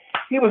 and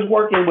he was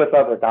working with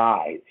other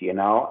guys, and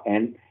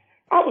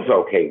I was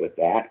okay with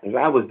that because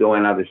I was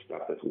doing other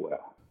stuff as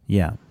well.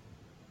 Yeah.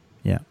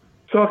 Yeah.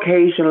 So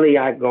occasionally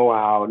I go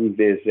out and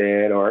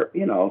visit or,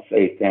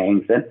 say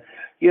things. And,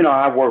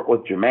 I work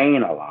with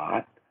Jermaine a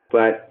lot.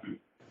 But,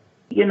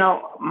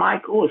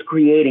 Michael was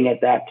creating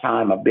at that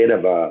time a bit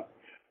of a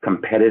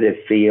competitive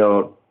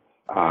field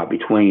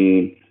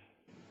between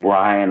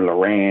Brian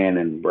Loren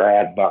and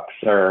Brad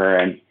Buxer.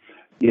 And,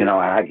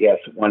 I guess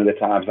one of the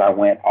times I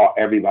went,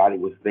 everybody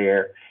was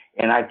there.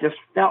 And I just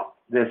felt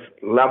this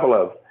level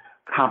of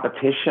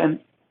competition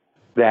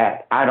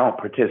that I don't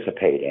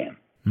participate in.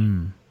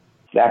 Mm.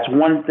 That's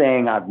one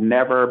thing I've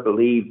never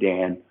believed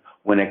in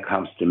when it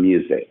comes to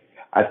music.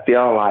 I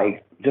feel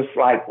like, just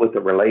like with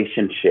a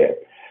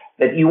relationship,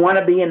 that you want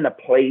to be in the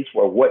place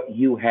where what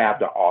you have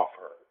to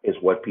offer is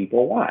what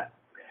people want.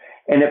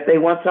 And if they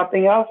want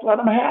something else, let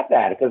them have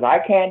that, because I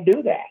can't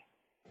do that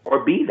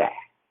or be that.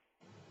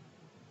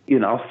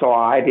 So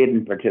I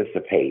didn't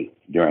participate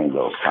during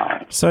those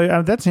times.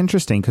 So that's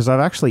interesting, because I've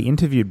actually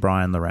interviewed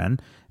Brian Loren,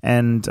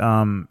 and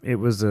it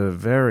was a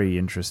very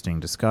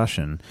interesting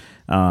discussion,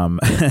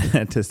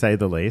 to say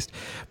the least.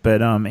 But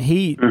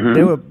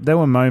there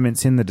were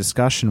moments in the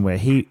discussion where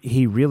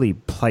he really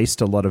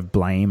placed a lot of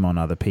blame on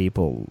other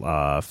people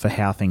for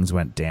how things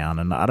went down,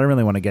 and I don't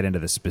really want to get into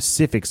the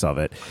specifics of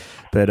it.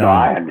 But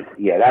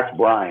that's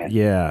Brian.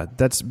 Yeah,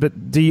 but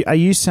are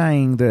you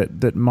saying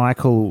that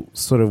Michael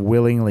sort of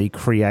willingly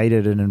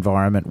created an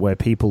environment where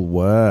people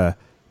were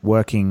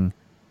working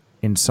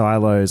in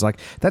silos? Like,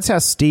 that's how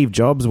Steve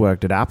Jobs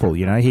worked at Apple.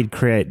 He'd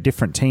create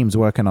different teams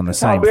working on the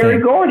same thing. How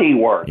Barry Gordy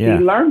worked. Yeah.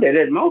 He learned it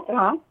at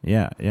Motown.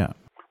 Yeah.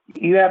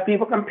 You have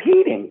people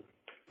competing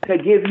to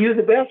give you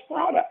the best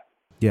product.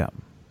 Yeah.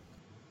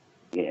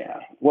 Yeah.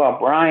 Well,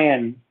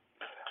 Brian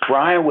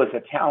was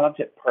a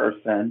talented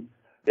person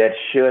that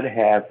should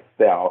have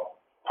felt,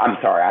 I'm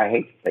sorry, I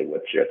hate to say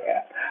what should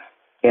have.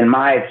 In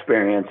my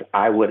experience,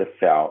 I would have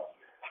felt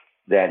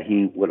that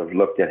he would have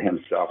looked at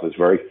himself as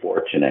very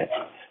fortunate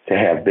to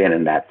have been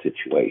in that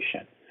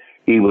situation.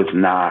 He was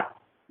not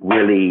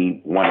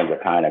really one of the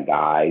kind of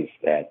guys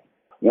that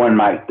one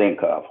might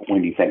think of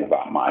when you think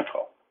about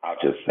Michael. I'll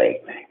just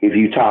say, if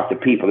you talk to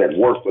people that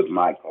worked with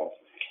Michael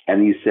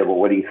and you say, well,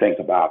 what do you think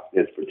about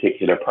this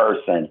particular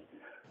person?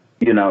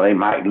 They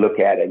might look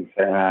at it and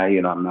say,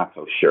 I'm not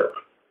so sure.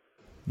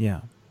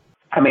 Yeah.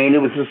 I mean,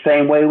 it was the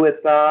same way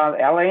with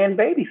L.A. and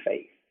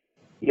Babyface,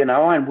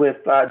 and with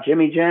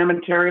Jimmy Jam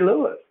and Terry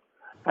Lewis.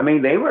 I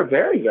mean, they were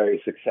very,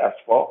 very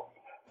successful,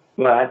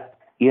 but,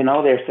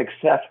 they're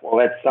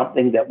successful at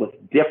something that was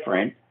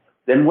different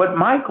than what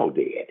Michael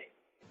did.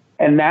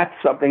 And that's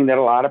something that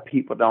a lot of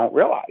people don't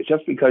realize.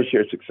 Just because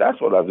you're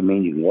successful doesn't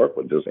mean you can work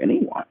with just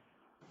anyone.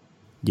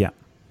 Yeah.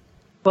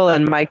 Well,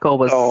 and Michael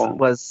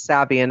was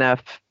savvy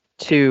enough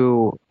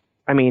to,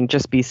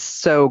 just be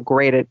so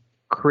great at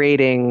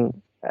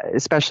creating,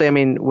 especially,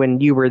 when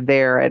you were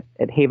there at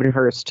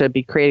Havenhurst, to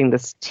be creating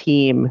this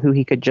team who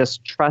he could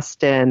just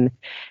trust in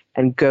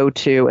and go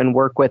to and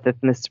work with in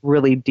this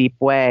really deep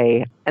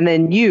way. And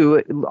then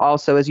you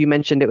also, as you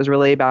mentioned, it was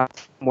really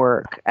about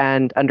work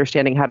and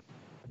understanding how to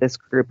this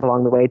group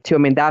along the way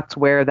too. That's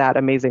where that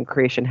amazing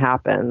creation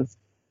happens.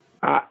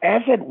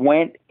 As it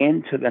went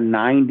into the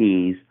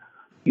 90s,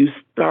 you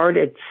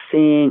started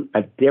seeing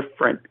a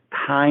different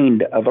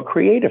kind of a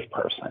creative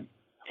person.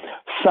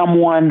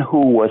 Someone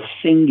who was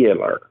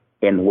singular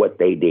in what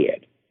they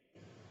did.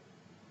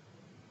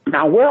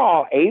 Now, we're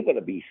all able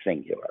to be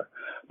singular,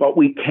 but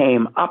we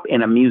came up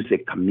in a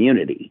music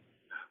community,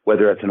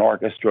 whether it's an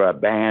orchestra, a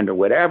band, or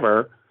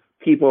whatever.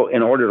 People,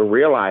 in order to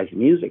realize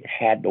music,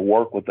 had to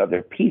work with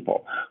other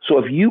people. So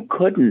if you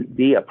couldn't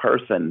be a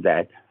person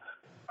that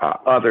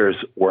others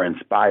were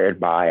inspired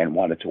by and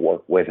wanted to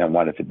work with and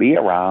wanted to be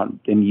around,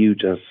 then you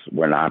just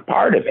were not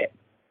part of it.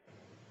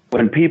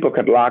 When people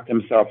could lock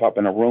themselves up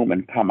in a room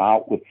and come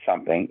out with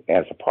something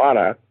as a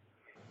product,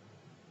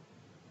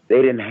 they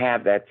didn't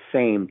have that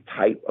same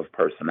type of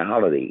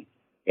personality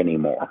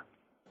anymore.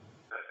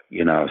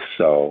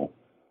 So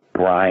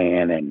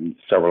Brian and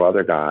several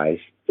other guys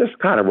just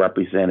kind of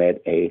represented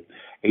a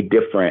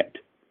different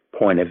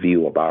point of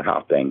view about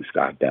how things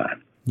got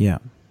done. Yeah.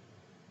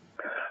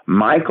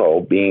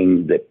 Michael,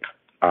 being that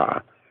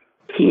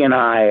he and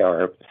I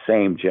are the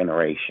same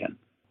generation,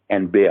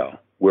 and Bill,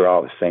 we're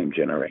all the same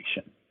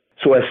generation.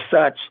 So as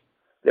such,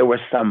 there were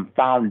some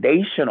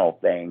foundational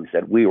things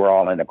that we were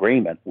all in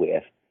agreement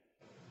with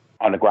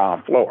on the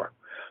ground floor.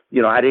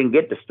 I didn't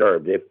get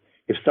disturbed.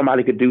 If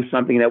somebody could do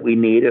something that we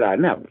needed, I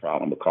didn't have a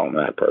problem with calling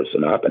that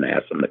person up and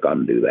ask them to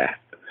come do that.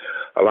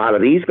 A lot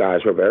of these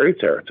guys were very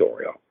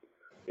territorial.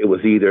 It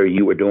was either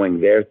you were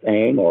doing their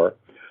thing or,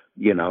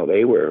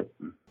 they were.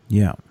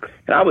 Yeah.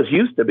 And I was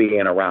used to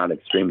being around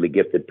extremely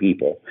gifted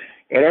people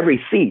at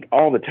every seat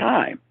all the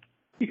time,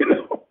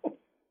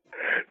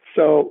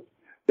 So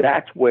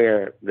that's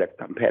where the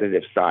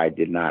competitive side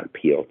did not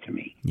appeal to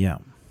me. Yeah.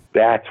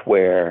 That's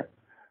where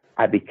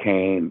I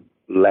became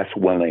less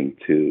willing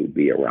to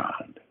be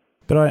around.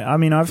 But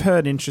I've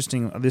heard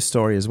this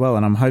story as well,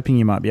 and I'm hoping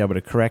you might be able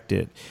to correct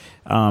it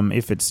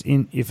if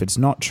it's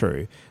not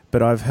true.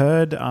 But I've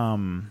heard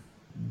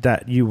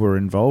that you were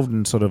involved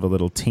in sort of a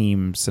little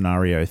team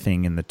scenario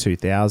thing in the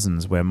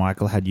 2000s where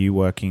Michael had you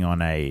working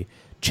on a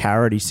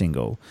charity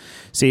single.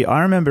 See,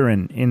 I remember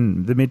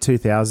in the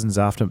mid-2000s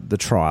after the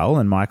trial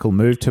and Michael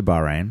moved to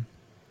Bahrain,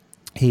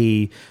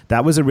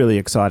 that was a really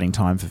exciting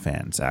time for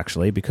fans,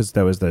 actually, because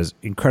there was those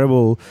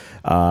incredible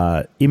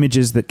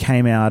images that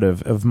came out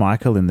of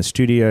Michael in the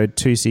studio,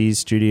 2C's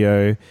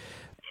studio,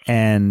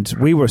 and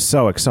we were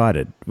so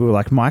excited. We were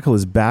like, Michael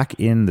is back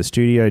in the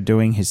studio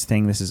doing his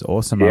thing. This is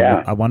awesome.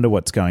 Yeah. I wonder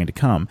what's going to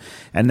come.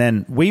 And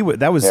then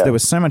there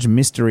was so much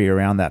mystery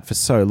around that for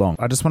so long.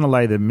 I just want to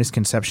lay the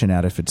misconception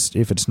out, if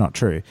it's not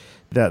true,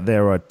 that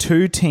there are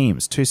two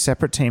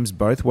separate teams,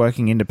 both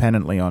working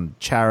independently on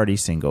charity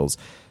singles,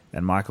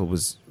 and Michael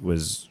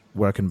was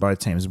working both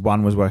teams.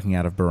 One was working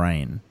out of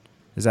Bahrain.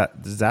 Is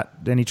that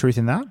any truth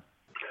in that?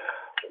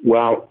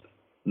 Well,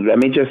 let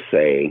me just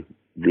say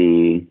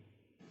the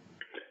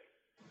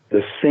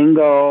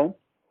single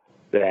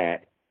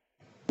that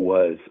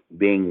was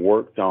being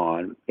worked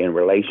on in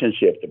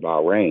relationship to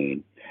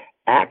Bahrain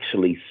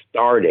actually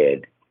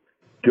started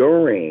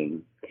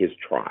during his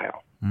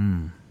trial.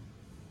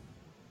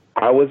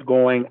 I was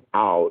going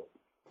out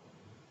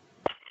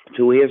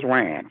to his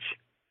ranch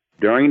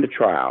during the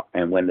trial,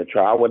 and when the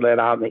trial would let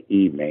out in the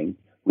evening,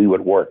 we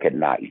would work at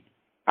night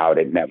out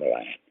at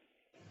Neverland.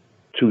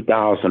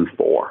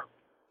 2004.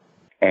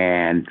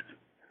 And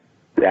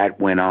that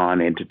went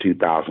on into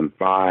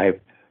 2005.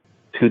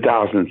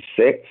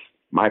 2006,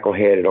 Michael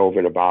headed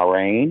over to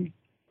Bahrain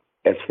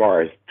as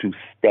far as to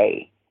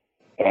stay.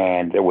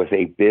 And there was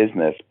a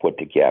business put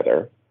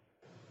together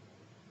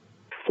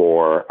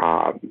for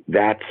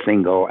that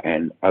single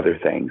and other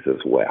things as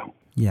well.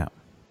 Yeah.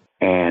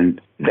 And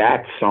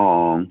that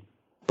song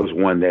was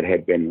one that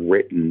had been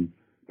written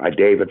by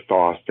David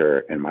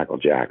Foster and Michael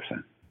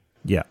Jackson.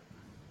 Yeah.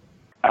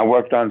 I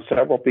worked on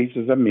several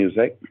pieces of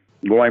music,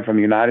 going from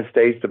the United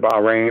States to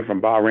Bahrain,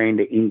 from Bahrain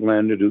to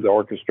England to do the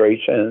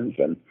orchestrations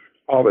and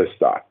all this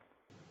stuff,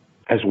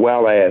 as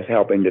well as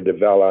helping to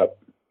develop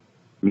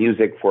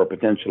music for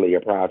potentially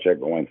a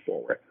project going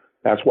forward.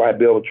 That's why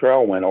Bill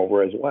Trell went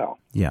over as well.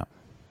 Yeah.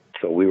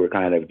 So we were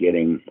kind of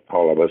getting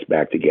all of us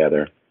back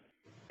together.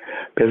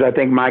 Because I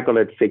think Michael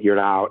had figured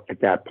out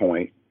at that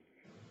point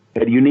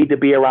that you need to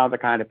be around the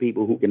kind of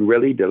people who can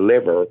really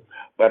deliver,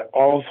 but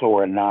also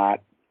are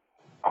not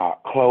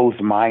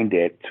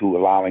closed-minded to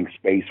allowing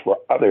space for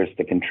others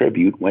to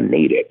contribute when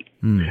needed.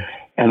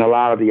 And a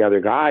lot of the other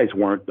guys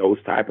weren't those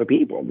type of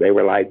people. They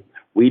were like,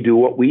 we do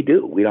what we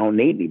do. We don't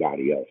need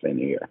anybody else in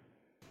here.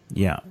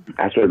 Yeah.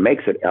 That's what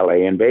makes it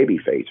L.A. and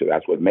Babyface, or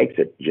that's what makes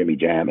it Jimmy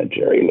Jam and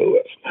Jerry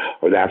Lewis,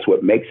 or that's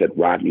what makes it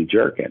Rodney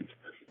Jerkins.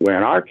 Where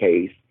in our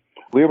case,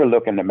 we were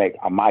looking to make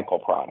a Michael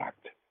product.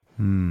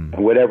 And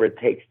whatever it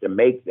takes to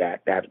make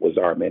that was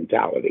our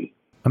mentality.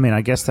 I mean,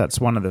 I guess that's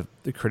one of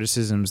the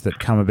criticisms that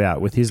come about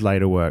with his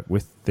later work,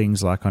 with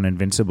things like on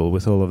Invincible,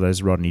 with all of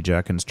those Rodney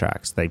Jerkins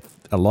tracks.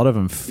 A lot of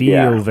them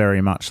feel very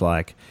much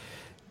like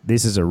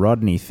this is a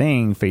Rodney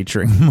thing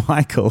featuring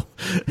Michael.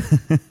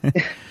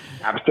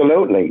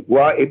 Absolutely.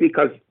 Well,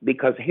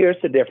 because here's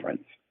the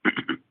difference.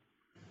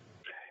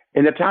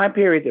 In the time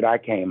period that I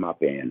came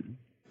up in,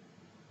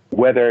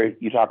 whether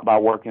you talk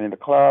about working in the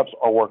clubs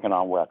or working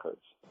on records,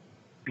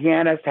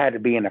 pianists had to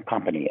be an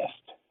accompanist,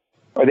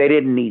 or they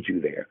didn't need you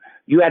there.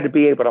 You had to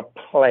be able to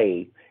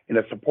play in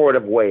a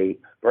supportive way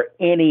for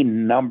any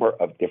number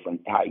of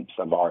different types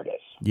of artists.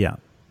 Yeah.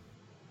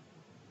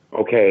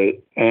 Okay,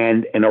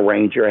 and an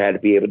arranger had to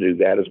be able to do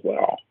that as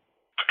well.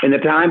 In the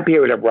time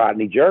period of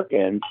Rodney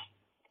Jerkins,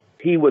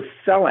 he was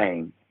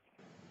selling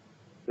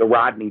the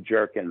Rodney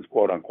Jerkins,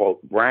 quote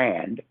unquote,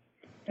 brand,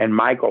 and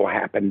Michael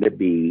happened to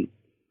be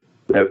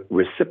the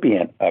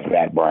recipient of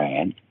that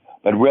brand,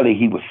 but really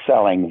he was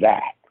selling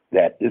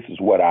that this is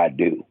what I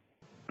do.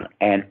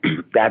 And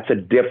that's a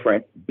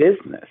different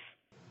business.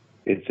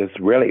 It's just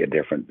really a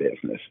different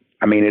business.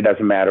 I mean, it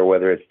doesn't matter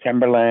whether it's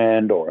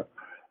Timberland or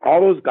all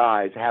those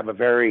guys have a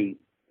very,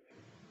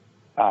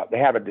 they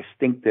have a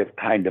distinctive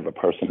kind of a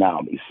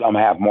personality. Some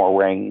have more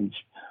range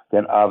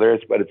than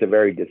others, but it's a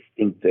very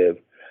distinctive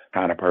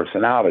kind of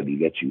personality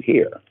that you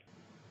hear.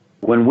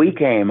 When we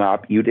came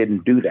up, you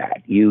didn't do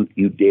that. You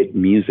did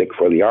music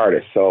for the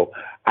artist. So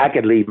I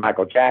could leave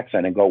Michael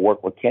Jackson and go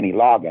work with Kenny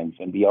Loggins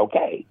and be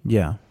okay.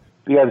 Yeah.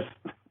 Because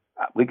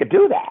we could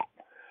do that.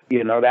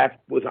 You know,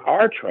 that was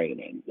our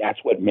training. That's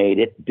what made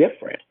it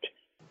different.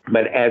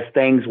 But as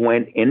things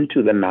went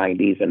into the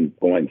 90s and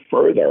going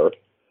further,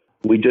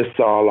 we just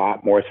saw a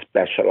lot more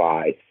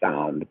specialized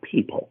sound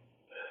people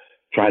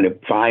trying to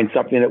find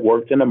something that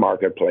worked in the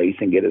marketplace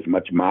and get as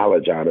much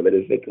mileage out of it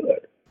as they could.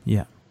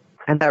 Yeah.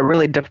 And that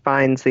really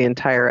defines the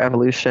entire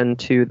evolution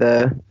to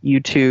the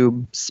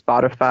YouTube,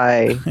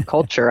 Spotify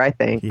culture, I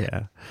think.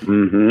 Yeah.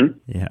 Mm-hmm.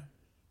 Yeah.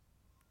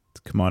 It's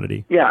a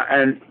commodity. Yeah,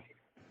 and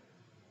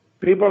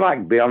people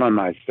like Bill and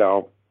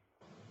myself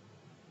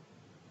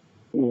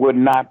would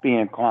not be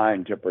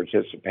inclined to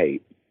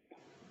participate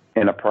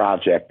in a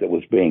project that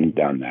was being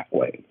done that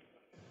way.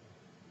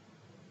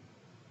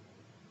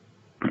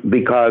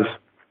 Because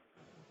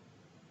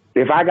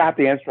if I got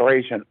the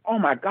inspiration, oh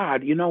my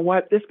God, you know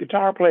what? This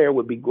guitar player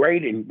would be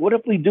great. And what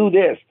if we do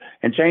this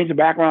and change the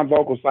background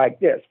vocals like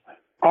this?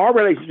 Our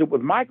relationship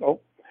with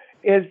Michael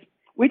is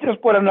we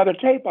just put another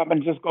tape up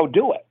and just go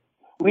do it.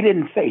 We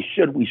didn't say,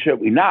 should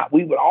we not?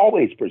 We would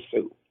always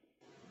pursue.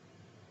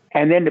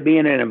 And then to be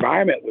in an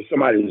environment with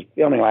somebody who's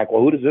feeling like,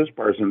 well, who does this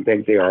person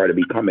think they are to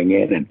be coming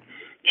in and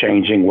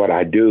changing what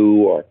I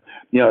do or,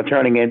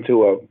 turning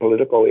into a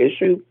political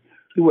issue?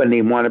 You wouldn't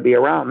even want to be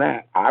around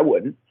that. I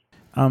wouldn't.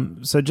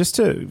 So just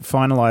to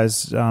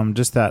finalize,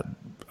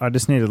 I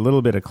just need a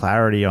little bit of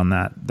clarity on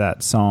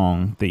that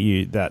song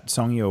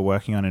you were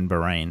working on in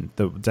Bahrain,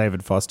 the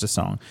David Foster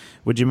song.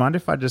 Would you mind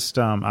if I just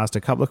asked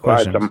a couple of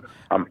questions?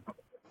 Well, it's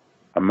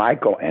a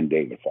Michael and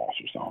David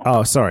Foster song.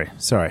 Oh, sorry,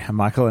 a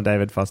Michael and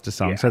David Foster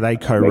song. Yeah, so they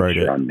co-wrote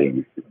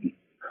it.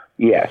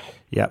 Yes.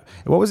 Yep.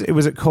 What was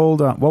it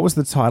called? What was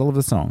the title of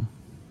the song?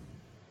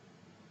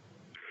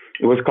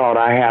 It was called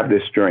 "I Have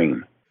This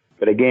Dream."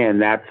 But again,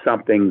 that's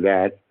something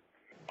that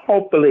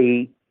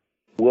hopefully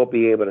we'll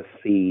be able to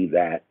see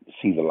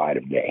the light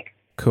of day.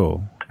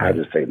 Cool. I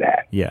just say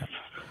that. Yeah.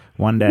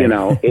 One day.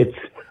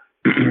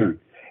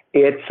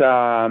 It's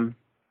a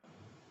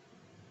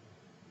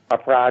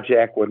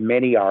project where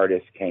many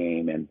artists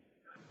came and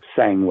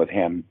sang with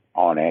him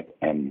on it,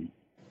 and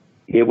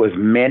it was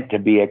meant to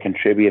be a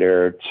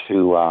contributor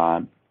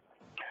to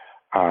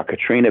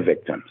Katrina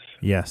victims.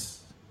 Yes.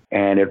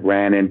 And it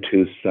ran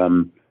into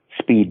some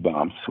speed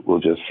bumps, we'll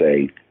just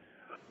say.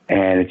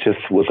 And it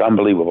just was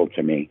unbelievable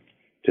to me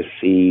to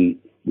see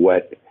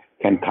what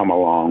can come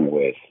along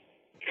with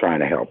trying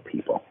to help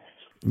people.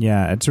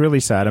 Yeah, it's really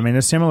sad. I mean,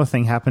 a similar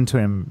thing happened to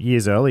him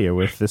years earlier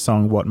with the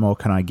song What More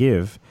Can I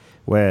Give,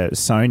 where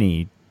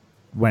Sony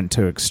went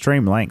to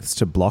extreme lengths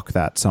to block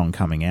that song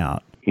coming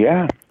out.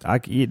 Yeah.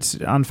 It's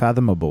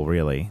unfathomable,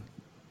 really.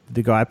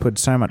 The guy put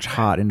so much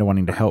heart into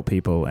wanting to help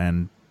people,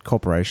 and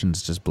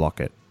corporations just block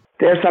it.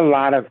 There's a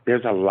lot of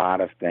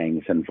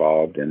things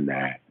involved in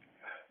that.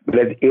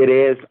 But it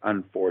is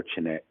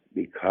unfortunate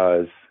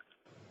because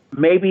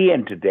maybe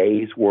in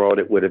today's world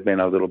it would have been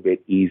a little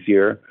bit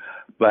easier.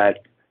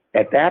 But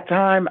at that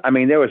time, I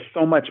mean, there was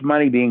so much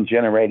money being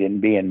generated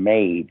and being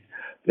made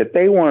that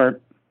they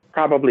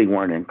probably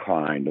weren't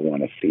inclined to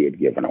want to see it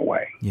given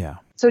away. Yeah.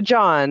 So,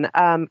 John,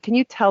 can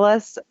you tell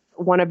us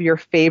one of your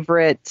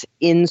favorite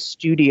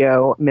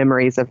in-studio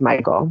memories of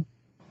Michael?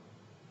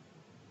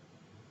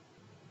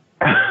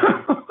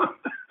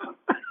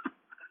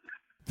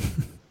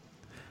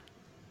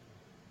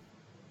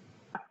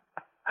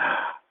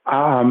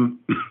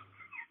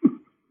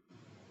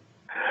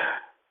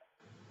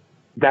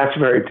 That's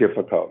very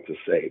difficult to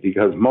say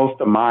because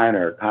most of mine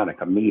are kind of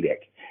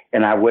comedic,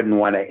 and I wouldn't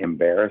want to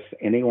embarrass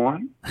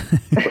anyone.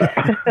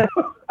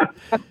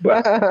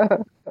 But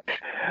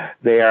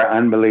they are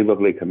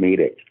unbelievably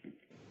comedic.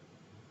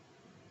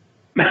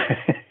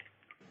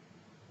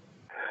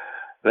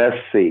 Let's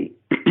see.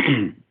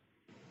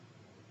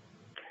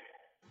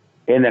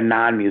 In the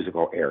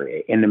non-musical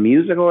area. In the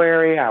musical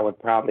area, I would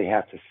probably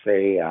have to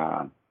say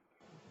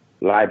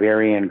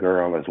Liberian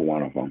Girl is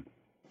one of them.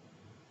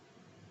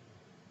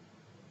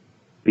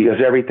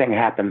 Because everything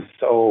happened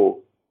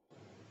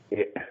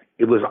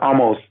it was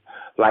almost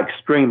like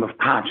stream of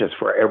conscious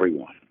for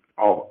everyone,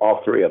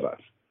 all three of us.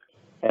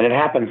 And it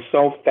happened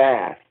so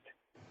fast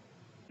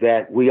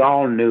that we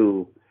all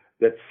knew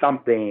that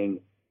something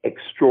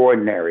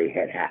extraordinary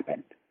had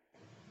happened.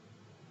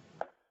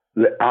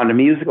 On the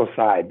musical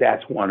side,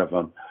 that's one of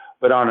them.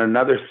 But on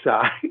another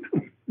side,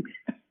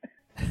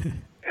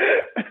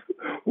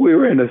 we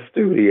were in a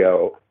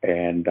studio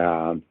and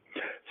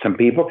some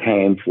people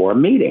came for a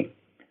meeting.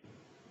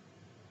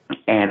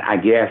 And I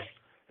guess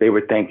they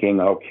were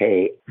thinking,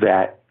 okay,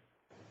 that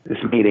this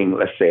meeting,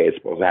 let's say it's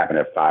supposed to happen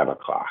at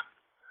 5:00.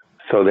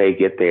 So they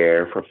get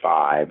there for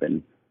 5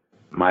 and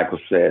Michael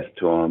says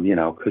to them,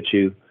 could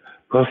you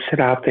go sit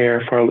out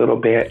there for a little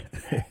bit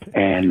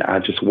and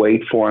just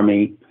wait for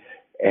me?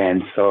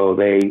 And so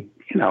they,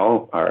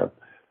 are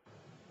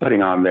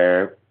putting on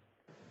their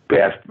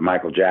best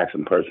Michael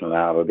Jackson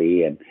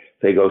personality and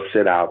they go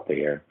sit out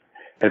there.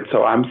 And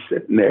so I'm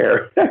sitting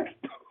there next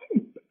to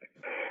him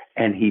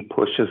and he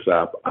pushes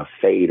up a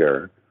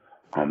fader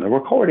on the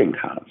recording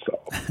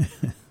console.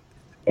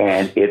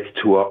 And it's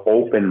to an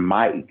open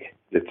mic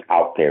that's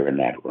out there in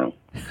that room.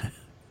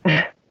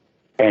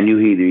 And you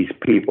hear these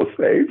people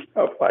say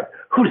stuff like,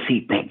 who does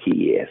he think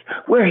he is?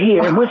 We're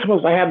here and we're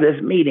supposed to have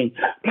this meeting,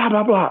 blah,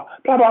 blah, blah,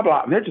 blah, blah,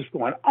 blah. And they're just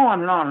going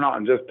on and on and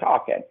on, just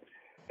talking.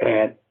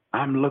 And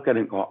I'm looking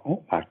and going,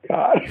 oh my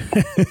God.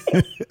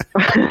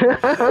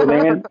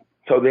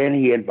 So then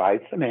he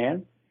invites them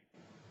in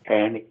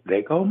and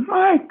they go,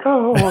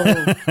 Michael,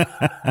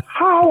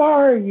 how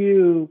are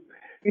you?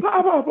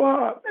 Blah, blah,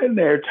 blah. And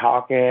they're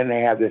talking,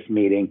 they have this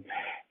meeting.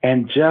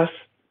 And just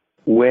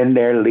when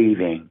they're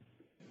leaving,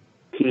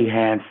 he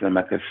hands them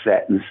a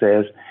cassette and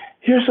says,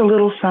 here's a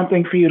little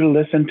something for you to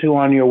listen to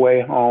on your way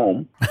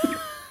home.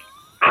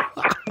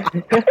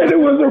 And it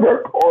was a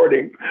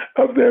recording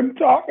of them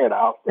talking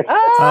out there.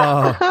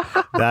 Oh,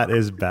 that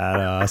is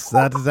badass.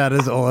 That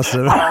is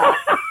awesome.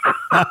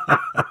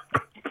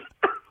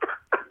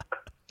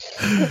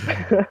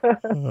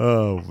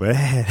 Oh,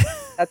 man.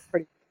 That's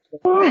pretty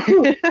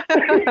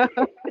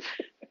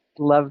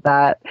Love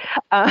that.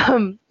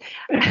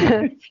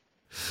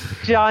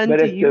 John, but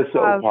do it's you just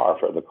so have... par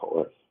for the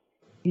course.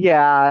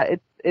 Yeah,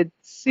 it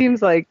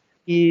seems like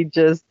he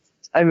just,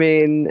 I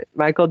mean,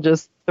 Michael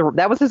just,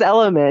 that was his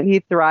element. He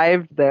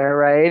thrived there,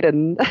 right?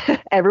 And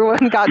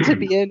everyone got to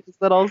be in his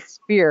little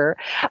sphere.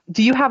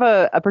 Do you have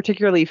a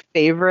particularly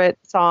favorite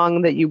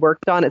song that you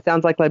worked on? It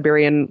sounds like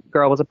Liberian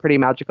Girl was a pretty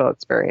magical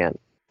experience.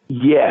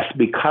 Yes,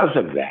 because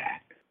of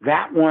that.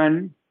 That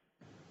one,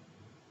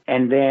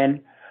 and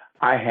then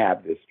I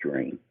Have This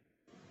Dream.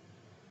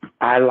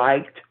 I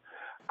liked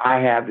I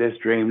Have This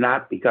Dream,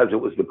 not because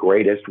it was the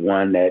greatest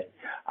one that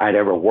I'd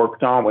ever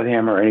worked on with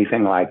him or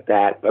anything like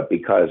that, but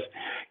because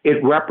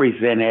it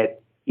represented,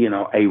 you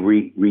know, a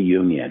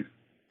reunion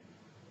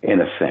in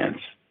a sense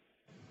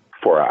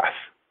for us.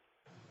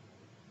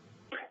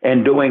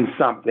 And doing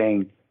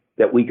something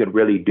that we could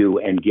really do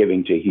and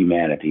giving to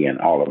humanity and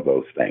all of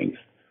those things.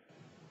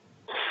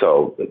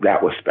 So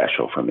that was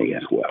special for me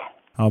as well.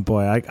 Oh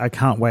boy, I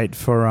can't wait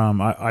for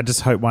I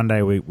just hope one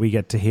day we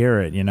get to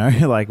hear it, you know,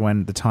 like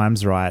when the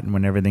time's right and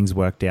when everything's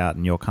worked out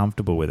and you're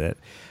comfortable with it.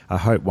 I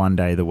hope one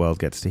day the world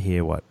gets to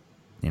hear what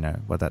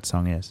that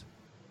song is.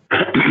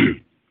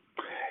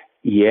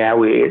 Yeah,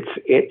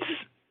 it's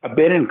a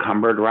bit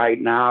encumbered right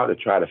now to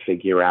try to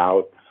figure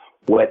out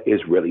what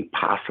is really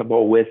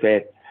possible with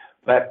it.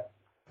 But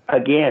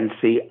again,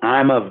 see,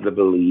 I'm of the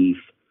belief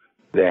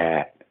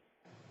that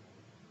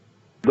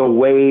the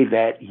way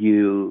that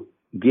you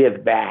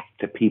give back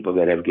to people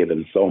that have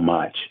given so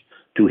much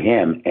to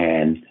him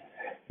and,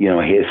 you know,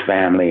 his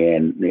family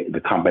and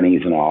the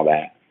companies and all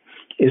that,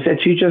 is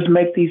that you just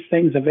make these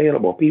things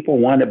available. People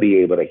want to be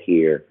able to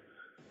hear,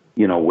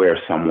 you know, where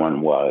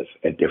someone was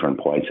at different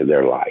points of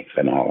their life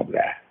and all of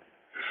that.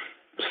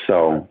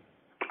 So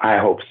I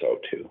hope so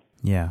too.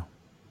 Yeah.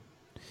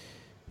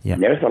 Yeah.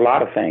 And there's a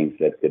lot of things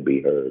that could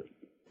be heard,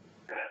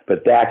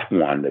 but that's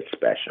one that's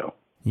special.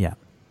 Yeah.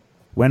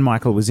 When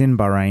Michael was in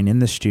Bahrain in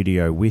the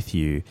studio with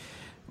you,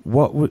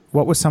 what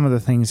were some of the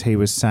things he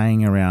was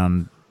saying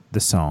around the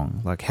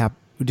song? Like, how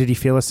did he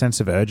feel a sense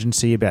of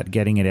urgency about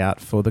getting it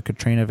out for the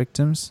Katrina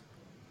victims?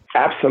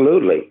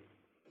 Absolutely.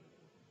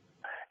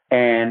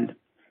 And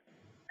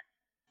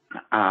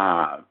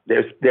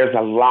there's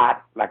a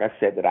lot, like I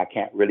said, that I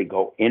can't really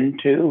go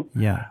into.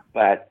 Yeah.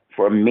 But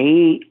for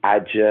me, I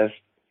just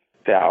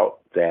felt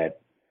that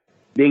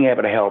being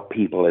able to help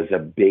people is a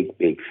big,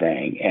 big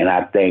thing. And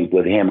I think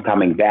with him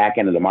coming back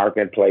into the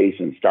marketplace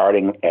and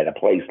starting at a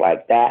place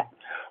like that,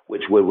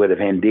 which would have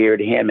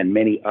endeared him and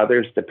many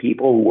others to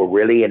people who were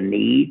really in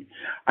need,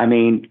 I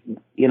mean,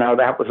 you know,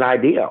 that was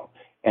ideal.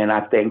 And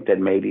I think that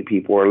maybe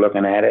people were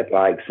looking at it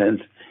like,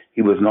 since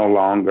he was no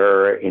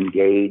longer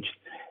engaged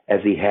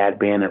as he had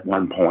been at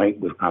one point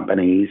with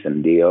companies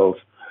and deals,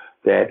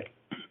 that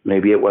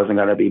maybe it wasn't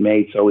going to be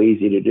made so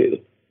easy to do.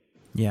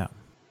 Yeah.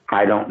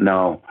 I don't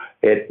know.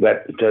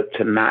 But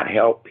to not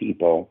help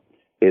people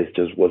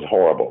was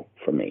horrible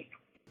for me.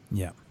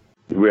 Yeah.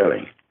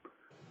 Really.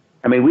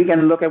 I mean, we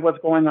can look at what's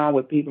going on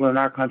with people in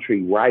our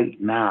country right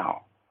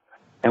now.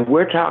 And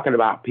we're talking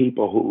about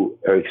people who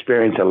are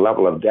experiencing a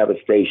level of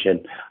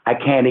devastation I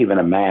can't even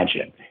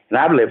imagine. And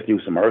I've lived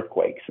through some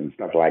earthquakes and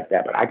stuff like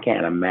that, but I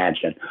can't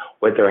imagine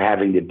what they're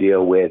having to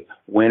deal with,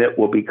 when it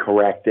will be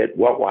corrected,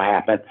 what will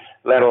happen,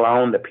 let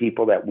alone the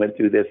people that went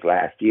through this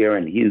last year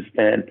in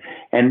Houston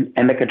and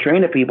the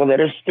Katrina people that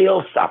are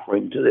still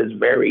suffering to this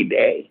very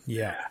day.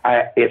 Yeah.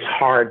 It's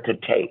hard to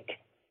take.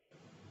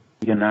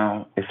 You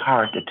know, it's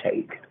hard to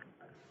take.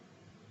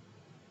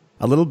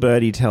 A little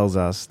birdie tells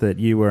us that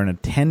you were in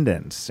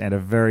attendance at a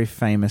very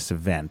famous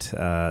event,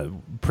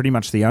 pretty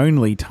much the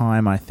only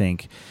time, I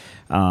think,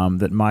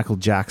 that Michael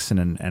Jackson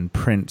and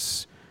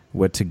Prince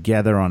were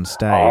together on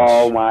stage.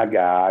 Oh, my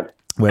God.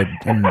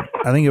 And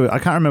I think I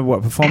can't remember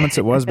what performance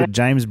it was, but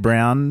James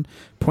Brown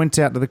points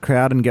out to the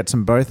crowd and gets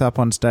them both up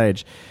on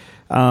stage.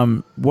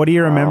 What do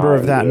you remember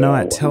of that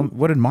night?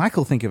 What did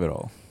Michael think of it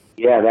all?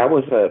 Yeah, that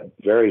was a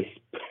very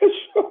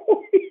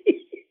special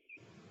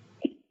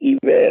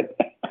event.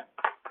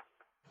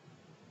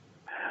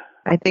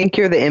 I think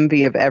you're the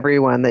envy of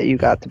everyone that you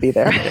got to be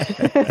there.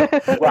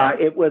 Well,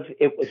 it was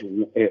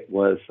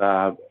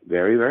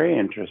very, very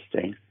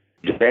interesting.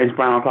 James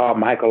Brown called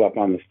Michael up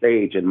on the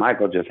stage, and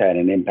Michael just had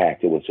an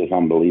impact. It was just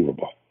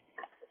unbelievable.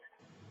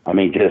 I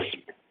mean,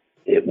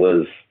 it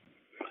was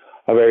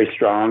a very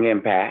strong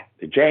impact.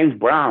 James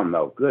Brown,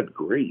 though, good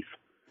grief.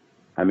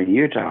 I mean,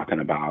 you're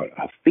talking about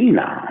a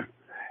phenom.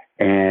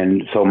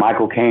 And so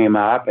Michael came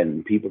up,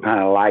 and people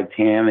kind of liked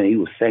him, and he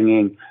was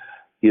singing,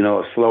 you know,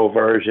 a slow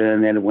version,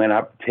 and then it went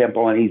up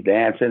tempo, and he's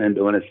dancing and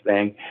doing his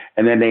thing.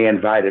 And then they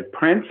invited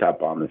Prince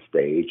up on the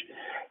stage,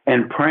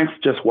 and Prince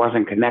just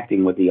wasn't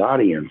connecting with the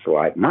audience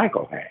like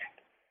Michael had.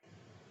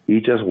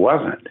 He just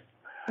wasn't.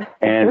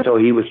 And so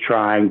he was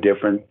trying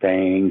different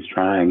things,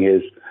 trying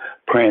his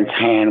Prince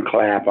hand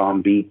clap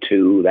on beat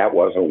 2. That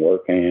wasn't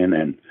working.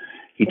 And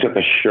he took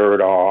a shirt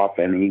off,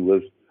 and he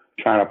was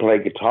trying to play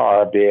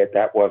guitar a bit.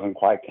 That wasn't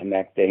quite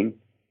connecting.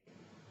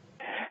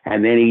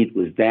 And then he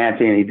was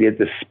dancing and he did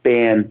the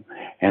spin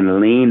and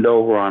leaned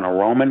over on a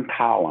Roman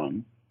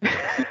column.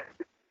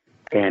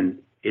 And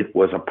it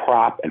was a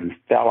prop and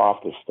fell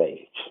off the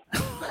stage.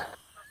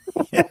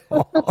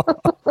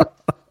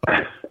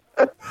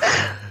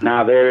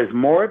 Now, there is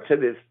more to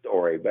this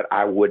story, but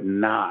I would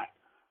not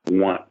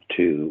want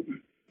to.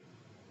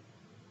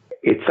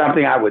 It's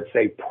something I would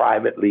say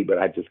privately, but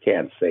I just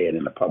can't say it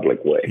in a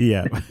public way.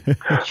 Yeah.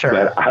 Sure.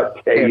 But I'll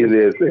tell you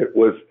this, it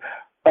was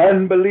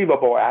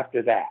unbelievable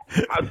after that.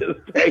 I'll just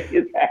tell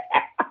you that.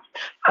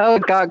 Oh,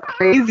 it got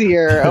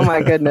crazier. Oh,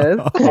 my goodness.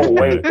 Oh,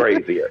 way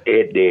crazier.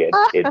 It did.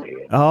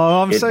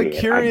 Oh, I'm so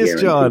curious,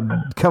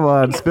 John. Come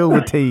on, spill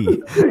the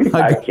tea.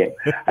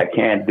 I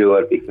can't do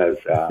it because,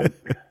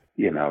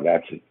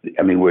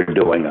 we're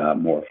doing a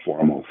more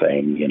formal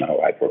thing,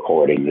 like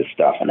recording this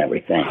stuff and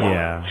everything.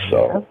 Yeah.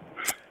 So,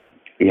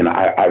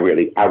 I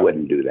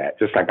wouldn't do that.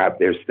 Just like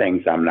there's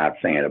things I'm not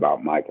saying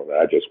about Michael that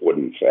I just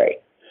wouldn't say.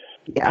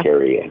 Yeah.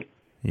 Period.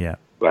 Yeah.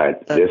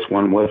 But this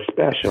one was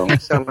special.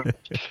 So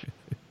much.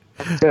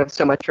 I have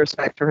so much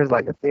respect for his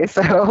legacy.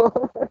 So.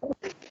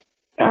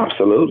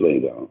 Absolutely,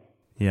 though.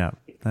 Yeah,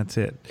 that's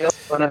it.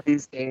 One of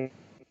these days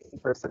in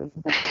person.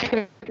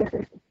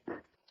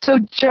 So,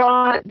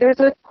 John, there's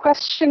a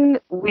question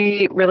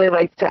we really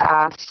like to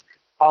ask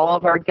all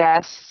of our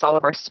guests, all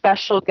of our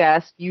special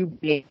guests, you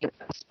being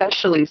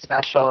especially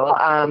special.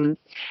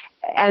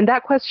 And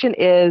that question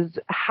is,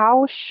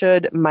 how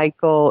should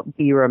Michael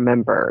be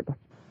remembered?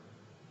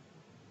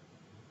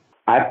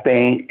 I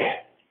think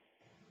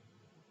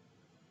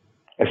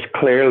it's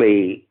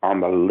clearly on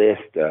the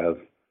list of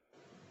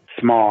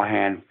small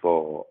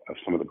handful of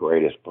some of the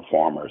greatest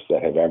performers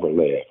that have ever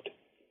lived,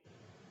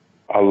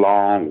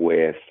 along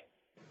with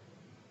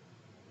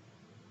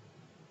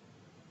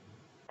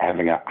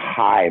having a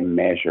high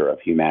measure of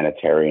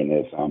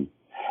humanitarianism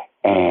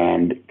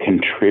and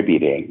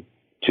contributing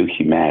to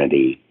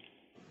humanity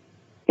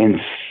in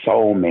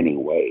so many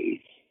ways.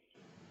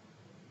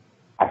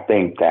 I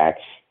think that's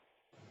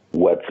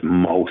what's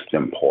most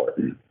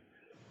important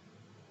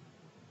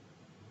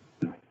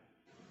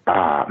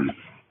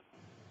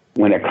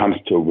when it comes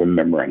to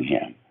remembering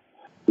him,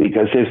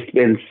 because there's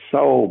been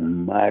so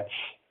much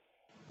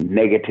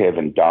negative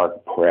and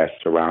dark press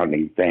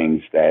surrounding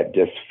things that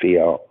just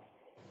feel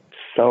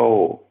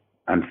so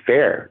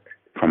unfair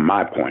from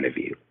my point of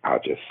view, I'll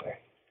just say.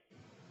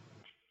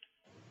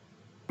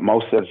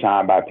 Most of the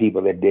time by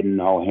people that didn't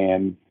know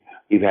him.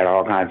 You've had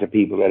all kinds of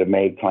people that have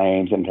made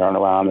claims and turned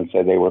around and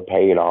said they were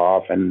paid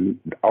off and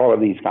all of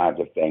these kinds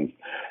of things.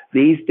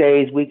 These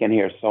days, we can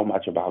hear so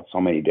much about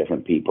so many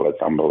different people.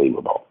 It's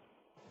unbelievable.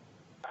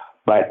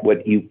 But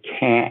what you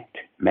can't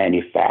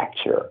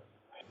manufacture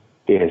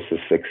is the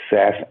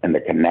success and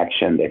the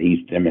connection that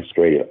he's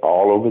demonstrated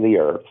all over the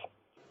earth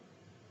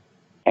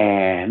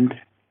and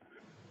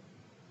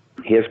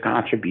his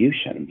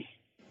contributions,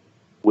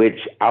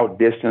 which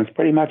outdistance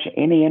pretty much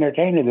any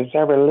entertainer that's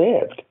ever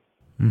lived.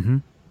 Mm-hmm.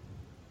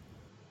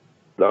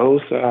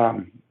 Those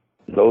are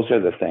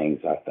the things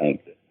I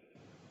think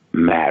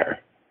matter.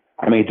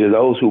 I mean, to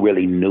those who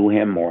really knew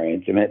him more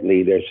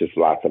intimately, there's just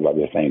lots of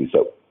other things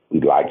that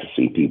we'd like to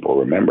see people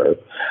remember.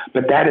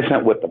 But that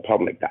isn't what the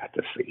public got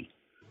to see.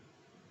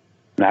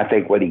 And I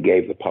think what he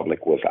gave the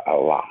public was a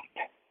lot.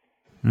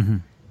 Mm-hmm.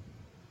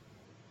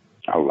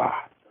 A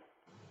lot.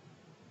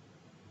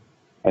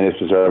 And it's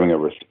deserving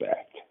of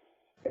respect.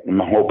 I'm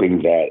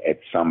hoping that at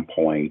some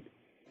point,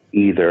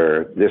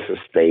 either this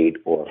estate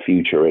or a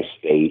future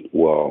estate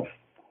will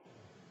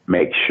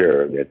make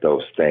sure that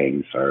those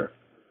things are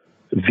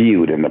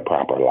viewed in the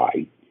proper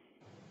light.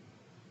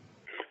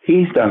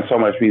 He's done so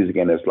much music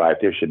in his life,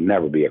 there should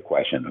never be a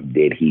question of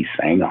did he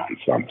sing on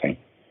something.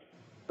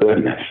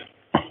 Goodness.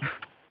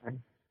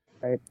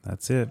 Right.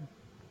 That's it.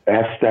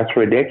 That's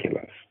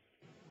ridiculous.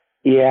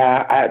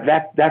 Yeah,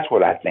 that's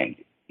what I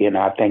think.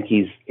 I think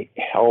he's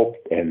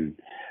helped and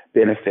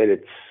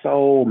benefited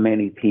so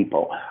many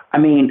people. I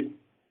mean,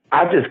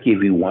 I'll just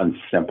give you one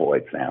simple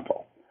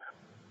example.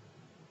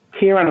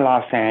 Here in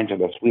Los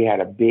Angeles, we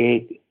had a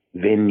big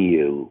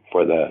venue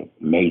for the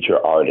major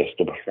artists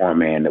to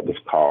perform in. It was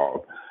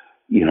called,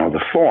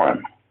 the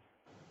Forum.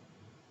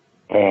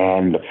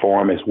 And the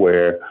Forum is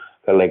where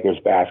the Lakers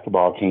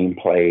basketball team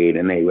played,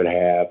 and they would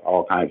have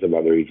all kinds of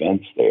other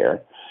events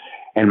there.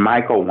 And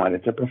Michael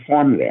wanted to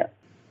perform there.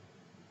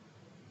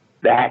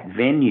 That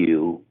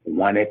venue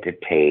wanted to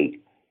take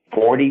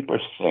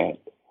 40%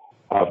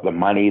 of the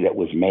money that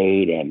was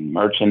made in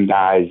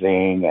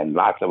merchandising and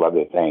lots of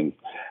other things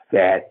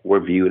that were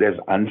viewed as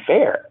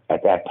unfair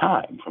at that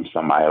time from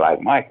somebody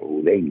like Michael,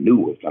 who they knew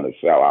was going to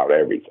sell out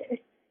everything.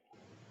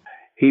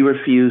 He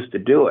refused to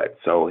do it,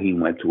 so he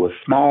went to a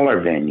smaller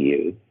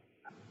venue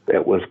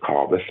that was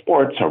called the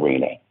Sports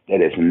Arena,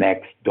 that is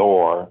next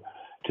door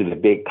to the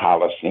big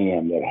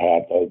Coliseum that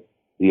had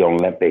the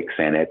Olympics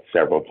in it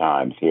several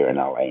times here in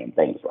LA and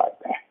things like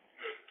that.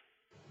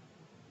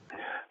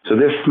 So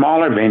this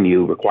smaller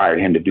venue required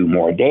him to do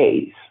more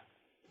days.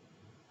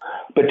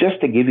 But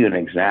just to give you an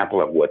example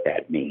of what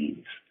that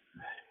means,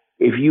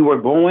 if you were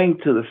going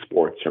to the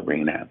Sports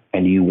Arena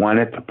and you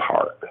wanted to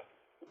park,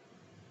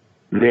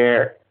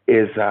 there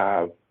is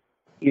a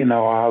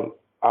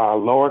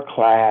lower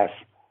class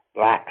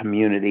Black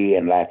community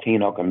and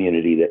Latino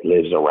community that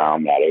lives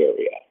around that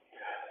area.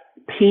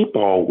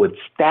 People would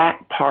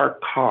stack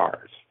parked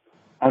cars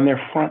on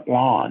their front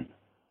lawn,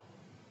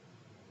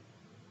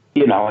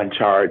 and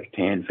charge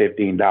 $10,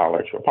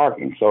 $15 for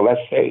parking. So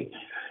let's say,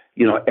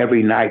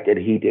 every night that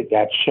he did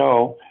that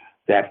show,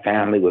 that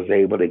family was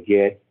able to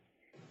get,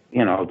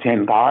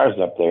 10 cars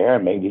up there,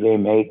 and maybe they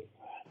make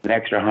an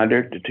extra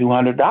 $100 to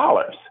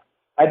 $200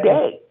 a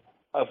day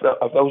of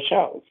those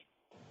shows.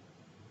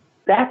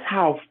 That's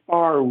how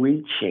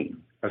far-reaching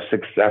a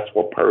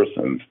successful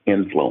person's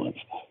influence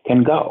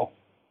can go.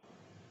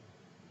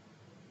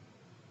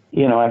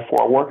 And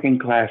for a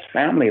working-class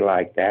family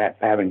like that,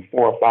 having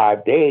 4 or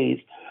 5 days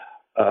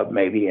of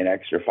maybe an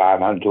extra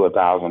 $500 to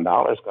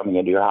 $1,000 coming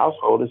into your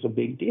household is a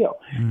big deal,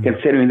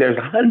 considering there's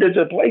hundreds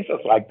of places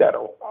like that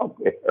around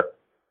there.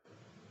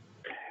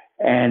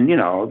 And,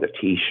 the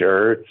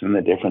T-shirts and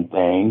the different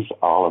things,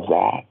 all of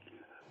that.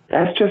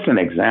 That's just an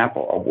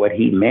example of what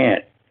he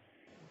meant.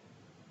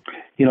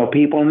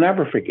 People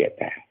never forget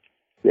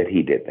that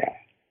he did that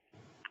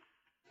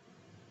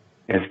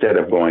instead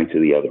of going to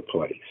the other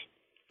place.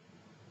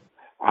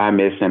 I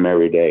miss him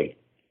every day.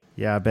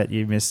 Yeah, I bet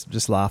you miss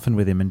just laughing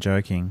with him and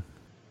joking.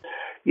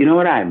 You know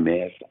what I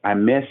miss? I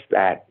miss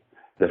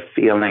the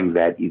feeling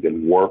that you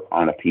can work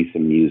on a piece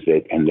of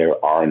music and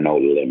there are no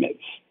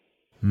limits.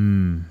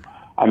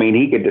 I mean,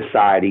 he could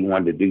decide he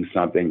wanted to do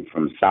something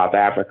from South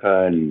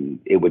Africa and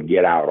it would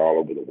get out all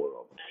over the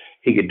world.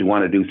 He could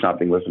want to do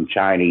something with some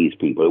Chinese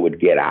people. It would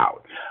get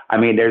out. I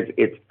mean,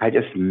 I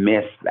just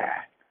miss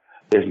that.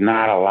 There's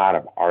not a lot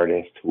of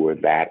artists who are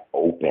that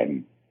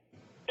open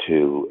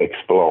to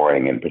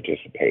exploring and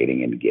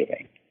participating and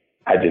giving.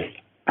 I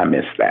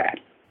miss that.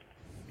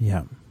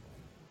 Yeah.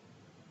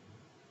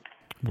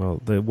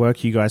 Well, the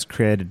work you guys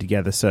created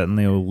together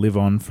certainly will live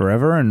on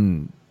forever,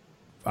 and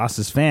us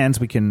as fans,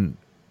 we can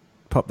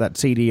pop that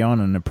CD on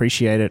and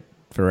appreciate it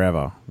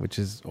forever, which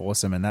is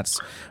awesome. And that's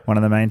one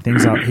of the main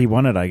things he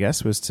wanted, I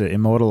guess, was to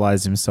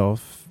immortalize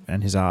himself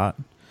and his art.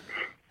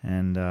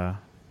 And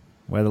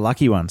we're the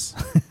lucky ones.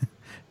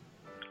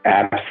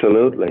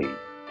 Absolutely.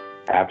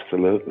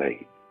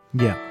 Absolutely.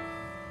 Yeah.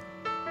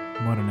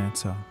 What an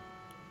answer.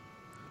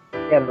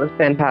 Yeah, it was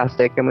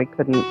fantastic, and we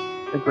couldn't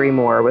agree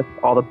more with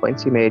all the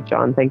points you made,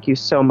 John. Thank you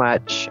so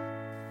much.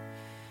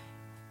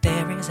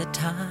 There is a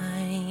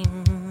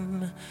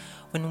time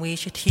when we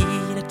should heed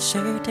a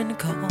certain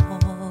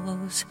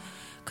cause,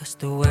 'cause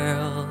the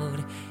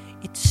world,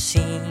 it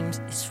seems,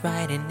 is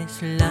right in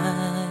this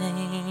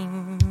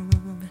line.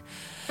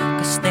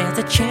 'Cause there's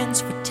a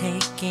chance we're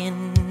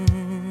taking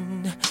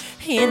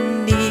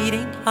in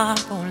needing our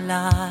own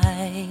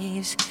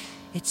lives.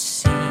 It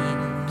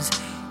seems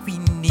we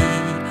need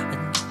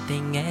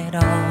nothing at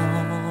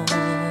all.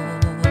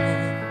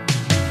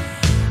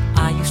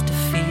 I used to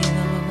feel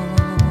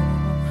that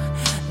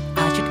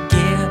I should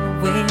give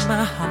away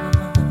my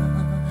heart,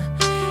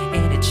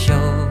 and it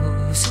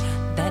shows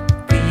that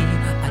we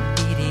are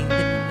needing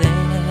them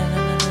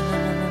there.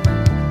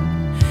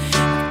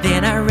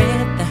 Then I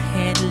read the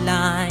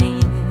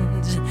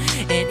headlines,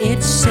 and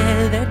it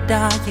said they're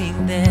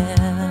dying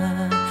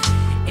there,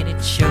 and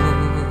it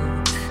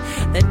showed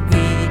that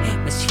we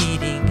must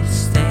heeding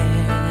is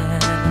there.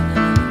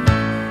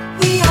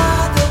 We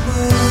are the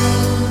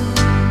world,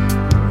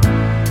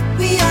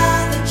 we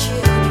are the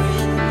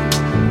children,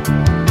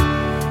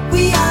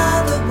 we are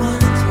the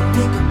ones who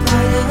make a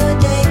brighter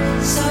day,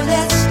 so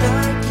let's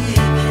start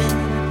giving.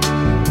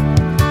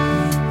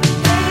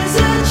 There's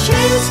a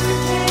chance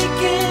we're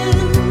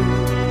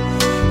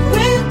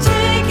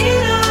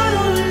taking our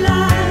own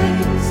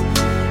lives.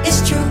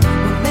 It's true,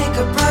 we'll make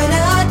a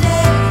brighter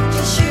day,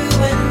 just you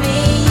and me.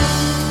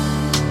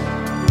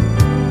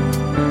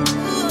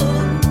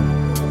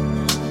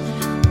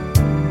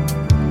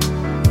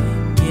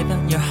 Give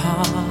them your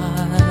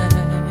heart,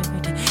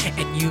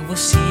 and you will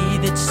see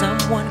that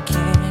someone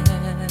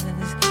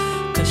cares,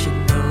 'cause you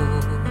know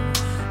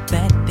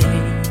that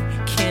they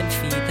can't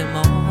feed them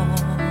all.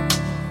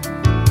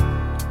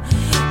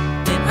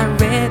 Then I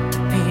read the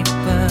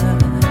paper,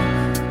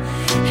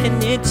 and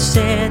it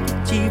said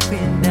that you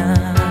and I,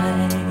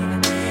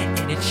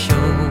 and it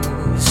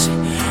shows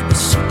the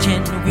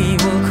certain we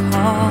will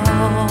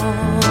call.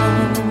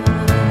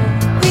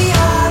 We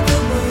are the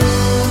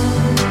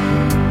world,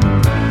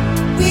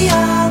 we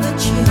are the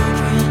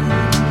children,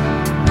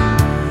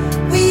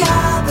 we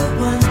are the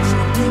ones who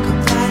make a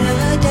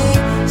brighter day,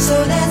 so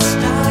let's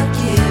start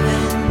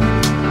giving.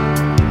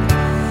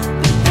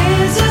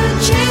 There's a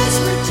chance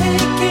we're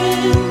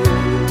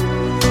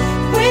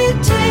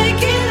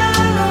taking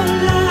our own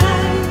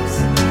lives.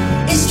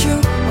 It's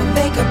true, we'll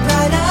make a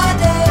brighter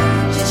day,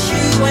 just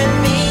you and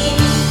me.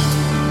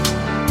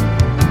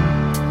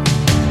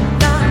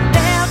 Now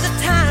there's a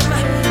time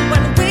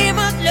when we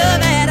must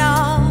love at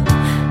all.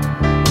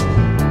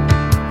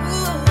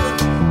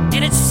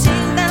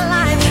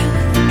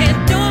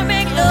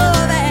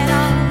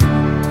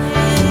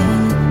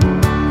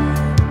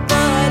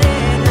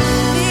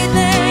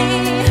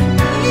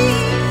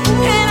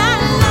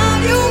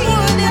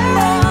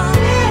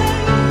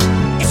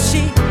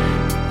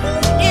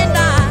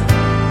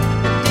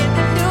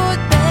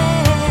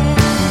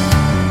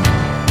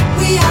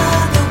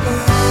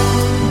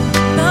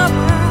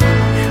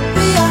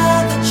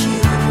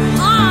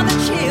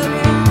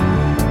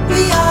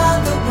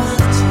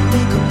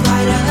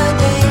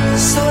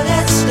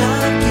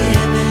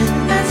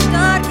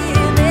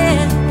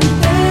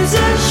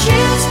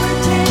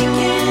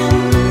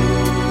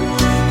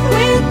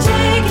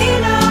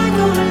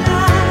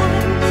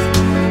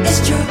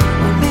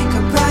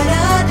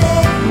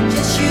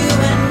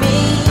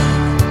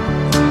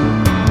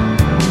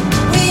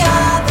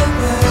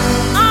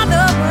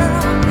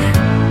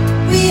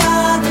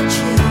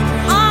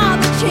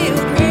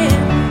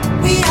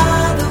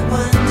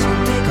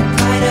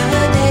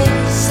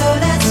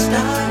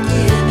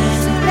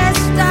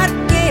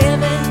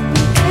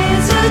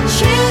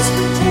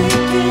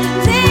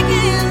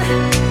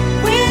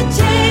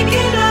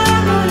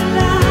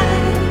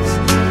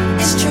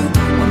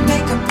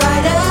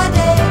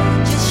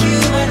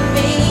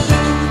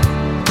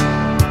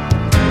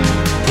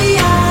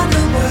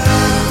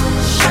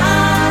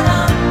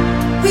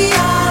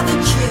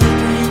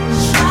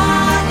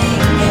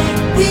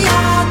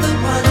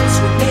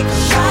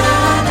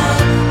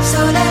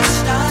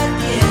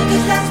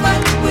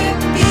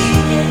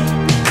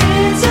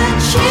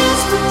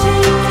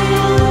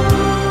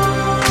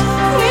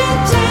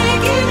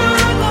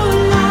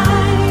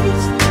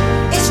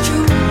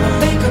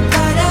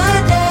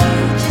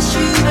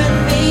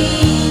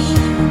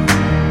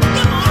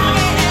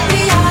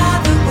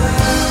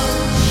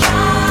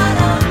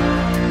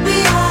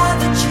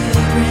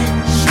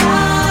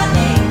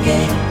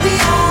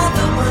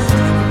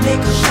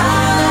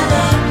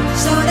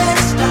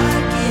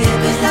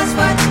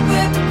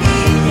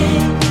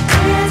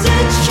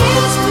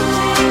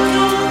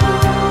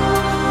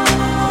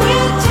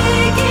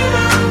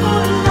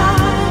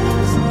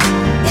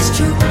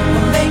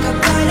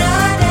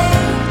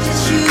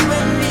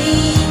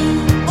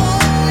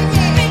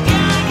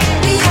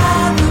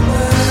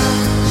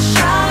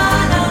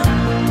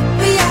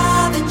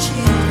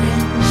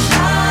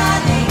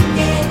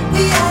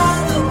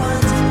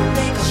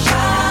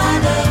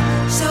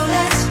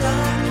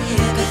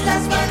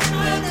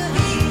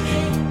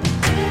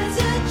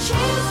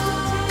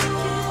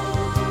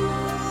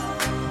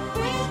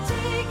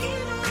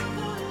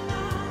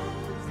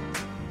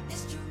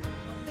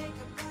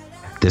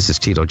 This is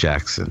Tito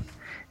Jackson,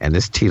 and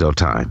it's Tito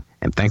time.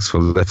 And thanks for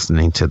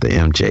listening to the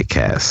MJ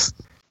Cast.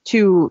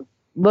 To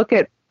look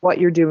at what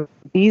you're doing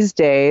these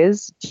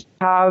days, do you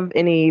have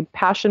any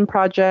passion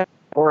projects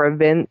or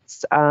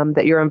events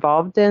that you're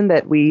involved in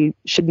that we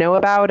should know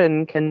about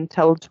and can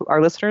tell to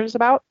our listeners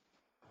about?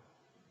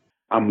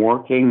 I'm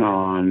working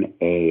on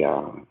a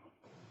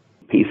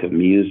piece of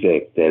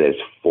music that is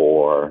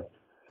for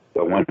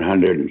the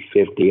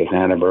 150th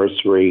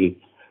anniversary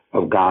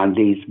of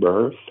Gandhi's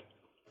birth.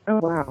 Oh,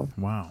 wow.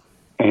 Wow.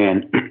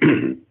 And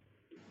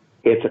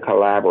it's a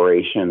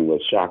collaboration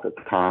with Shaka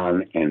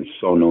Khan and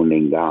Sonu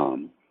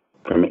Nigam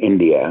from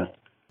India.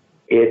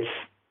 It's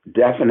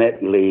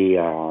definitely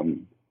a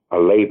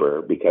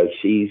labor because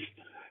she's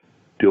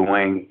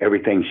doing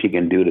everything she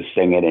can do to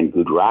sing it in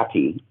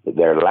Gujarati,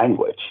 their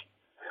language,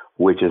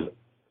 which has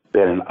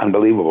been an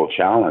unbelievable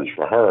challenge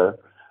for her.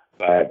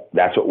 But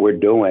that's what we're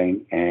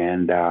doing,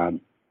 and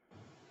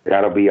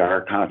that'll be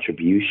our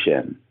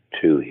contribution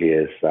to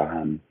his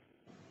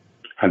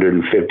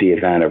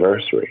 150th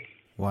anniversary.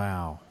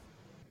 Wow.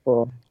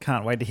 Cool.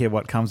 Can't wait to hear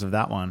what comes of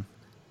that one.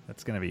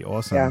 That's going to be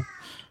awesome. Yeah.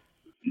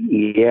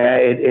 Yeah,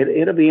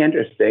 it'll be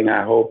interesting.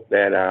 I hope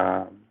that,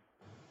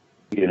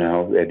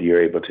 that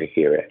you're able to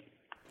hear it.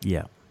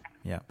 Yeah.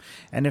 Yeah.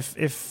 And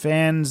if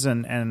fans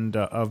and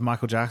of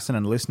Michael Jackson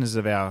and listeners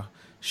of our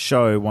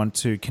show want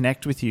to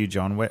connect with you,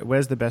 John,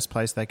 where's the best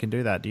place they can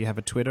do that? Do you have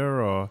a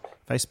Twitter or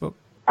Facebook?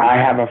 I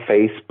have a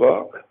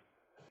Facebook.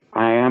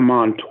 I am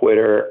on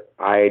Twitter.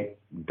 I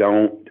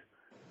don't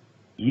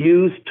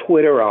use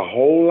Twitter a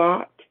whole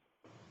lot,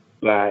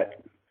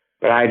 but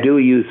I do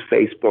use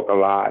Facebook a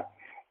lot.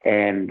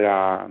 And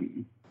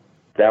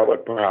that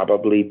would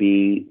probably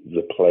be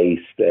the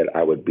place that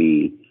I would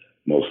be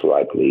most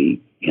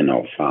likely,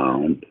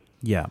 found.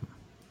 Yeah.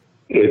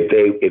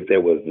 If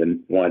there was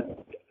one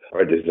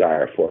or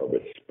desire for a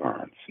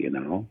response,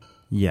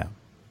 Yeah.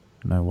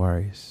 No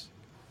worries.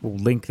 We'll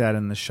link that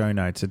in the show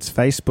notes. It's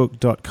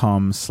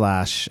facebook.com/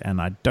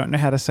 and I don't know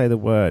how to say the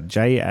word,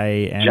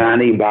 Jan.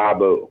 Johnny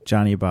Babu.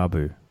 Johnny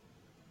Babu.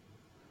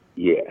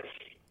 Yes.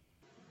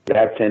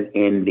 That's an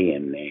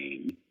Indian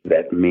name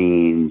that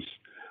means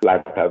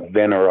like a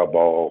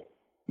venerable,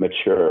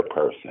 mature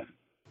person.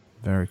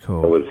 Very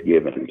cool. It was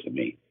given to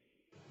me.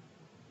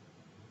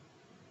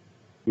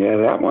 Yeah,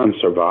 that one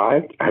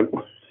survived.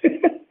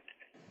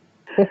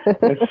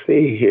 Let's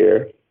see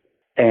here.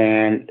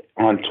 And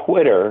on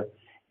Twitter,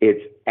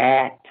 it's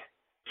at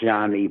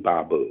Johnny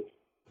Babu.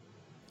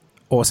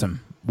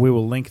 Awesome. We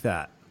will link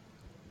that.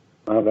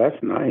 Oh,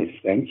 that's nice.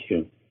 Thank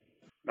you.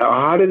 Now,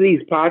 how do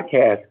these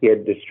podcasts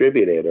get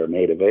distributed or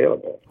made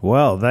available?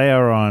 Well,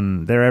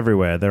 they're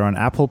everywhere. They're on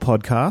Apple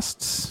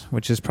Podcasts,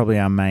 which is probably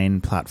our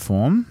main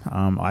platform,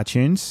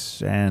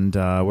 iTunes, and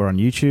we're on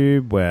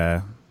YouTube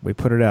where we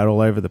put it out all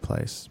over the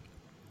place.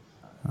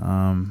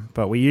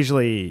 But we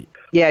usually...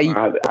 Yeah,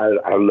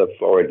 I look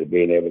forward to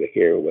being able to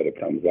hear what it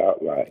comes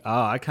out like.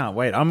 Oh, I can't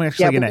wait. I'm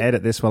actually going to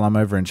edit this while I'm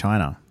over in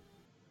China.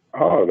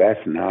 Oh,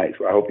 that's nice.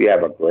 Well, I hope you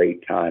have a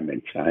great time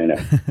in China.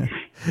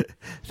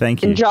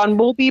 Thank you. And John,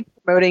 we'll be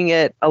promoting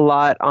it a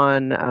lot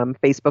on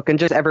Facebook and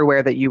just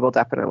everywhere that you will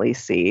definitely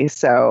see.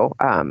 So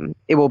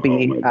it will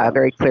be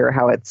very clear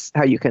how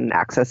you can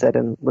access it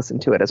and listen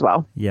to it as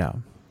well. Yeah.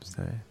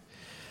 So.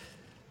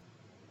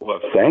 Well,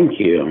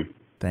 thank you.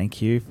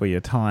 Thank you for your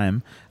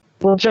time.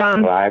 Well,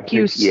 John, thank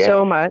you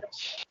so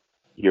much.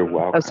 You're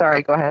welcome. Oh,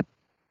 sorry. Go ahead.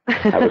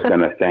 I was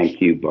going to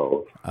thank you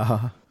both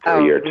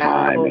for your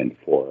time and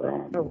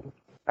for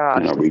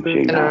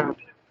reaching out.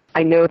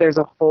 I know there's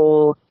a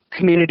whole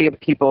community of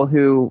people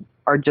who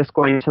are just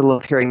going to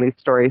love hearing these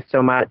stories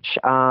so much.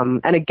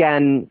 And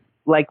again,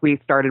 like we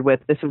started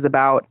with, this is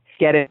about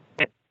getting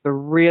the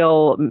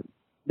real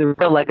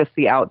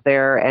legacy out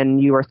there,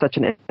 and you are such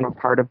an integral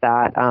part of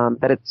that,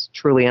 that it's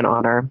truly an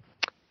honor.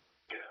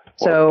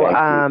 Well,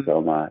 thank you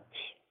so much.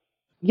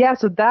 Yeah,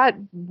 so that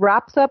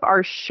wraps up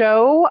our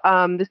show.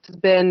 This has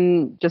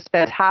been just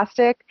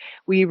fantastic.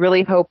 We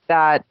really hope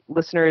that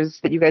listeners,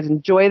 that you guys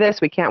enjoy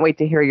this. We can't wait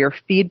to hear your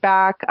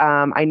feedback.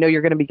 I know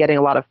you're going to be getting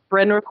a lot of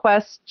friend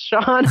requests,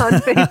 Sean, on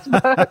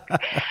Facebook.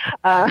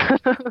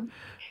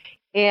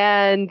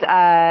 And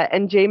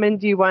Jamin,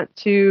 do you want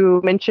to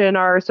mention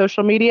our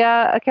social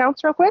media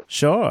accounts real quick?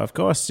 Sure, of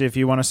course. If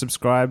you want to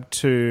subscribe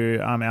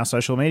to our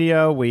social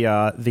media, we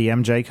are the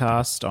MJ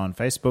Cast on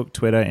Facebook,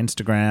 Twitter,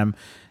 Instagram.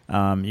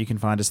 You can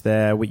find us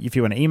there. If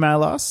you want to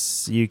email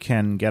us, you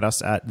can get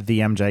us at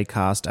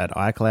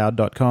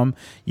themjcast@icloud.com.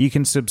 You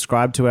can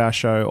subscribe to our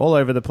show all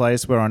over the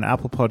place. We're on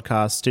Apple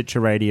Podcasts, Stitcher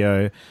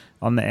Radio,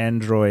 on the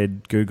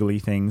Android googly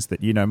things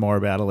that you know more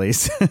about,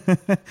 Elise.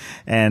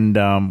 And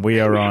we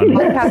are on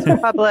Podcast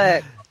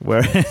Republic.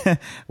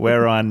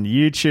 We're on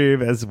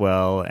YouTube as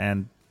well.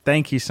 And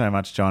thank you so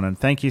much, John, and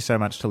thank you so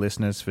much to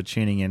listeners for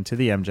tuning in to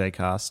the MJ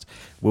Cast.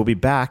 We'll be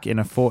back in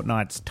a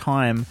fortnight's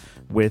time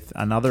with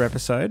another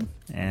episode,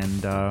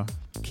 and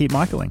keep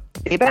Michaeling.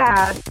 Be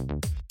bad.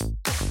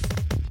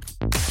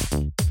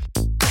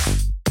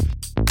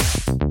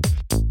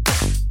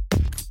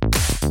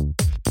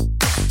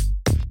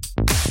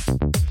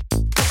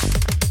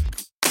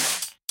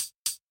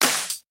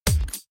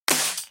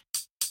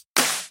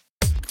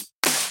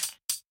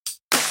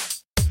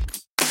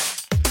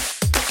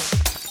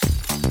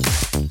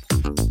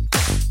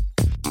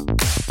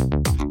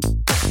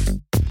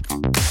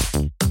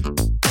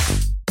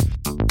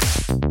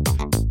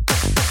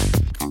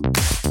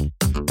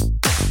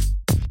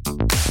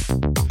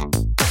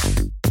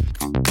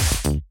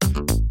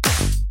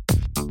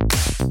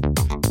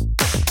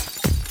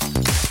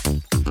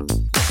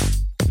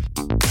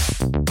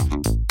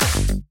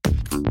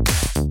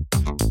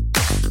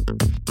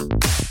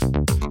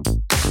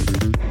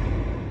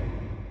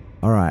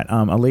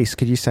 Elise,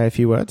 could you say a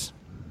few words?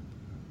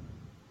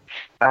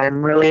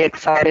 I'm really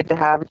excited to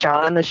have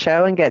John on the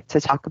show and get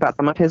to talk about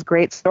some of his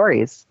great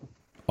stories.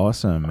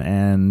 Awesome.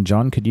 And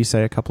John, could you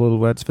say a couple of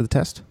words for the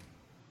test?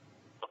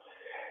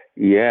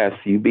 Yes,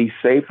 you be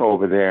safe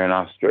over there in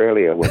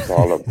Australia with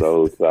all of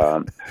those,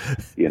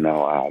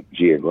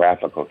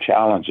 geographical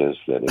challenges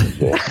that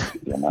exist,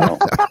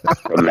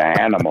 from the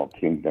animal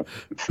kingdom.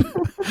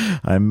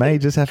 I may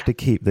just have to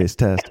keep this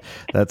test.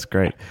 That's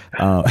great.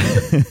 All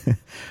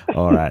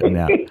right,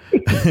 now.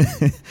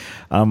 Can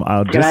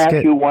I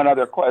ask you one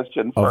other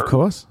question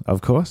first?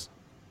 Of course.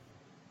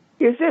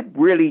 Is it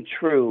really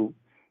true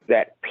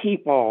that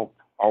people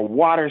are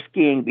water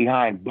skiing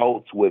behind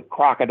boats with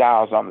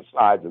crocodiles on the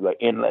sides of the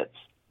inlets?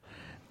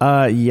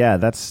 Yeah,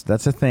 that's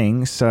a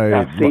thing. So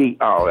that's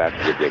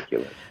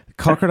ridiculous.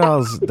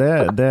 Crocodiles,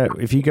 they're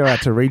if you go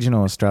out to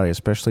regional Australia,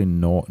 especially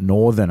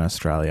northern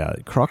Australia,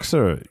 crocs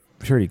are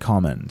pretty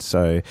common.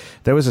 So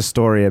there was a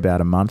story about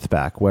a month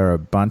back where a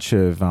bunch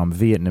of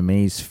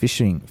Vietnamese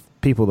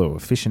people that were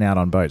fishing out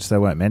on boats, they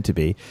weren't meant to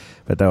be,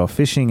 but they were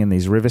fishing in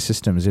these river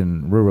systems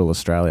in rural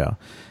Australia.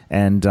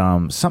 And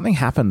something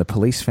happened. The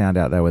police found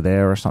out they were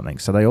there or something.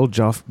 So they all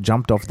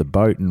jumped off the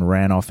boat and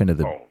ran off into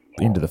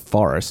the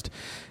forest.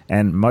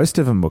 And most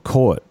of them were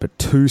caught, but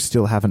 2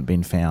 still haven't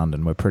been found,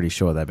 and we're pretty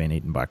sure they've been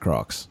eaten by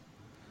crocs.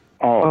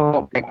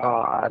 Oh my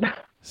God!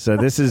 So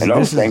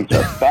things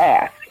are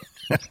fast.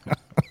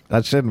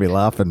 I shouldn't be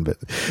laughing, but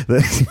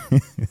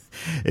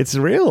it's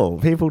real.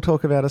 People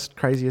talk about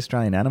crazy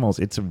Australian animals.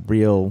 It's a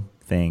real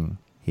thing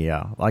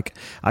here. Like,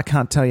 I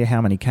can't tell you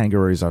how many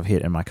kangaroos I've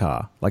hit in my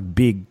car. Like,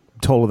 big,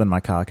 taller than my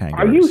car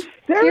kangaroos. Are you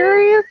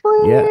serious?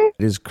 Yeah, it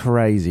is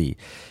crazy.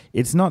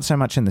 It's not so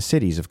much in the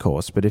cities, of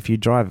course, but if you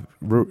drive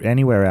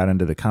anywhere out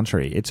into the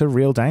country, it's a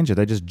real danger.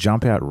 They just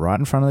jump out right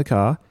in front of the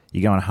car.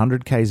 You go on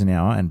 100 k's an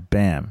hour, and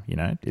bam,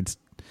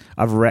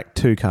 I've wrecked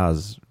 2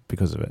 cars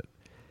because of it.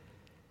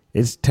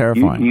 It's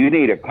terrifying. You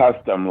need a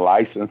custom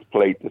license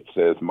plate that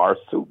says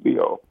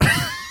Marsupio.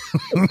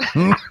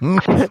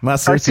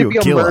 Marsupio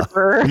killer.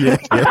 Yeah.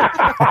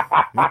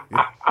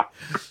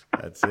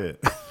 That's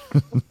it.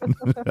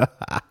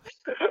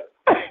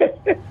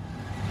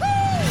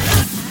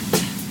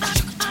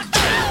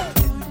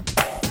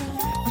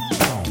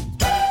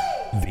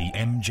 The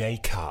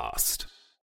MJ Cast.